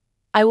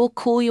 I will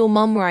call your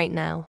mom right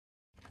now.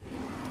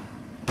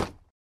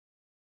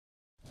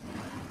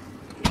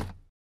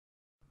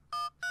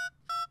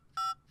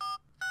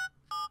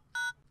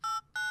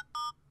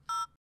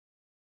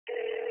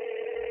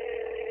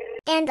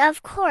 And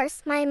of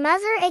course, my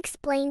mother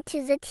explained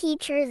to the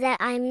teacher that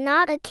I'm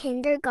not a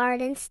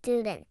kindergarten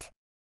student.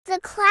 The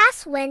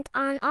class went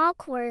on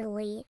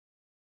awkwardly.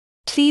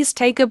 Please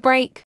take a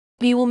break.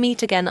 We will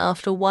meet again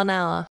after 1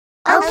 hour.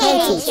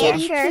 Okay,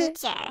 teacher.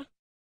 teacher.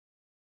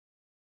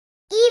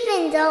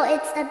 Even though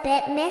it's a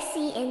bit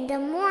messy in the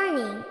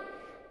morning,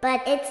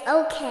 but it's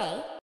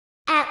okay.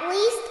 At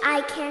least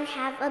I can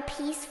have a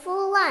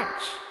peaceful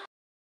lunch.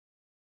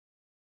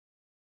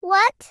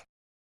 What?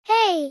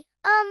 Hey,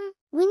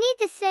 we need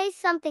to say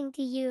something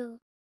to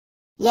you.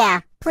 Yeah,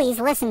 please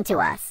listen to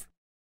us.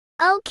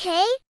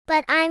 Okay,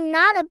 but I'm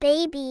not a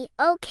baby,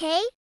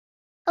 okay?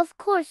 Of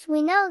course,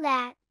 we know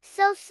that.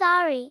 So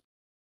sorry.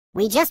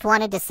 We just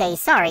wanted to say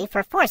sorry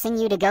for forcing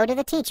you to go to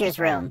the teacher's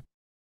room.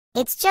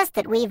 It's just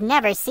that we've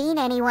never seen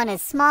anyone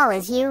as small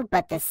as you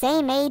but the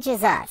same age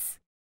as us.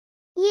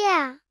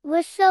 Yeah,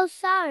 we're so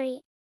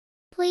sorry.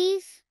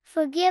 Please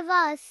forgive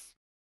us.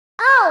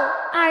 Oh,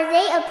 are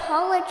they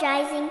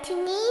apologizing to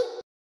me?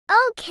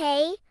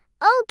 Okay,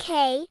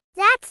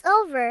 that's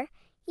over.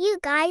 You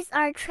guys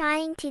are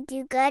trying to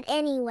do good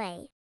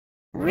anyway.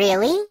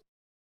 Really?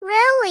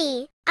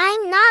 Really,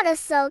 I'm not a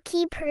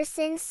sulky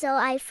person, so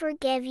I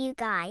forgive you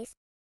guys.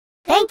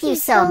 Thank you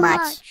so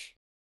much.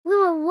 We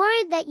were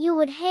worried that you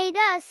would hate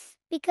us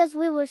because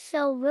we were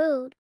so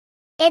rude.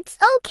 It's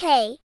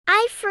okay.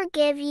 I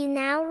forgive you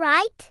now,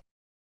 right?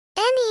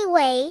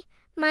 Anyway,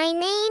 my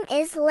name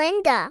is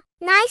Linda.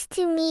 Nice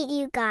to meet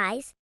you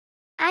guys.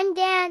 I'm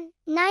Dan.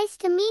 Nice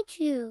to meet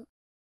you.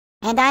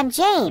 And I'm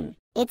James.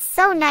 It's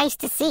so nice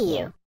to see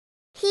you.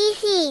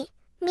 Hee,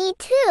 me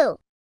too.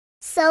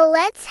 So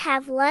let's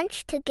have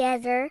lunch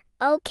together,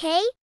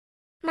 okay?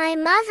 My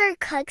mother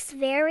cooks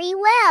very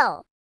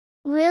well.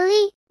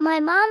 Really?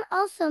 My mom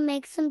also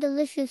makes some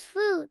delicious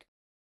food.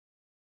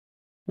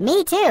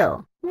 Me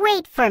too.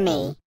 Wait for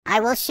me.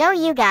 I will show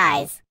you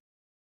guys.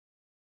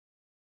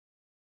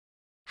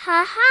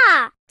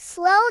 Haha,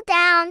 slow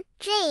down,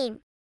 James.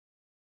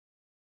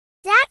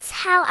 That's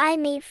how I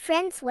made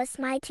friends with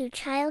my 2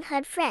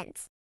 childhood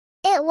friends.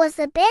 It was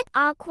a bit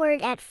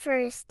awkward at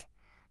first,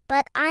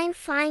 but I'm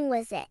fine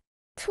with it.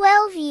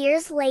 12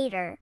 years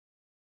later.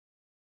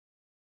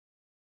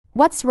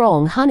 What's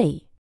wrong,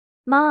 honey?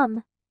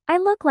 Mom, I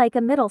look like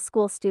a middle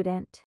school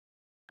student.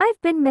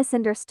 I've been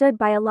misunderstood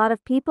by a lot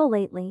of people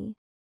lately.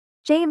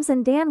 James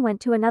and Dan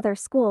went to another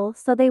school,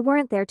 so they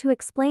weren't there to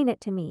explain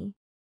it to me.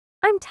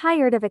 I'm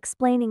tired of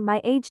explaining my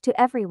age to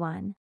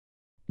everyone.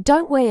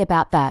 Don't worry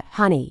about that,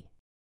 honey.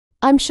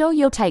 I'm sure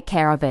you'll take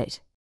care of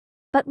it.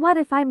 But what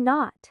if I'm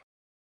not?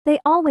 They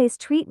always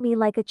treat me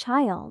like a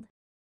child.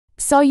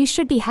 So you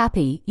should be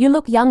happy you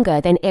look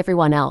younger than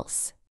everyone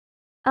else.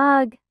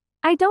 Ugh,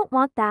 I don't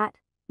want that,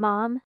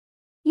 Mom.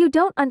 You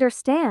don't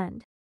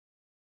understand.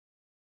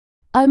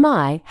 Oh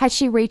my, has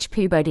she reached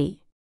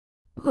puberty?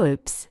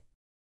 Oops.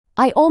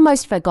 I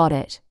almost forgot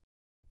it.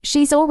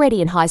 She's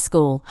already in high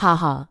school,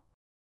 haha.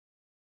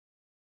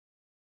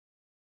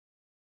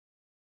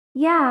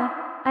 Yeah,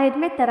 I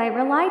admit that I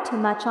rely too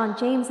much on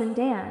James and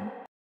Dan.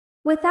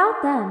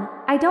 Without them,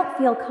 I don't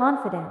feel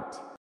confident.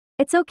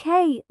 It's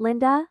okay,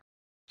 Linda.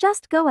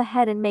 Just go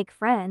ahead and make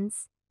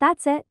friends.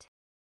 That's it.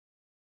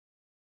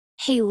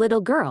 Hey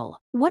little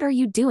girl, what are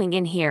you doing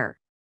in here?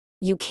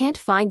 You can't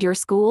find your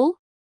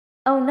school?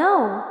 Oh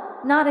no,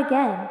 not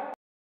again.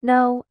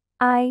 No,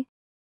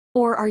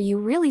 Or are you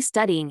really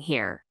studying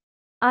here?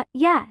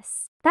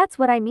 Yes, that's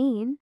what I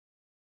mean.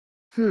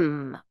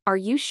 Are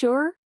you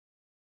sure?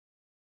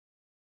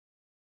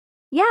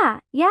 Yeah,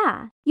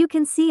 you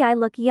can see I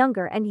look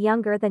younger and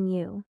younger than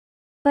you.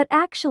 But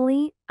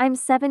actually, I'm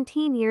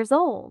 17 years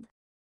old.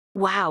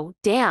 Wow,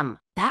 damn,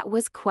 that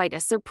was quite a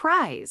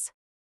surprise.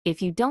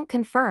 If you don't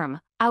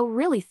confirm, I'll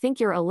really think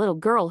you're a little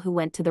girl who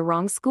went to the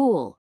wrong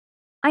school.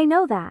 I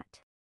know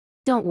that.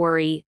 Don't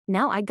worry,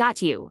 now I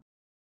got you.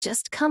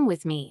 Just come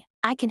with me,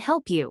 I can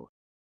help you.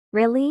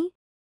 Really?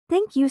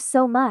 Thank you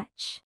so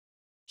much.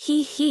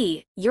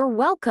 You're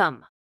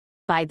welcome.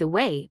 By the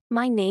way,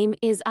 my name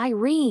is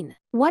Irene.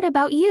 What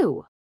about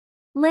you?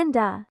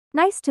 Linda,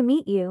 nice to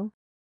meet you.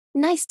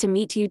 Nice to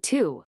meet you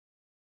too.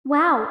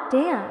 Wow,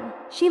 damn,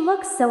 she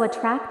looks so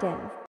attractive.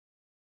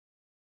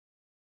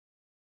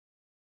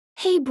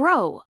 Hey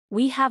bro,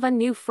 we have a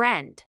new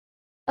friend.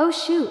 Oh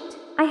shoot,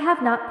 I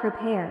have not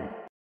prepared.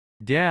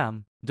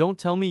 Damn, don't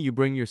tell me you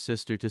bring your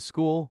sister to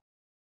school.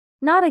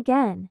 Not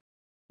again.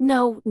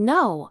 No,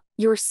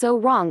 you're so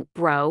wrong,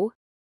 bro.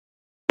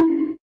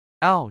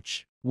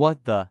 Ouch,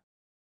 what the?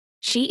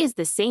 She is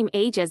the same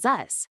age as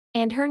us,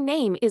 and her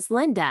name is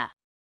Linda.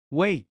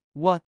 Wait,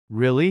 what,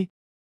 really?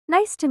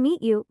 Nice to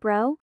meet you,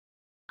 bro.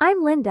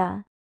 I'm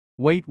Linda.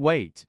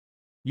 Wait.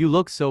 You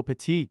look so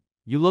petite.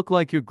 You look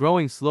like you're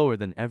growing slower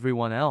than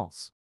everyone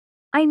else.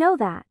 I know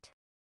that.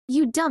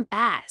 You dumb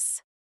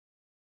ass.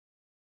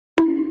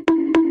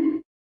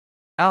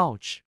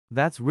 Ouch,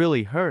 that's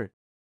really hurt.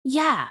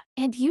 Yeah,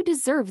 and you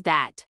deserve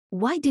that.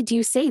 Why did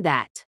you say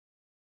that?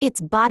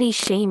 It's body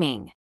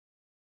shaming.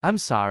 I'm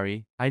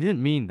sorry, I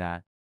didn't mean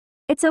that.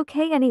 It's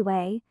okay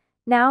anyway.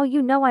 Now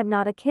you know I'm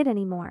not a kid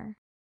anymore.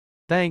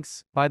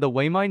 Thanks, by the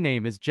way, my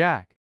name is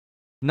Jack.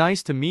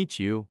 Nice to meet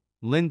you,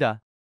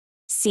 Linda.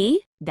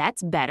 See,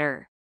 that's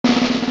better.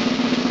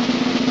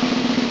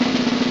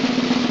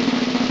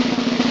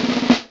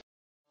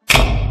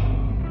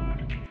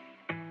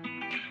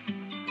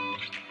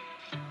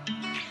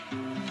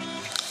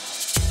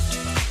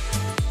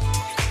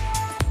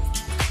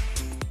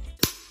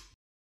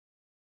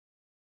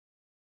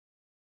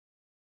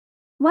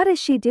 What is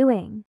she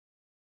doing?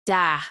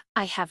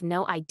 I have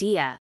no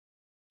idea.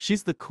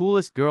 She's the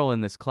coolest girl in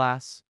this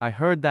class. I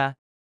heard that.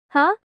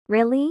 Huh?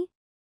 Really?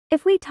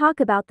 If we talk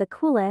about the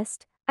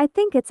coolest, I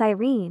think it's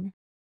Irene.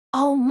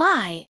 Oh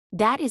my,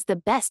 that is the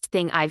best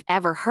thing I've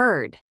ever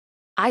heard.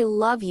 I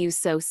love you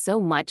so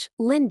much,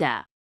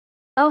 Linda.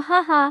 Oh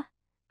haha,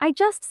 I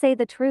just say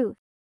the truth.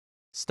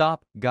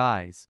 Stop,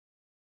 guys.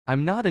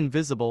 I'm not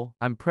invisible,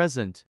 I'm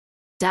present.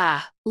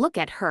 Look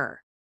at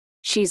her.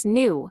 She's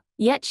new,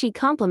 yet she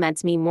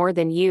compliments me more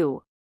than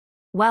you.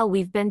 Well,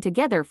 we've been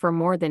together for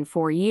more than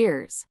 4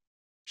 years.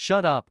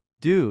 Shut up,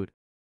 dude.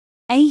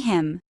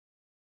 Ahem.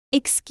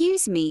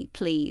 Excuse me,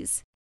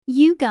 please.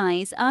 You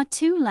guys are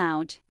too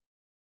loud.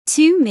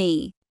 To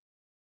me.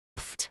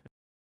 Pfft.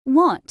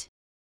 What?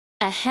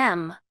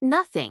 Ahem,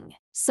 nothing.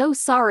 So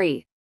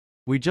sorry.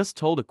 We just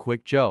told a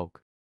quick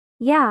joke.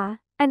 Yeah,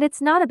 and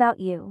it's not about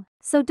you,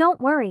 so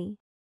don't worry.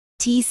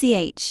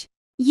 TCH.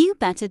 You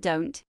better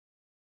don't.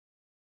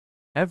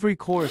 Every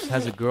course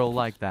has a girl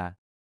like that.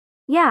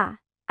 Yeah,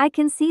 I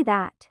can see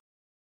that.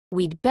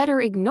 We'd better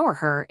ignore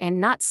her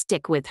and not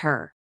stick with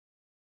her.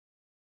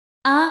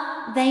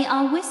 They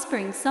are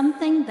whispering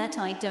something that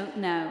I don't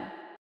know.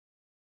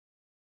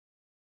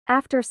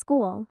 After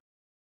school.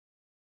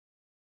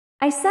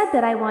 I said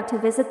that I want to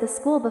visit the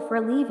school before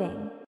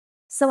leaving.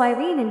 So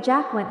Irene and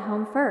Jack went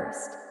home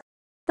first.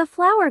 The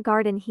flower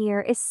garden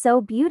here is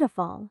so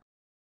beautiful.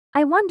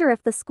 I wonder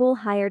if the school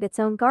hired its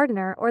own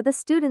gardener or the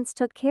students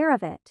took care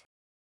of it.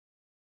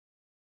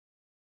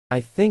 I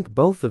think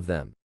both of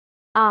them.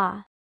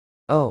 Ah.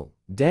 Oh,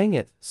 dang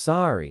it,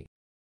 sorry.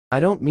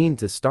 I don't mean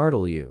to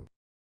startle you.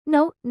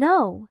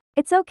 No,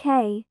 it's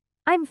okay.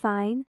 I'm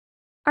fine.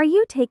 Are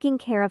you taking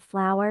care of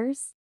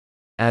flowers?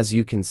 As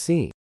you can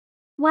see.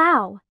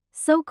 Wow,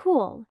 so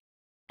cool.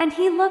 And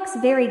he looks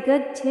very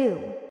good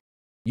too.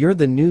 You're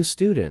the new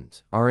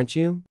student, aren't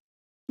you?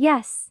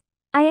 Yes,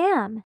 I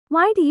am.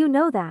 Why do you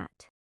know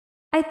that?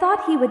 I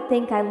thought he would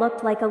think I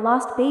looked like a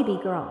lost baby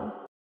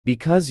girl.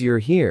 Because you're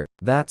here,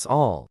 that's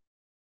all.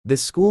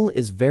 This school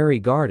is very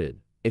guarded.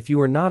 If you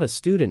are not a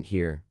student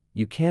here,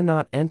 you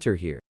cannot enter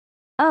here.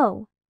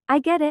 Oh, I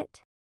get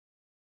it.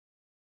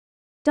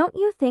 Don't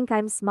you think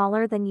I'm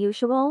smaller than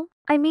usual?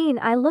 I mean,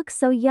 I look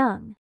so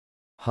young.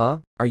 Huh?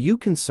 Are you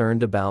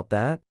concerned about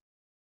that?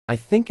 I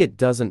think it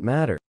doesn't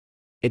matter.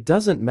 It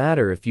doesn't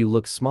matter if you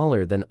look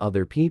smaller than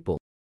other people.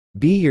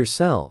 Be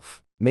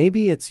yourself.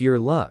 Maybe it's your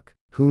luck.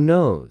 Who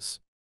knows?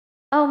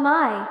 Oh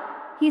my,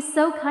 he's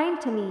so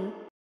kind to me.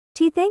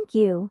 Thank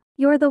you.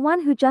 You're the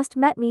one who just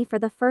met me for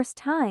the first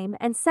time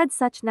and said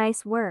such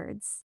nice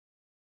words.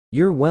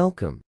 You're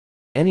welcome.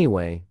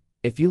 Anyway,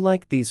 if you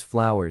like these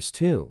flowers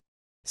too,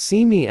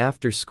 see me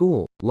after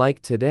school,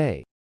 like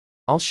today.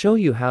 I'll show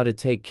you how to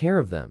take care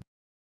of them.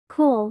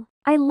 Cool.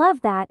 I love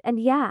that, and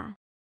yeah,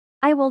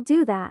 I will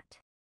do that.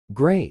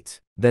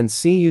 Great. Then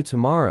see you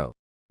tomorrow.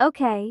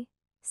 Okay.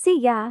 See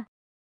ya.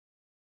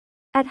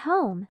 At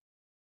home.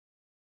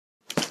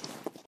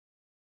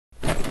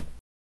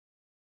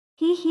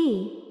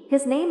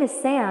 His name is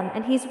Sam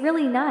and he's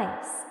really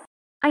nice.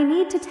 I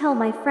need to tell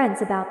my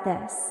friends about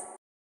this.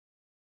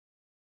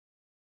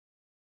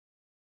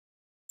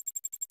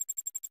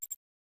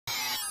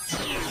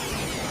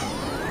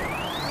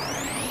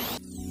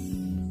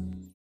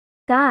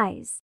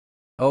 Guys.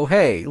 Oh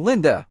hey,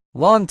 Linda.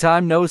 Long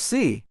time no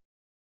see.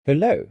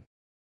 Hello.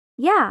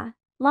 Yeah,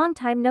 long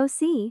time no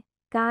see,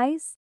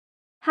 guys.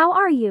 How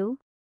are you?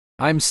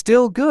 I'm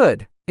still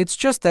good. It's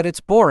just that it's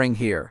boring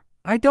here.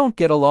 I don't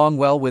get along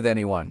well with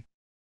anyone.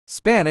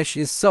 Spanish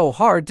is so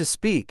hard to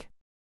speak.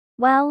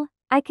 Well,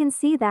 I can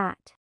see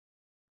that.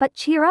 But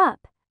cheer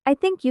up. I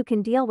think you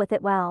can deal with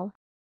it well.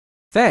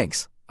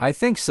 Thanks. I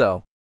think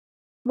so.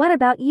 What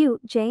about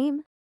you,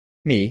 James?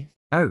 Me?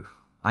 Oh,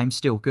 I'm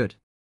still good.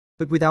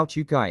 But without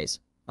you guys,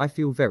 I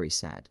feel very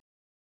sad.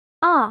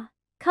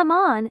 Come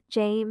on,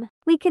 James.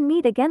 We can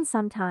meet again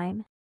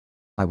sometime.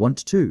 I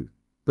want to,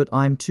 but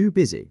I'm too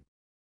busy.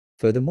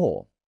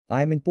 Furthermore,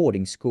 I am in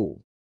boarding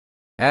school.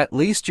 At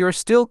least you're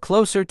still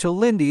closer to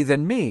Lindy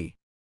than me.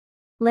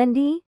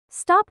 Lindy?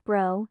 Stop,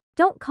 bro.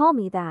 Don't call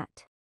me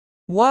that.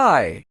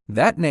 Why?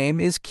 That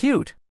name is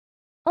cute.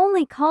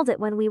 Only called it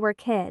when we were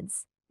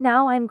kids.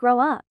 Now I'm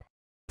grow up.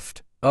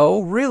 Pfft.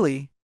 Oh,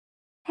 really?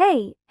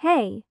 Hey.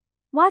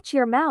 Watch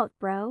your mouth,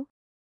 bro.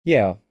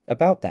 Yeah,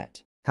 about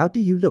that. How do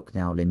you look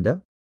now,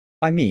 Linda?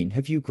 I mean,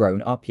 have you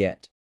grown up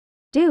yet?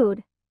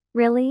 Dude,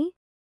 really?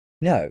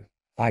 No,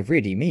 I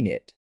really mean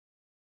it.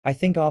 I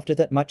think after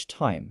that much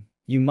time,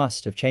 you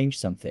must have changed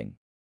something.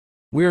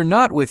 We're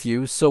not with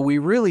you, so we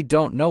really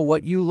don't know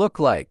what you look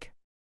like.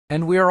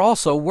 And we're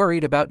also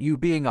worried about you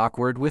being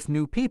awkward with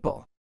new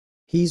people.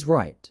 He's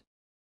right.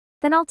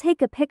 Then I'll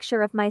take a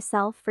picture of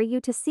myself for you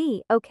to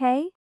see,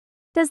 okay?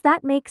 Does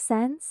that make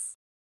sense?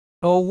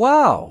 Oh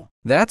wow,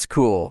 that's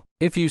cool,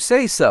 if you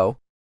say so.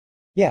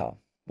 Yeah,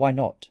 why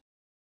not?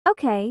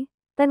 Okay,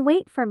 then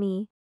wait for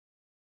me.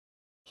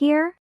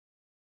 Here?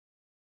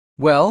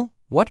 Well,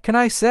 what can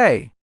I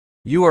say?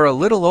 You are a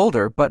little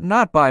older, but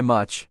not by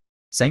much.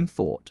 Same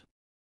thought.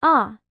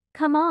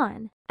 Come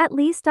on. At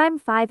least I'm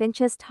 5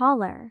 inches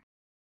taller.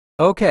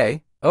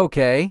 Okay,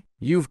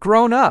 you've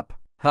grown up.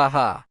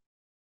 Haha.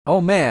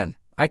 Oh man,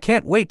 I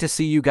can't wait to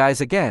see you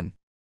guys again.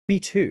 Me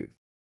too.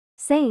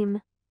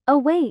 Same. Oh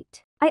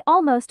wait, I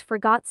almost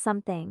forgot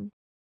something.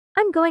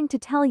 I'm going to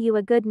tell you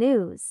a good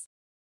news.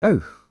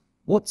 Oh,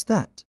 what's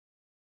that?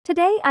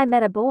 Today I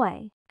met a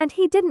boy, and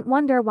he didn't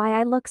wonder why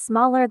I look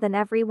smaller than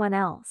everyone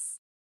else.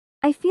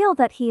 I feel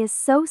that he is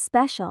so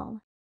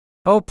special.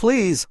 Oh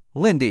please,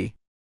 Lindy.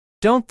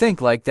 Don't think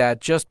like that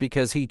just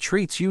because he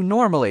treats you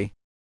normally.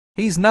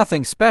 He's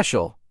nothing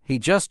special, he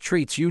just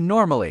treats you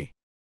normally.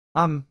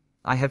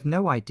 I have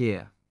no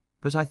idea,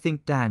 but I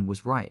think Dan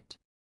was right.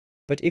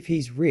 But if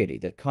he's really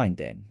that kind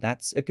then,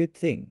 that's a good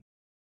thing.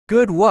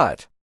 Good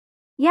what?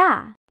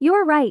 Yeah,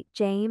 you're right,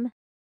 James.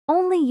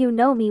 Only you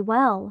know me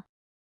well.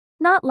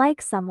 Not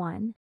like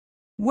someone.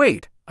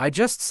 Wait, I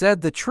just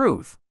said the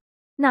truth.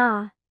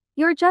 Nah,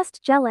 you're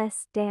just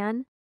jealous,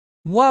 Dan.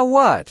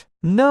 What?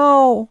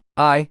 No,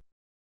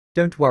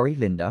 Don't worry,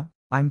 Linda.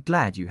 I'm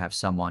glad you have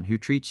someone who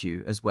treats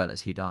you as well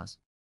as he does.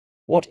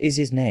 What is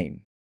his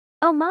name?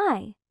 Oh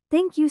my,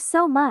 thank you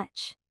so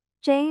much,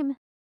 James.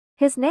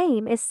 His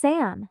name is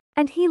Sam,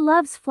 and he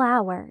loves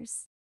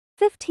flowers.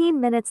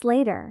 15 minutes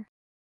later.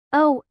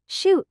 Oh,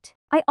 shoot,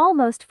 I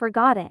almost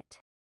forgot it.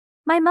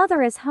 My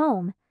mother is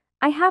home.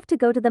 I have to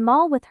go to the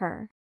mall with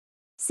her.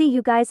 See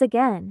you guys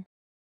again.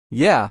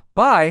 Yeah,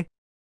 bye.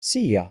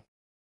 See ya.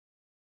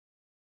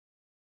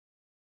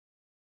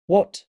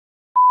 What?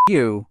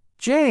 You,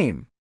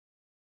 James.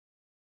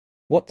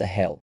 What the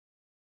hell?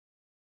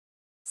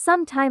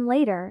 Sometime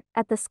later,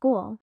 at the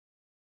school.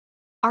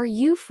 Are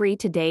you free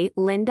today,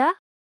 Linda?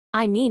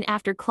 I mean,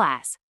 after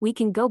class, we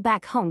can go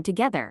back home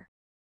together.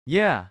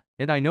 Yeah,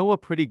 and I know a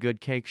pretty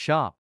good cake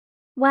shop.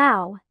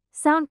 Wow,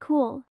 sound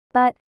cool,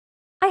 but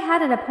I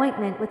had an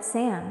appointment with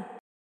Sam.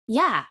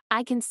 Yeah,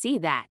 I can see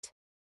that.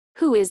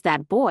 Who is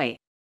that boy?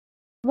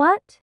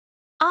 What?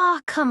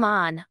 Ah, come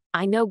on.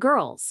 I know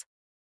girls.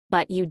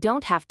 But you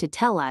don't have to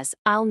tell us,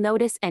 I'll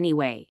notice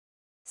anyway.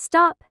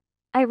 Stop,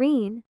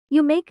 Irene,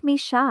 you make me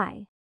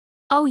shy.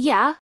 Oh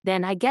yeah,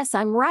 then I guess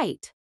I'm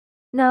right.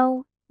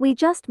 No, we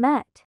just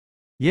met.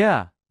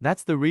 Yeah,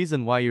 that's the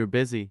reason why you're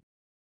busy.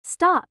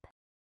 Stop.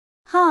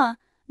 Huh,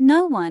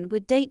 no one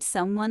would date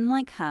someone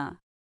like her.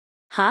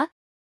 Huh?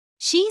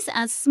 She's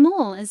as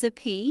small as a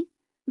pea.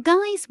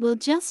 Guys will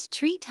just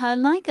treat her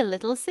like a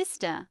little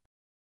sister.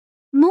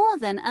 More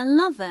than a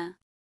lover.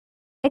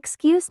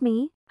 Excuse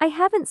me, I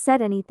haven't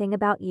said anything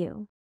about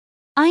you.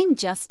 I'm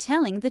just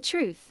telling the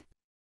truth.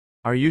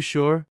 Are you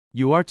sure?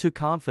 You are too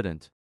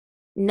confident.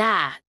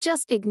 Nah,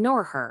 just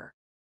ignore her.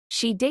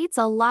 She dates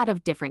a lot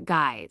of different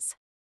guys.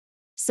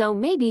 So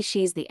maybe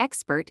she's the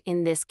expert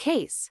in this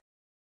case.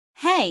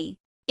 Hey,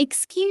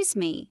 excuse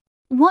me.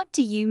 What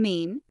do you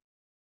mean?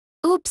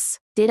 Oops,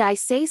 did I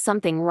say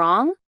something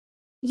wrong?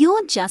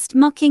 You're just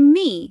mocking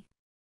me.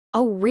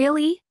 Oh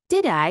really?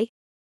 Did I?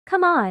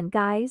 Come on,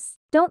 guys,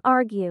 don't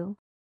argue.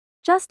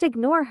 Just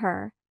ignore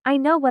her. I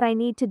know what I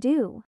need to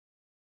do.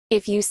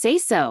 If you say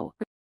so.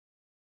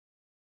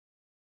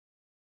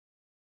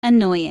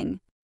 Annoying.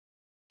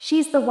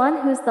 She's the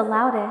one who's the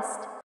loudest.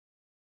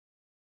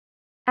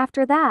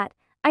 After that,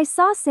 I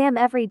saw Sam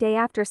every day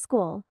after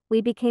school.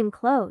 We became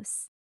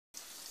close.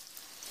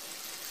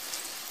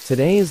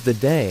 Today is the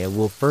day I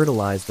will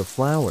fertilize the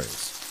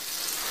flowers.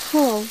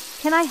 Cool,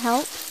 can I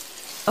help?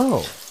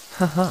 Oh,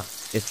 haha,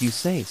 if you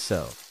say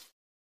so.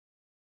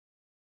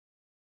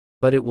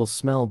 But it will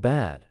smell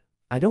bad.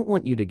 I don't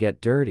want you to get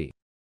dirty.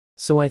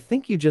 So I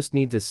think you just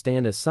need to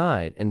stand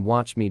aside and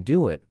watch me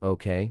do it,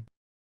 okay?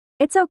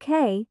 It's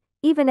okay,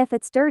 even if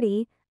it's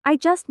dirty, I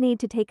just need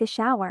to take a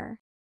shower.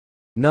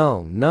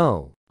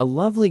 No, a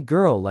lovely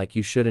girl like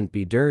you shouldn't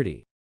be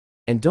dirty.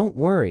 And don't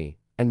worry,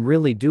 and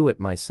really do it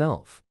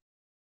myself.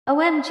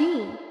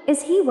 OMG,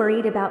 is he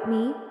worried about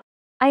me?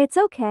 It's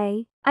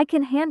okay, I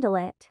can handle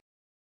it.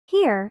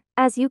 Here,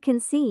 as you can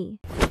see.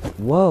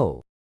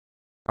 Whoa.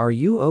 Are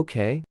you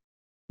okay?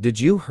 Did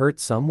you hurt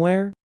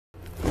somewhere?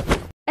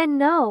 And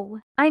no,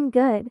 I'm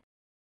good.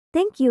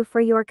 Thank you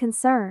for your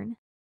concern.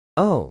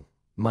 Oh,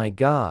 my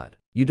God,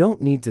 you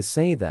don't need to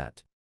say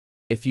that.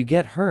 If you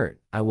get hurt,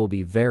 I will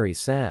be very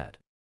sad.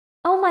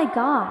 Oh my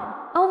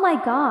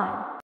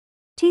God.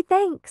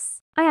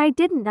 Thanks. I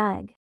didn't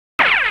ugh.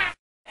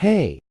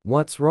 Hey,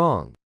 what's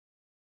wrong?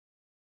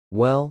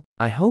 Well,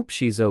 I hope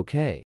she's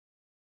okay.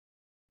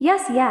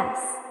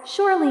 Yes,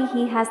 surely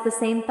he has the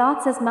same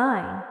thoughts as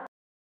mine.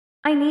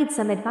 I need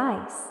some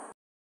advice.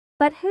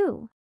 But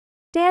who?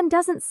 Dan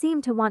doesn't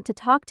seem to want to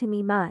talk to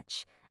me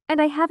much,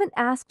 and I haven't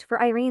asked for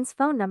Irene's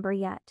phone number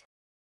yet.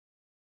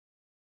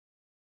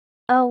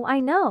 Oh, I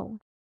know.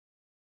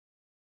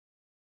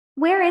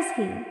 Where is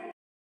he?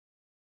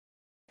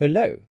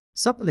 Hello.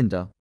 Sup,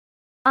 Linda?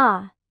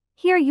 Ah,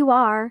 here you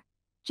are.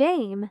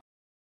 James.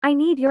 I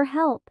need your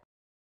help.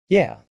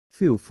 Yeah,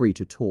 feel free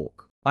to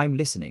talk. I'm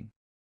listening.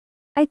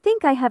 I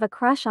think I have a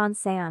crush on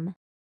Sam.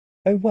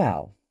 Oh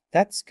wow,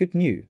 that's good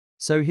news.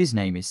 So his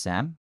name is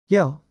Sam?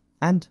 Yeah,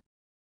 and?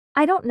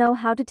 I don't know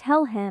how to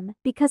tell him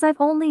because I've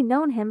only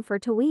known him for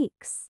 2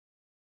 weeks.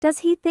 Does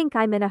he think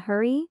I'm in a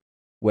hurry?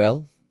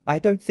 Well, I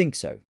don't think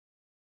so.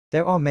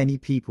 There are many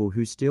people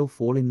who still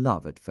fall in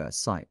love at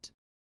first sight.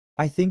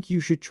 I think you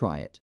should try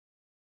it.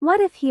 What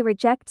if he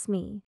rejects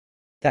me?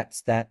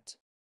 That's that.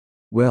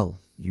 Well,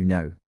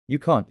 you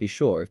can't be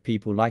sure if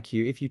people like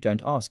you if you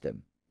don't ask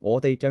them,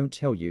 or they don't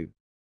tell you.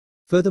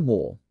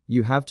 Furthermore,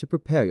 you have to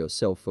prepare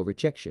yourself for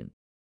rejection.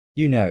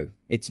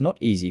 It's not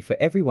easy for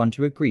everyone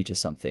to agree to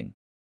something.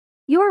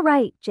 You're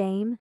right,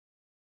 James.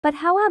 But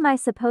how am I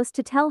supposed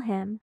to tell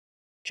him?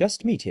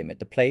 Just meet him at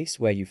the place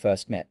where you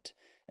first met,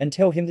 and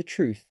tell him the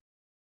truth.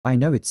 I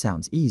know it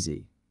sounds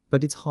easy,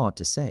 but it's hard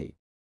to say.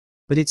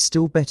 But it's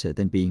still better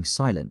than being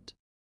silent.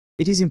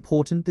 It is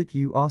important that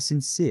you are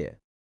sincere.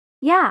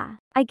 Yeah,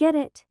 I get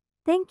it.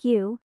 Thank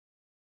you.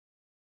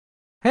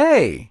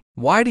 Hey,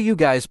 why do you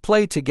guys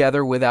play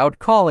together without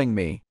calling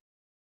me?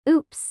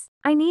 Oops,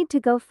 I need to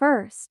go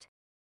first.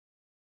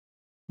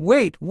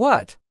 Wait,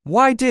 what?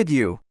 Why did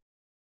you?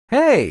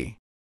 Hey!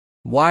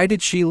 Why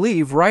did she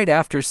leave right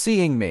after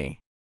seeing me?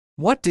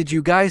 What did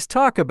you guys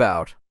talk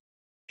about?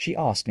 She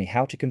asked me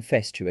how to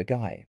confess to a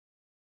guy.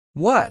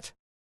 What?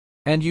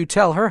 And you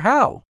tell her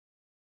how?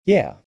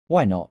 Yeah,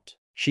 why not?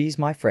 She's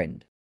my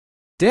friend.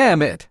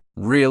 Damn it!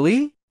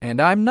 Really? And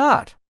I'm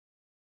not.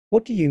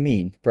 What do you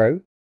mean,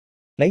 bro?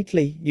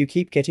 Lately, you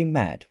keep getting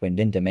mad when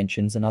Linda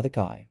mentions another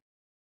guy.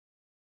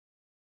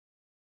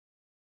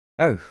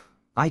 Oh,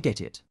 I get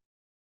it.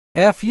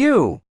 F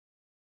you!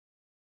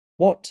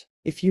 What?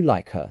 If you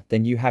like her,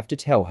 then you have to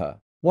tell her.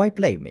 Why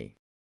blame me?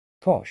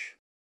 Gosh,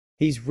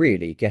 he's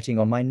really getting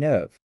on my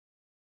nerve.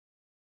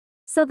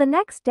 So the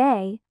next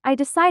day, I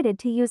decided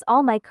to use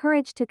all my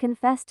courage to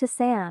confess to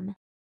Sam.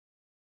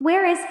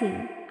 Where is he?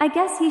 I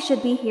guess he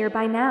should be here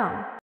by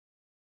now.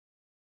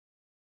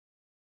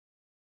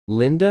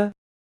 Linda?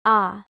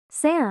 Ah,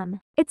 Sam,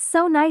 it's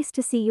so nice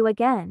to see you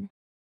again.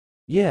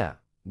 Yeah,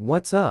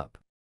 what's up?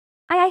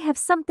 I have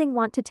something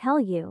want to tell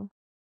you.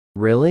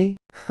 Really?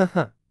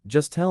 Haha,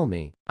 just tell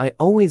me. I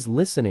always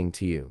listening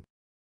to you.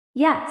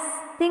 Yes,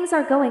 things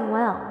are going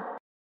well.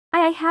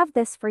 I have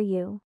this for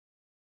you.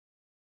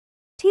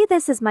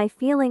 This is my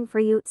feeling for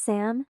you,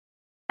 Sam.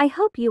 I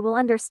hope you will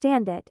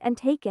understand it and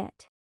take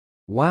it.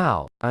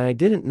 Wow, I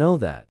didn't know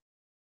that.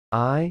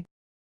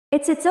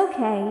 It's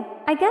okay.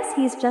 I guess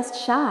he's just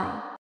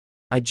shy.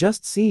 I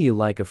just see you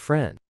like a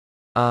friend.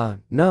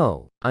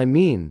 No, I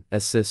mean, a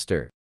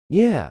sister.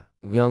 Yeah,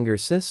 younger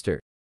sister.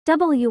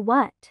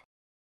 What?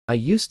 I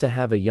used to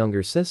have a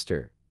younger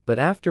sister, but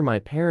after my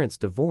parents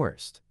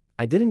divorced,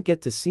 I didn't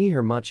get to see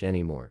her much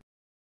anymore.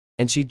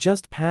 And she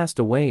just passed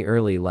away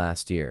early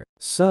last year,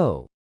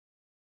 so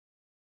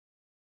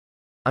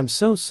I'm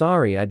so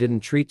sorry I didn't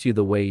treat you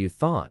the way you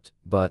thought,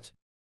 but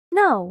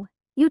No,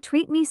 you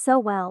treat me so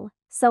well,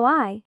 so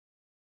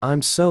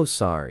I'm so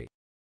sorry.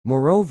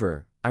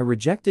 Moreover, I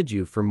rejected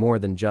you for more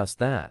than just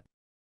that.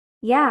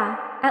 Yeah,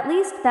 at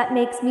least that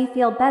makes me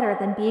feel better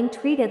than being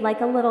treated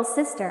like a little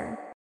sister.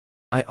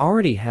 I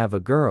already have a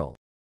girl.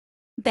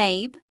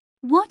 Babe,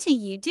 what are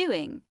you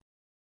doing?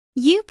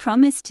 You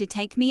promised to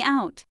take me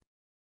out.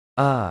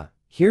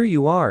 Here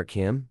you are,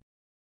 Kim.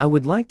 I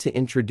would like to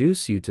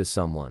introduce you to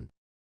someone.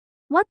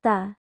 What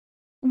the?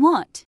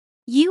 What?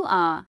 You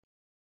are.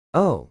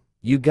 Oh,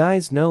 you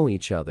guys know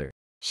each other.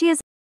 She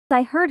is.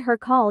 I heard her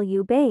call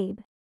you babe.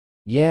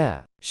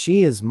 Yeah,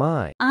 she is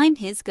I'm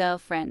his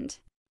girlfriend.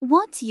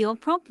 What's your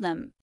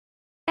problem?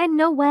 And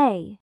no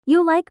way.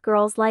 You like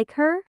girls like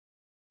her?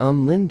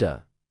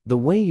 Linda, the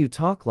way you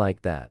talk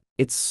like that,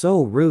 it's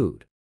so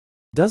rude.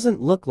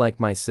 Doesn't look like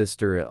my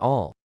sister at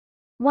all.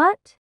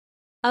 What?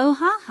 Oh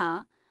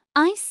haha,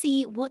 I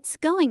see what's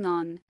going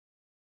on.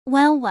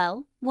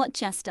 Well, what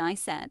just I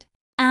said.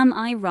 Am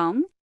I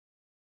wrong?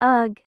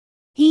 Ugh.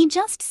 He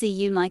just see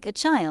you like a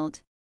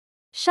child.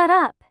 Shut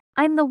up.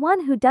 I'm the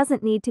one who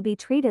doesn't need to be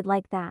treated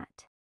like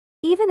that.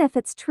 Even if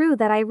it's true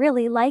that I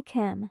really like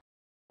him.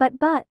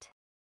 But,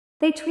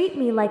 they treat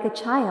me like a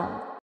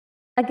child.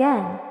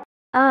 Again.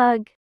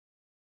 Ugh.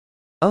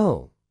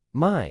 Oh,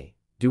 my,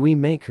 do we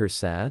make her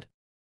sad?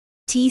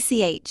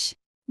 TCH.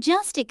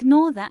 Just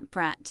ignore that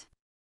brat.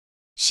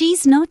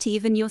 She's not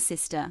even your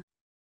sister.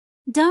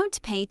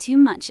 Don't pay too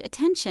much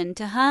attention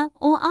to her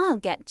or I'll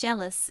get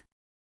jealous.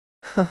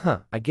 Haha,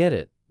 I get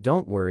it,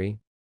 don't worry.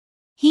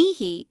 Hee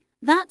hee,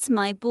 that's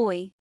my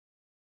boy.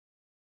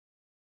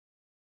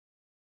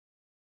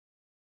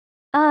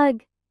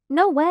 Ugh,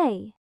 no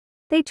way.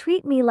 They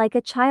treat me like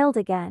a child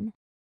again.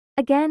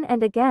 Again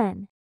and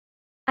again.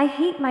 I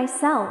hate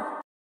myself.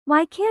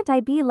 Why can't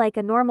I be like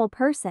a normal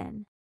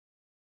person?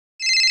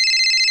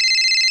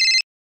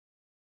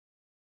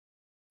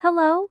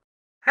 Hello?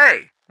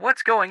 Hey,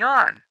 what's going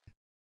on?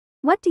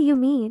 What do you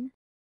mean?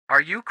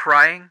 Are you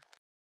crying?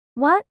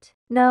 What?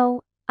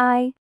 No,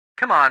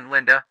 Come on,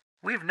 Linda.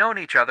 We've known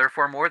each other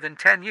for more than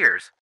 10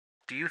 years.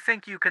 Do you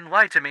think you can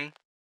lie to me?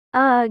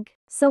 Ugh,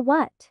 so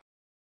what?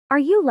 Are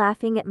you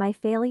laughing at my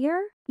failure?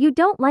 You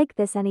don't like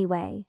this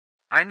anyway.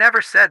 I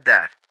never said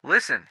that.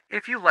 Listen,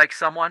 if you like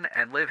someone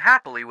and live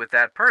happily with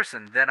that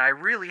person, then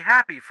I'm really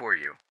happy for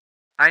you.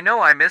 I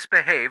know I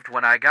misbehaved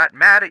when I got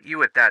mad at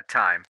you at that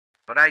time,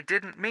 but I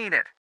didn't mean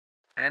it.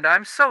 And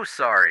I'm so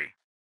sorry.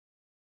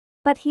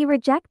 But he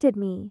rejected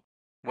me.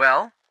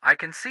 Well, I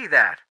can see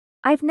that.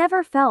 I've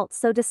never felt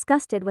so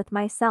disgusted with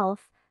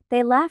myself.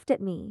 They laughed at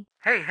me.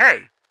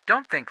 Hey,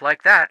 don't think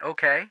like that,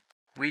 okay?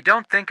 We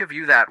don't think of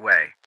you that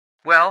way.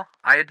 Well,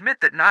 I admit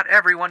that not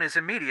everyone is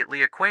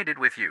immediately acquainted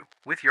with you,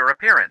 with your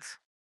appearance.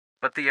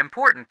 But the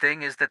important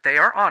thing is that they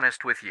are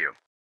honest with you.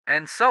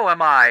 And so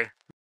am I.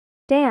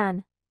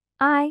 Dan,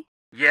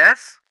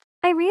 Yes?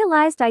 I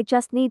realized I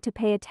just need to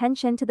pay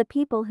attention to the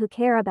people who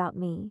care about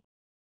me.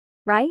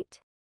 Right?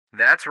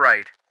 That's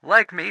right.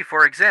 Like me,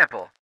 for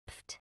example.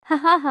 Ha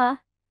ha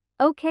ha.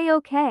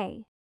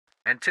 Okay.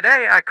 And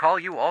today I call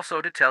you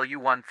also to tell you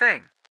one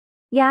thing.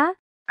 Yeah?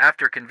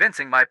 After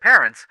convincing my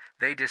parents,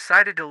 they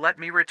decided to let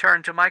me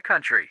return to my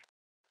country.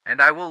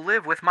 And I will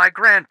live with my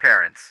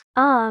grandparents.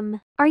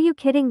 Are you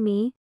kidding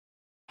me?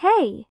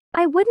 Hey,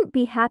 I wouldn't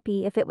be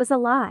happy if it was a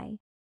lie.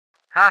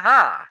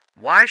 Ha!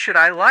 Why should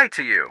I lie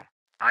to you?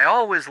 I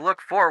always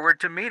look forward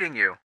to meeting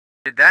you.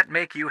 Did that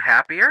make you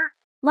happier?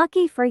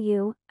 Lucky for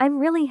you, I'm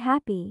really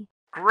happy.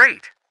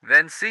 Great!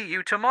 Then see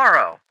you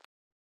tomorrow.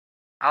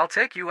 I'll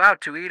take you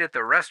out to eat at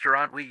the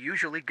restaurant we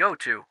usually go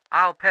to.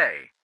 I'll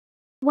pay.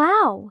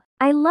 Wow,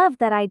 I love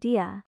that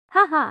idea.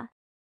 Haha.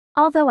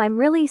 Although I'm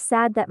really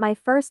sad that my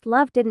first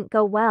love didn't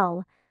go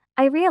well,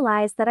 I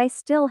realize that I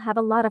still have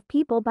a lot of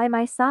people by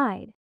my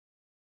side.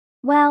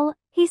 Well,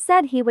 he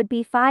said he would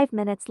be 5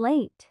 minutes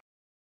late.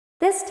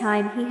 This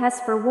time he has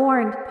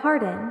forewarned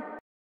pardon.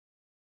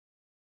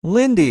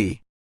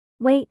 Lindy!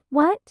 Wait,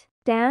 what?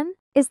 Dan,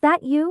 is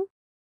that you?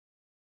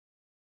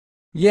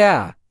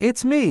 Yeah,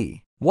 it's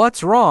me.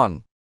 What's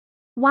wrong?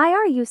 Why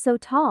are you so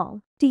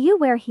tall? Do you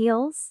wear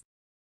heels?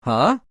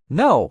 Huh?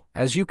 No,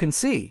 as you can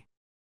see.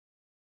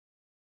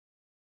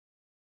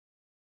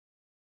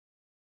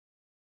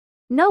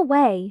 No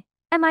way.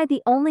 Am I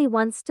the only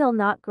one still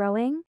not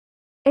growing?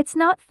 It's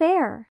not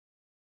fair.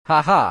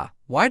 Haha,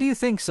 why do you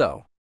think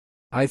so?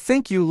 I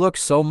think you look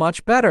so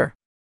much better.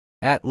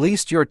 At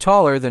least you're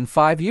taller than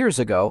 5 years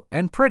ago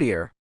and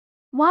prettier.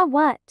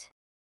 What?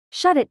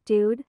 Shut it,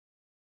 dude.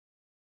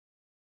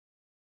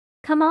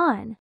 Come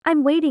on,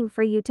 I'm waiting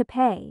for you to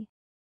pay.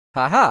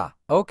 Haha,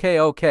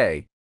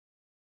 okay.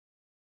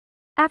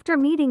 After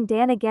meeting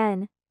Dan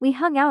again, we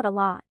hung out a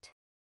lot.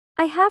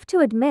 I have to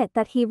admit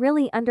that he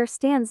really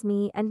understands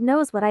me and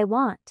knows what I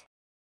want.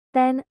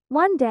 Then,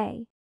 one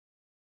day.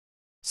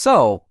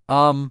 So,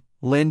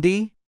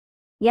 Lindy?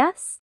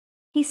 Yes?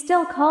 He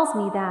still calls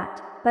me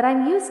that, but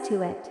I'm used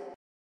to it.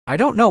 I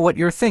don't know what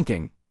you're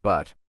thinking,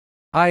 but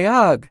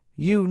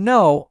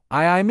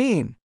I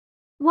mean.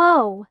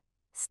 Whoa!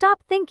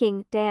 Stop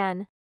thinking,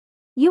 Dan.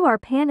 You are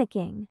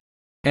panicking.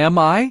 Am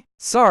I?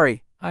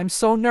 Sorry, I'm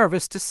so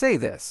nervous to say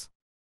this.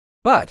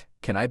 But,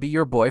 can I be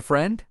your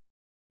boyfriend?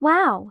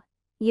 Wow,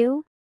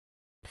 you?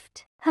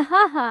 Ha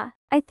ha ha,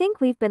 I think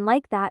we've been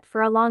like that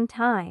for a long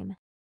time.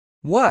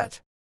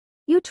 What?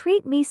 You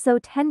treat me so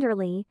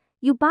tenderly,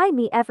 you buy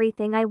me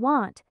everything I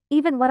want,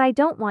 even what I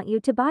don't want you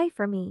to buy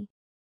for me.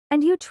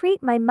 And you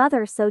treat my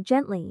mother so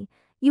gently,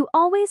 you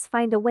always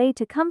find a way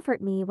to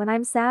comfort me when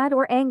I'm sad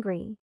or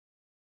angry.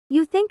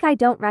 You think I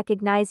don't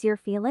recognize your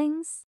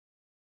feelings?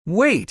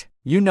 Wait,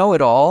 you know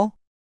it all?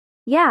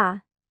 Yeah,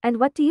 and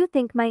what do you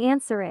think my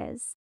answer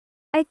is?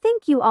 I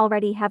think you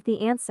already have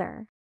the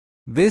answer.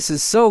 This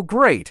is so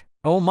great.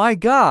 Oh my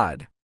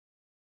God.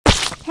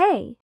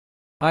 Hey.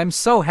 I'm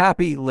so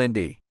happy,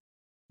 Lindy.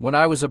 When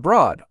I was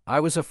abroad, I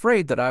was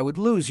afraid that I would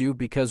lose you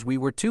because we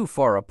were too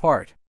far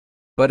apart.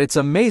 But it's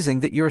amazing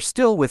that you're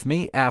still with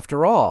me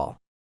after all.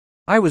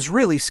 I was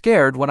really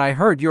scared when I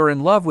heard you're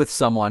in love with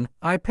someone.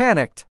 I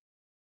panicked.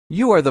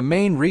 You are the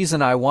main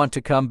reason I want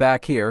to come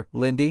back here,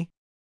 Lindy.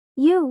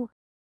 You.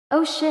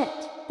 Oh shit,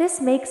 this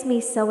makes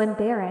me so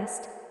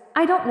embarrassed.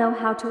 I don't know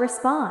how to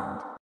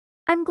respond.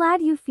 I'm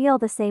glad you feel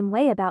the same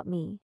way about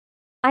me.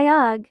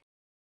 No,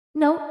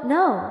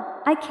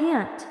 I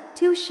can't.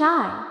 Too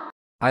shy.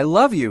 I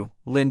love you,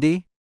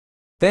 Lindy.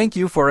 Thank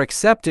you for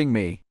accepting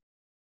me.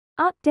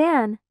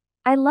 Dan,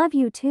 I love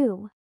you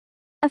too.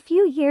 A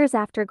few years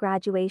after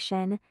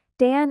graduation,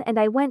 Dan and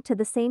I went to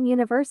the same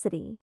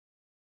university.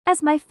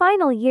 As my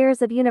final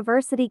years of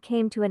university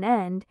came to an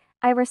end,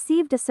 I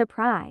received a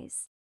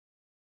surprise.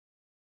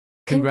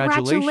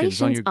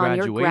 Congratulations on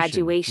your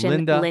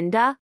graduation,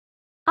 Linda.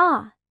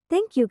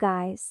 Thank you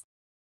guys.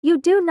 You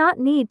do not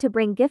need to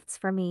bring gifts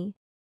for me.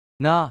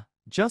 Nah,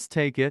 just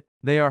take it.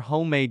 They are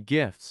homemade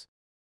gifts.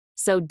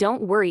 So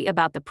don't worry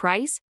about the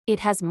price, it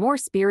has more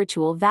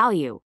spiritual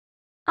value.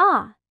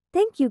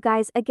 Thank you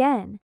guys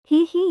again.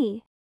 Hee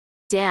hee.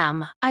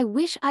 Damn, I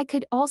wish I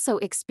could also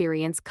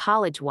experience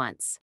college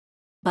once.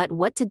 But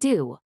what to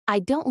do? I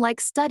don't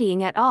like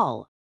studying at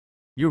all.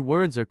 Your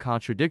words are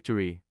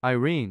contradictory,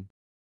 Irene.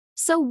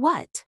 So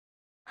what?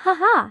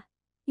 Haha.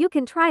 You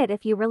can try it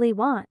if you really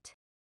want.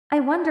 I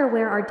wonder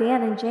where are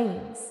Dan and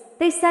James.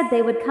 They said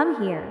they would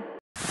come here.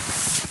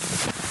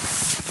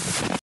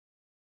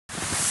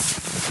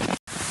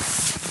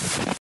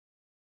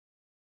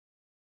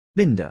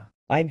 Linda,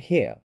 I'm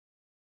here.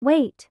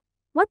 Wait,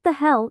 what the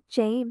hell,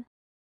 James?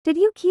 Did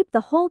you keep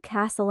the whole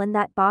castle in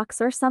that box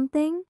or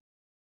something?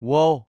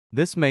 Whoa,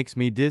 this makes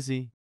me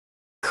dizzy.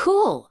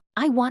 Cool.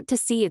 I want to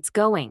see it's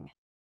going.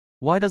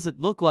 Why does it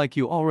look like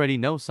you already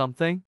know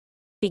something?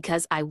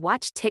 Because I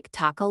watch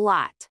TikTok a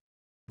lot.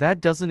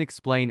 That doesn't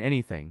explain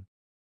anything.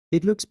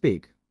 It looks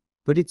big,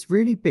 but it's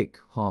really big,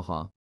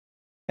 haha.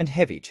 And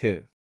heavy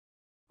too.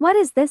 What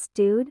is this,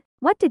 dude?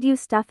 What did you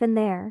stuff in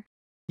there?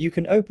 You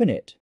can open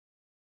it.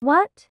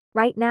 What?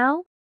 Right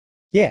now?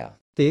 Yeah,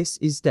 this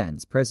is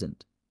Dan's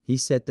present. He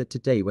said that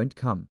today won't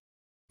come.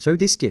 So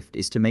this gift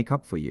is to make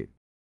up for you.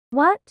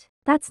 What?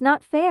 That's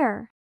not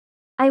fair.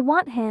 I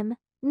want him,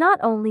 not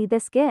only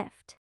this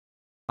gift.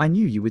 I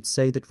knew you would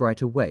say that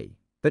right away,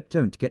 but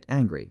don't get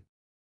angry.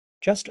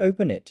 Just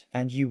open it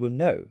and you will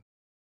know.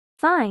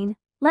 Fine,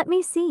 let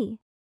me see.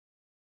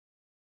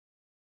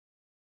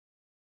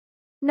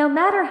 No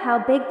matter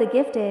how big the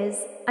gift is,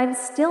 I'm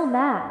still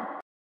mad.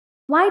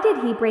 Why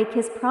did he break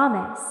his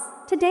promise?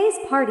 Today's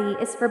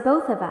party is for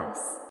both of us.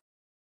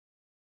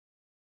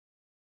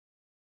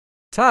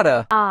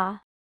 Tada!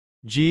 Ah.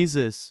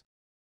 Jesus.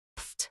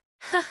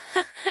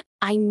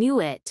 I knew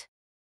it.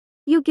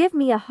 You give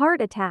me a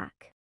heart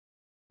attack.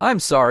 I'm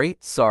sorry,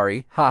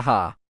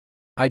 haha.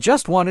 I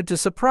just wanted to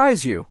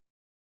surprise you.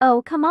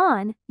 Oh, come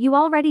on, you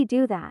already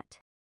do that.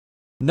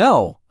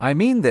 No, I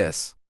mean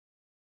this.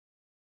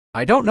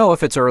 I don't know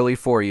if it's early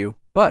for you,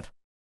 but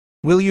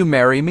will you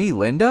marry me,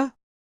 Linda?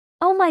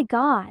 Oh my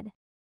God.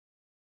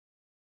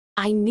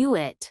 I knew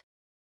it.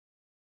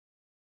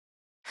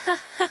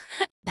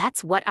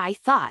 That's what I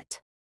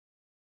thought.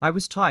 I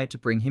was tired to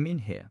bring him in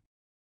here.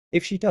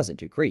 If she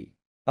doesn't agree,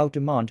 I'll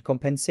demand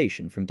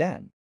compensation from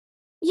Dan.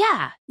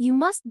 Yeah, you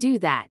must do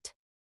that.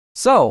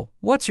 So,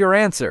 what's your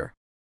answer?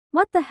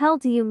 What the hell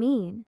do you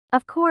mean?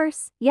 Of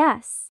course,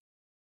 yes.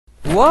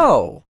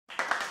 Whoa!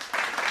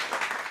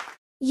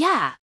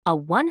 Yeah, a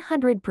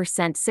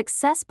 100%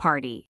 success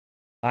party.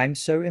 I'm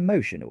so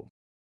emotional.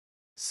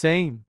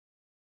 Same.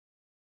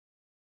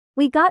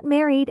 We got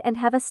married and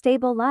have a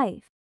stable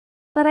life.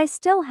 But I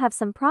still have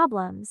some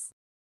problems.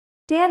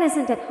 Dan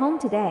isn't at home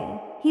today.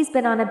 He's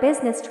been on a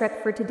business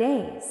trip for 2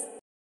 days.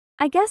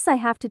 I guess I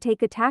have to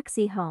take a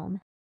taxi home.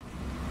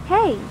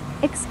 Hey,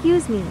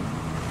 excuse me.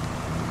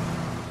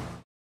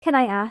 Can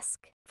I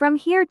ask, from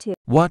here to...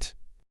 What?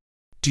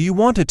 Do you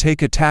want to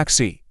take a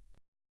taxi?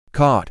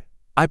 God,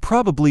 I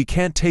probably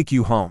can't take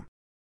you home.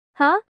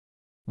 Huh?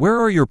 Where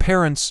are your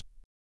parents?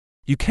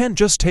 You can't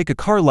just take a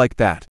car like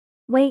that.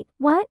 Wait,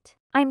 what?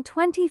 I'm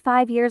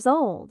 25 years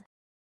old.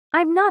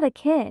 I'm not a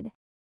kid.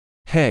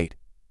 Hey,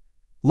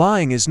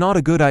 lying is not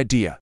a good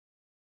idea.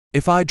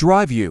 If I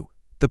drive you,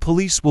 the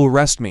police will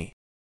arrest me.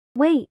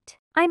 Wait,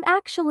 I'm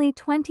actually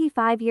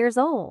 25 years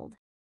old.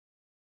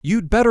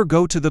 You'd better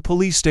go to the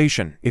police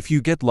station if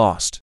you get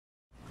lost.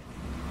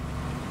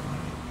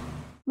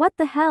 What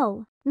the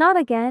hell? Not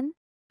again.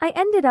 I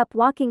ended up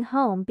walking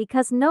home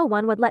because no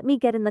one would let me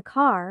get in the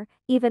car,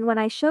 even when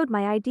I showed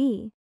my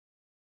ID.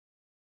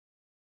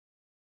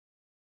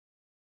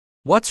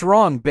 What's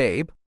wrong,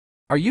 babe?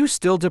 Are you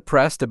still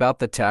depressed about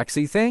the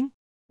taxi thing?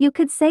 You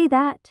could say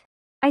that.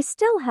 I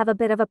still have a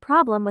bit of a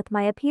problem with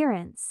my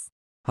appearance.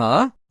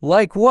 Huh?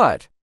 Like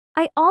what?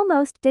 I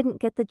almost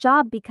didn't get the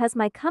job because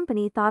my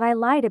company thought I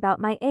lied about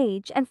my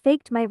age and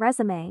faked my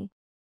resume.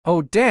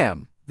 Oh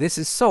damn, this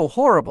is so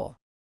horrible.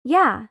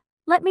 Yeah,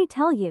 let me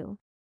tell you.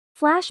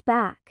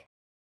 Flashback.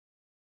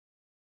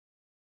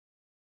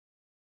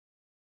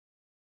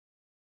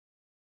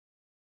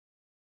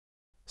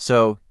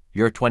 So,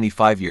 you're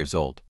 25 years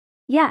old.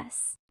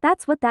 Yes,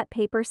 that's what that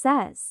paper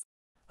says.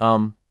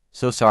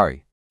 So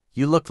sorry.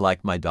 You look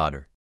like my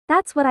daughter.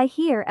 That's what I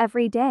hear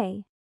every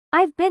day.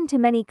 I've been to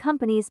many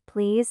companies,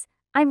 please.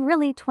 I'm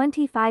really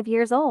 25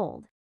 years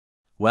old.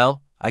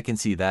 Well, I can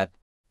see that.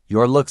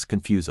 Your looks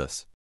confuse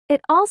us.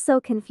 It also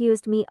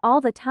confused me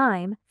all the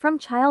time, from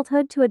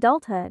childhood to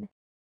adulthood.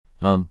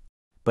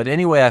 But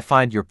anyway, I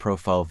find your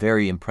profile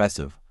very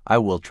impressive. I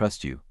will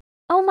trust you.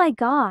 Oh my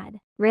God,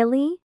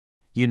 really?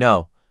 You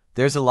know,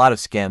 there's a lot of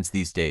scams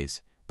these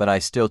days, but I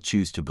still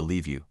choose to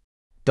believe you.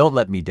 Don't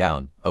let me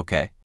down,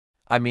 okay?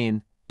 I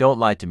mean, don't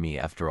lie to me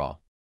after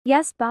all.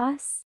 Yes,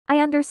 boss, I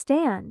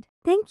understand.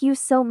 Thank you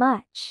so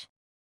much.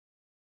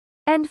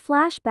 End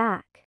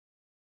flashback.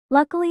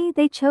 Luckily,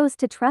 they chose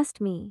to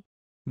trust me.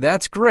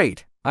 That's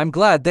great. I'm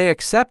glad they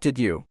accepted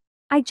you.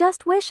 I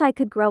just wish I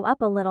could grow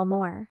up a little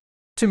more.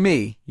 To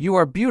me, you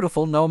are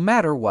beautiful no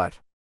matter what.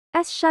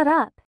 Shut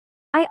up.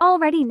 I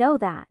already know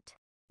that.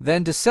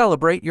 Then to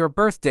celebrate your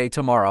birthday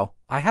tomorrow,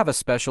 I have a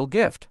special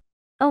gift.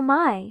 Oh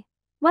my,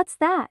 what's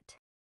that?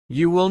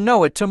 You will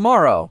know it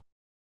tomorrow.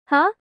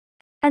 Huh?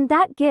 And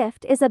that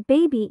gift is a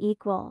baby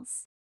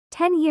equals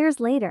 10 years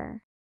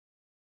later.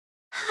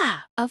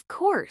 Ha, of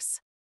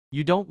course.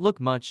 You don't look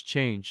much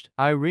changed,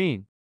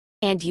 Irene.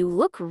 And you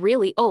look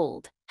really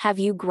old. Have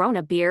you grown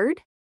a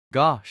beard?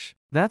 Gosh,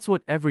 that's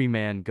what every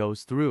man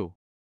goes through.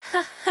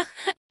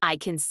 I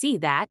can see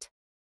that.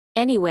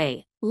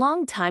 Anyway,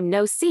 long time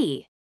no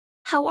see.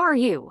 How are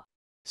you?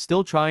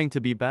 Still trying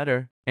to be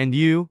better. And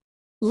you?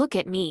 Look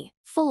at me,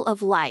 full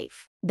of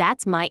life.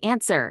 That's my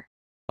answer.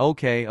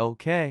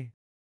 Okay.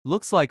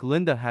 Looks like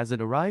Linda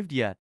hasn't arrived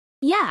yet.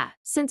 Yeah,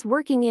 since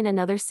working in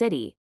another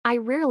city, I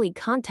rarely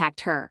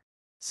contact her.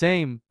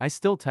 Same, I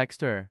still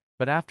text her,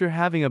 but after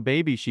having a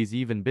baby, she's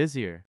even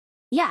busier.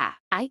 Yeah,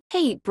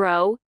 Hey,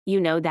 bro, you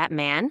know that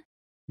man?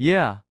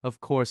 Yeah, of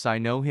course I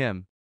know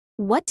him.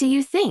 What do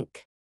you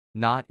think?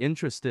 Not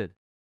interested.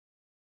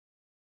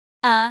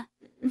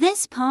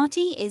 This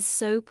party is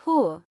so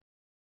poor.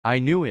 I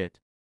knew it.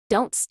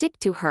 Don't stick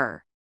to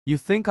her. You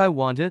think I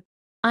want it?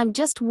 I'm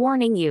just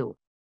warning you.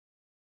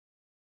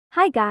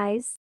 Hi,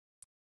 guys.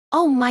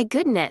 Oh my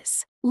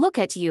goodness, look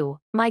at you,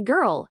 my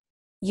girl.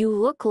 You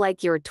look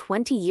like you're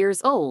 20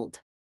 years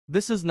old.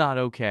 This is not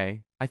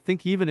okay. I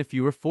think even if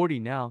you were 40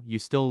 now, you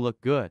still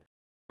look good.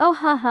 Oh,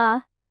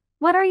 haha.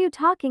 What are you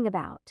talking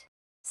about?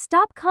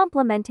 Stop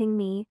complimenting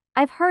me.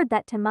 I've heard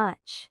that too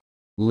much.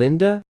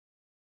 Linda?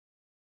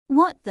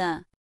 What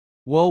the?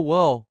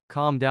 Whoa,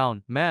 calm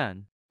down,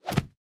 man.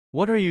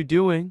 What are you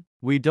doing?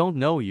 We don't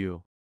know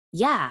you.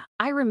 Yeah,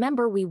 I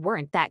remember we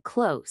weren't that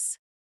close.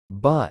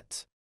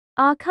 But.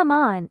 Aw, come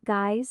on,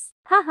 guys.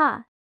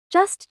 Haha.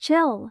 Just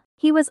chill.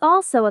 He was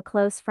also a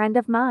close friend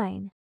of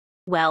mine.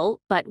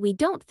 Well, but we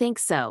don't think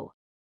so.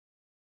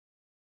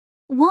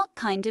 What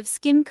kind of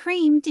skin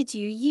cream did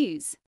you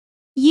use?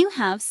 You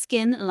have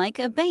skin like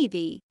a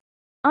baby.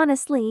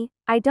 Honestly,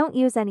 I don't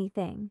use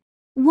anything.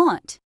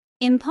 What?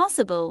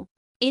 Impossible.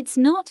 It's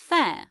not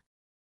fair.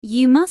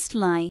 You must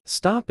lie.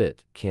 Stop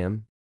it,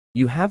 Kim.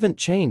 You haven't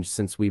changed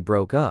since we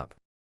broke up.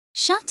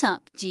 Shut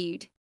up,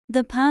 Jude.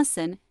 The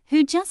person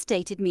who just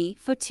dated me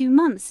for 2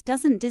 months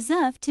doesn't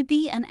deserve to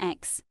be an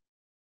ex.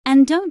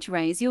 And don't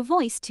raise your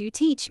voice to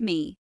teach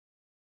me.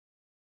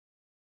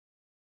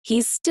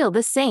 He's still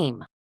the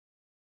same.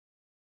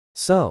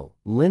 So,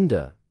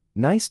 Linda,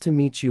 nice to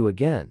meet you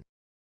again.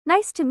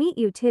 Nice to meet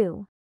you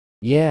too.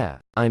 Yeah,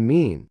 I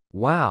mean,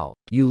 wow,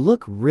 you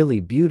look really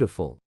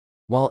beautiful.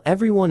 While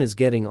everyone is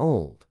getting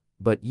old,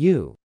 but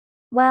you.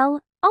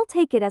 Well, I'll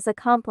take it as a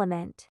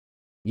compliment.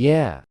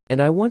 Yeah,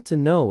 and I want to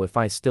know if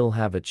I still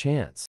have a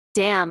chance.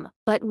 Damn,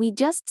 but we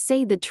just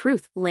say the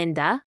truth,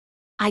 Linda.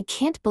 I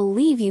can't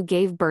believe you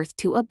gave birth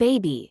to a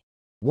baby.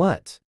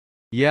 What?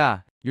 Yeah,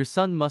 your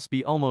son must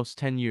be almost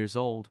 10 years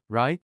old,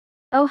 right?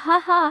 Oh,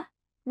 haha.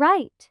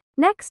 Right.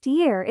 Next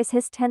year is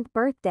his 10th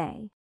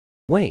birthday.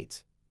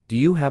 Wait, do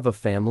you have a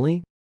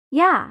family?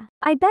 Yeah,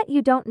 I bet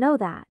you don't know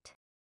that.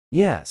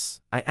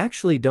 Yes, I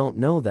actually don't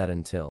know that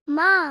until.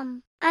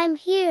 Mom, I'm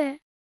here.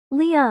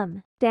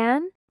 Liam,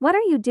 Dan, what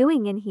are you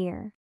doing in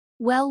here?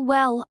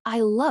 Well,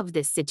 I love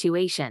this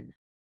situation.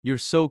 You're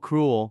so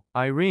cruel,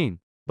 Irene.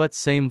 But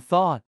same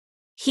thought.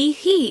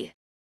 He.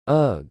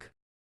 Ugh.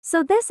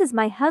 So this is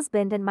my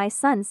husband and my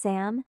son,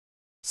 Sam.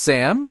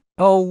 Sam?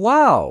 Oh,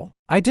 wow.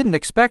 I didn't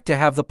expect to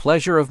have the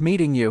pleasure of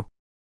meeting you.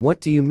 What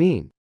do you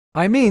mean?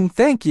 I mean,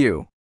 thank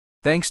you.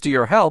 Thanks to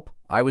your help,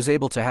 I was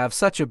able to have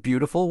such a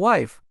beautiful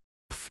wife.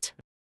 Pfft.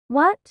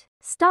 What?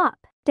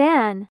 Stop,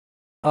 Dan.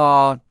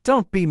 Aw,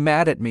 don't be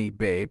mad at me,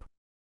 babe.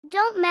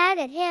 Don't mad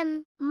at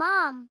him,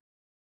 Mom.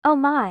 Oh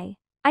my,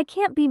 I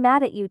can't be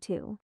mad at you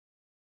two.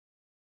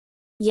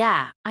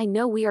 Yeah, I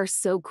know we are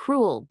so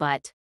cruel,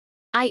 but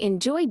I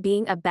enjoy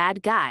being a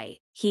bad guy.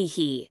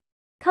 He.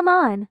 Come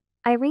on,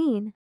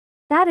 Irene.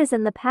 That is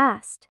in the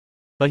past.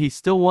 But he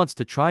still wants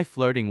to try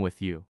flirting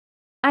with you.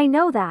 I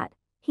know that.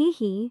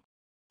 He.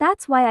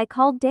 That's why I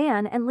called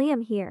Dan and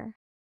Liam here.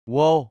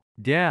 Whoa,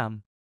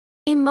 damn.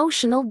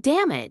 Emotional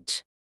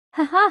damage.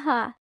 Ha ha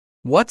ha.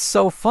 What's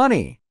so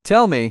funny?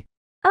 Tell me.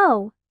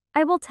 Oh,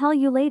 I will tell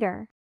you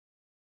later.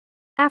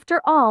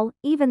 After all,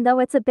 even though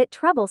it's a bit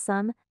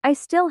troublesome, I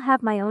still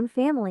have my own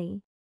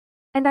family.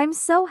 And I'm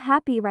so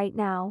happy right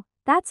now,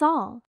 that's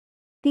all.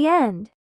 The end.